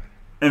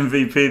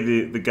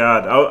 MVP, the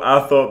guard.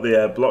 I thought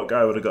the block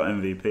guy would have got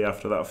MVP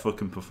after that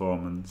fucking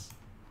performance.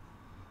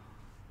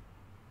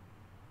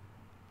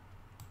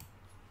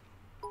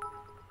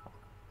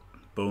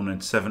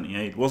 Bonehead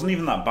 78. Wasn't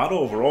even that bad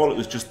overall, it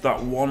was just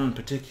that one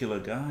particular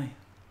guy.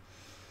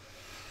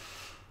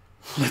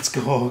 Let's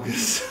go,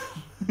 Ogres.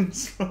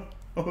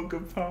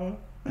 Ogre power.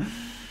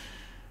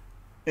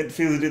 It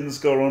feels he didn't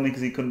score only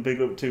because he couldn't pick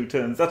up 2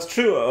 turns. That's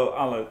true,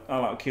 I'll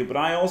outQ, but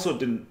I also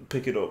didn't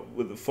pick it up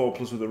with the 4+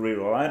 with a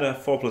reroll. I had a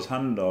 4+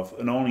 handoff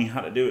and only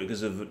had to do it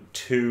because of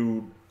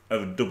two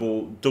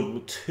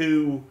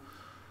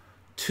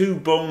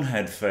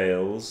bonehead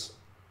fails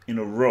in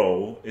a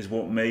row is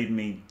what made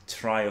me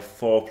try a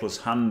 4+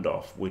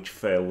 handoff, which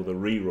failed with a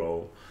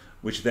reroll,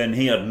 which then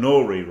he had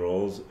no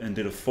rerolls and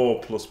did a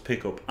 4+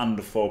 pickup and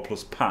a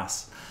 4+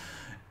 pass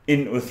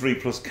into a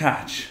 3+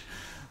 catch.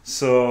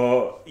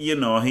 So, you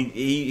know,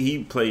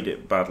 he played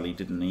it badly,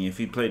 didn't he? If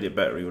he played it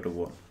better, he would have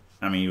won.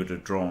 I mean, he would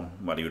have drawn.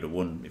 Well, he would have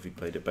won if he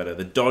played it better.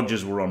 The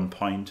dodges were on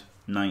point,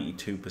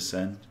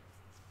 92%.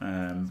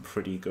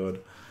 Pretty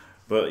good.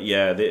 But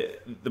yeah,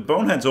 the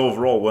boneheads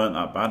overall weren't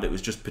that bad. It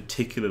was just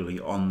particularly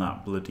on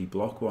that bloody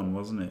block one,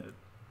 wasn't it?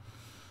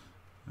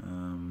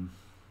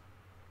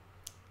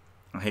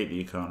 I hate that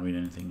you can't read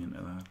anything into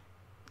that.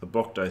 The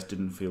block dice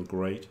didn't feel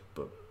great,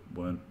 but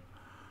weren't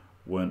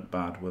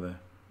bad, were they?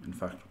 In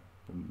fact,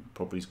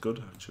 probably is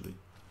good actually.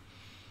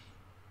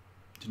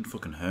 Didn't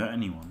fucking hurt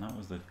anyone.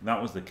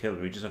 That was the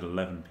killer. He just had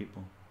 11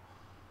 people.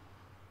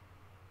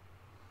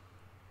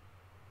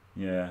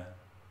 Yeah.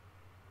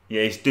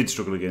 Yeah, he did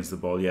struggle against the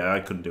ball. Yeah, I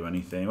couldn't do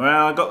anything.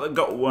 Well, I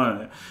got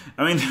one.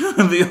 I mean,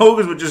 the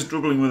Ogres were just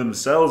struggling with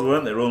themselves,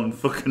 weren't they? Rolling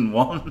fucking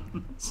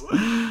ones.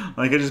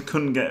 Like, I just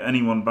couldn't get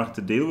anyone back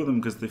to deal with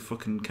them because they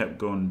fucking kept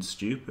going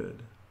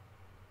stupid.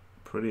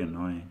 Pretty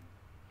annoying.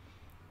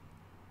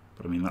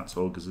 But I mean, that's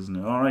Ogres, isn't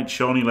it? All right,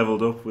 Shawnee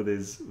leveled up with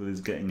his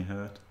getting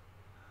hurt.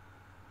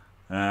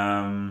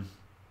 Yeah,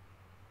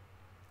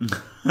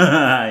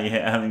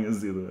 I think it's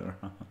the other way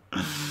around.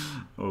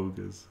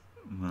 Ogres,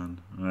 man.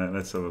 All right,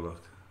 let's have a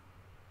look.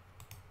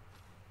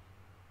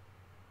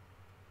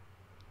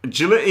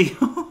 Agility.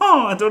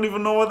 I don't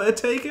even know whether to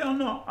take it or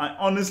not. I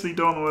honestly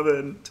don't know whether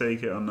to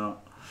take it or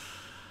not.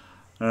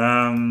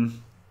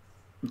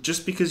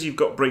 Just because you've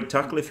got break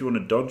tackle if you want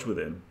to dodge with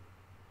him,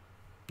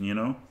 you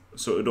know.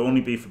 So it'd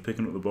only be for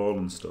picking up the ball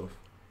and stuff.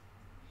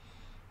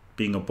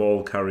 Being a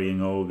ball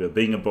carrying ogre.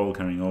 Being a ball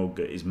carrying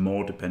ogre is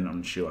more dependent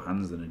on sure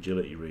hands than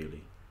agility,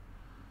 really.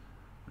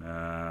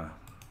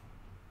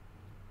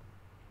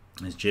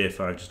 Is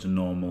J5 just a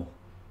normal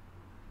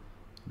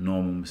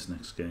miss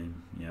next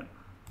game? Yeah.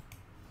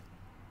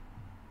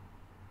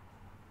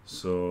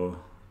 So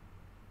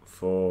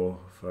 4,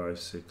 5,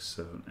 6,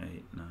 7,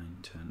 8, 9,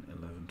 10,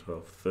 11,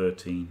 12,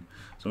 13.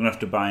 So I'm going to have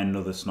to buy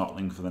another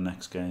Snotling for the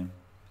next game.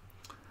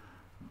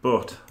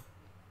 But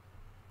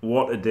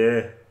what a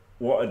day.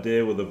 What a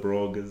day with the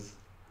Brogers.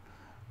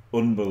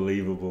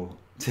 Unbelievable.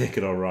 Take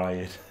it or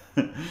riot.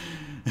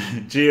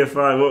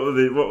 GFI, what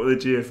were the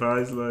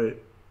GFIs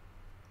like?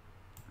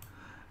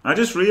 I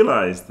just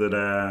realised that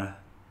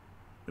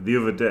the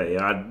other day,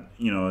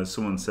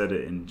 someone said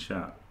it in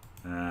chat,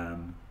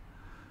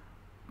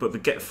 but the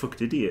get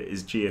fucked idiot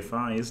is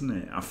GFI, isn't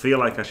it? I feel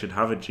like I should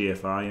have a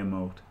GFI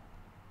emote.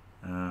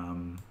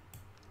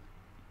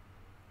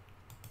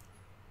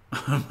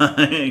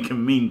 It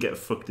can mean get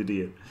fucked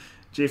idiot.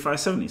 GFI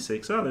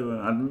 76, oh, they were.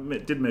 I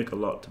did make a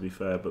lot, to be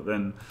fair, but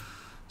then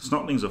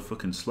Snotlings are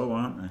fucking slow,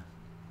 aren't they?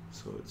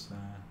 So it's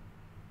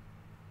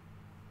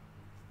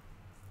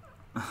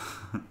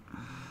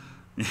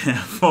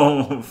yeah,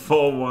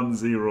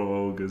 410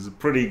 Ogres,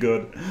 pretty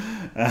good.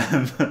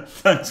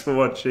 Thanks for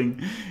watching.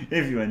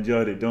 If you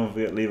enjoyed it, don't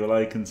forget to leave a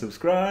like and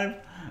subscribe,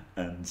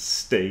 and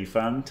stay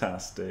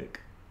fantastic.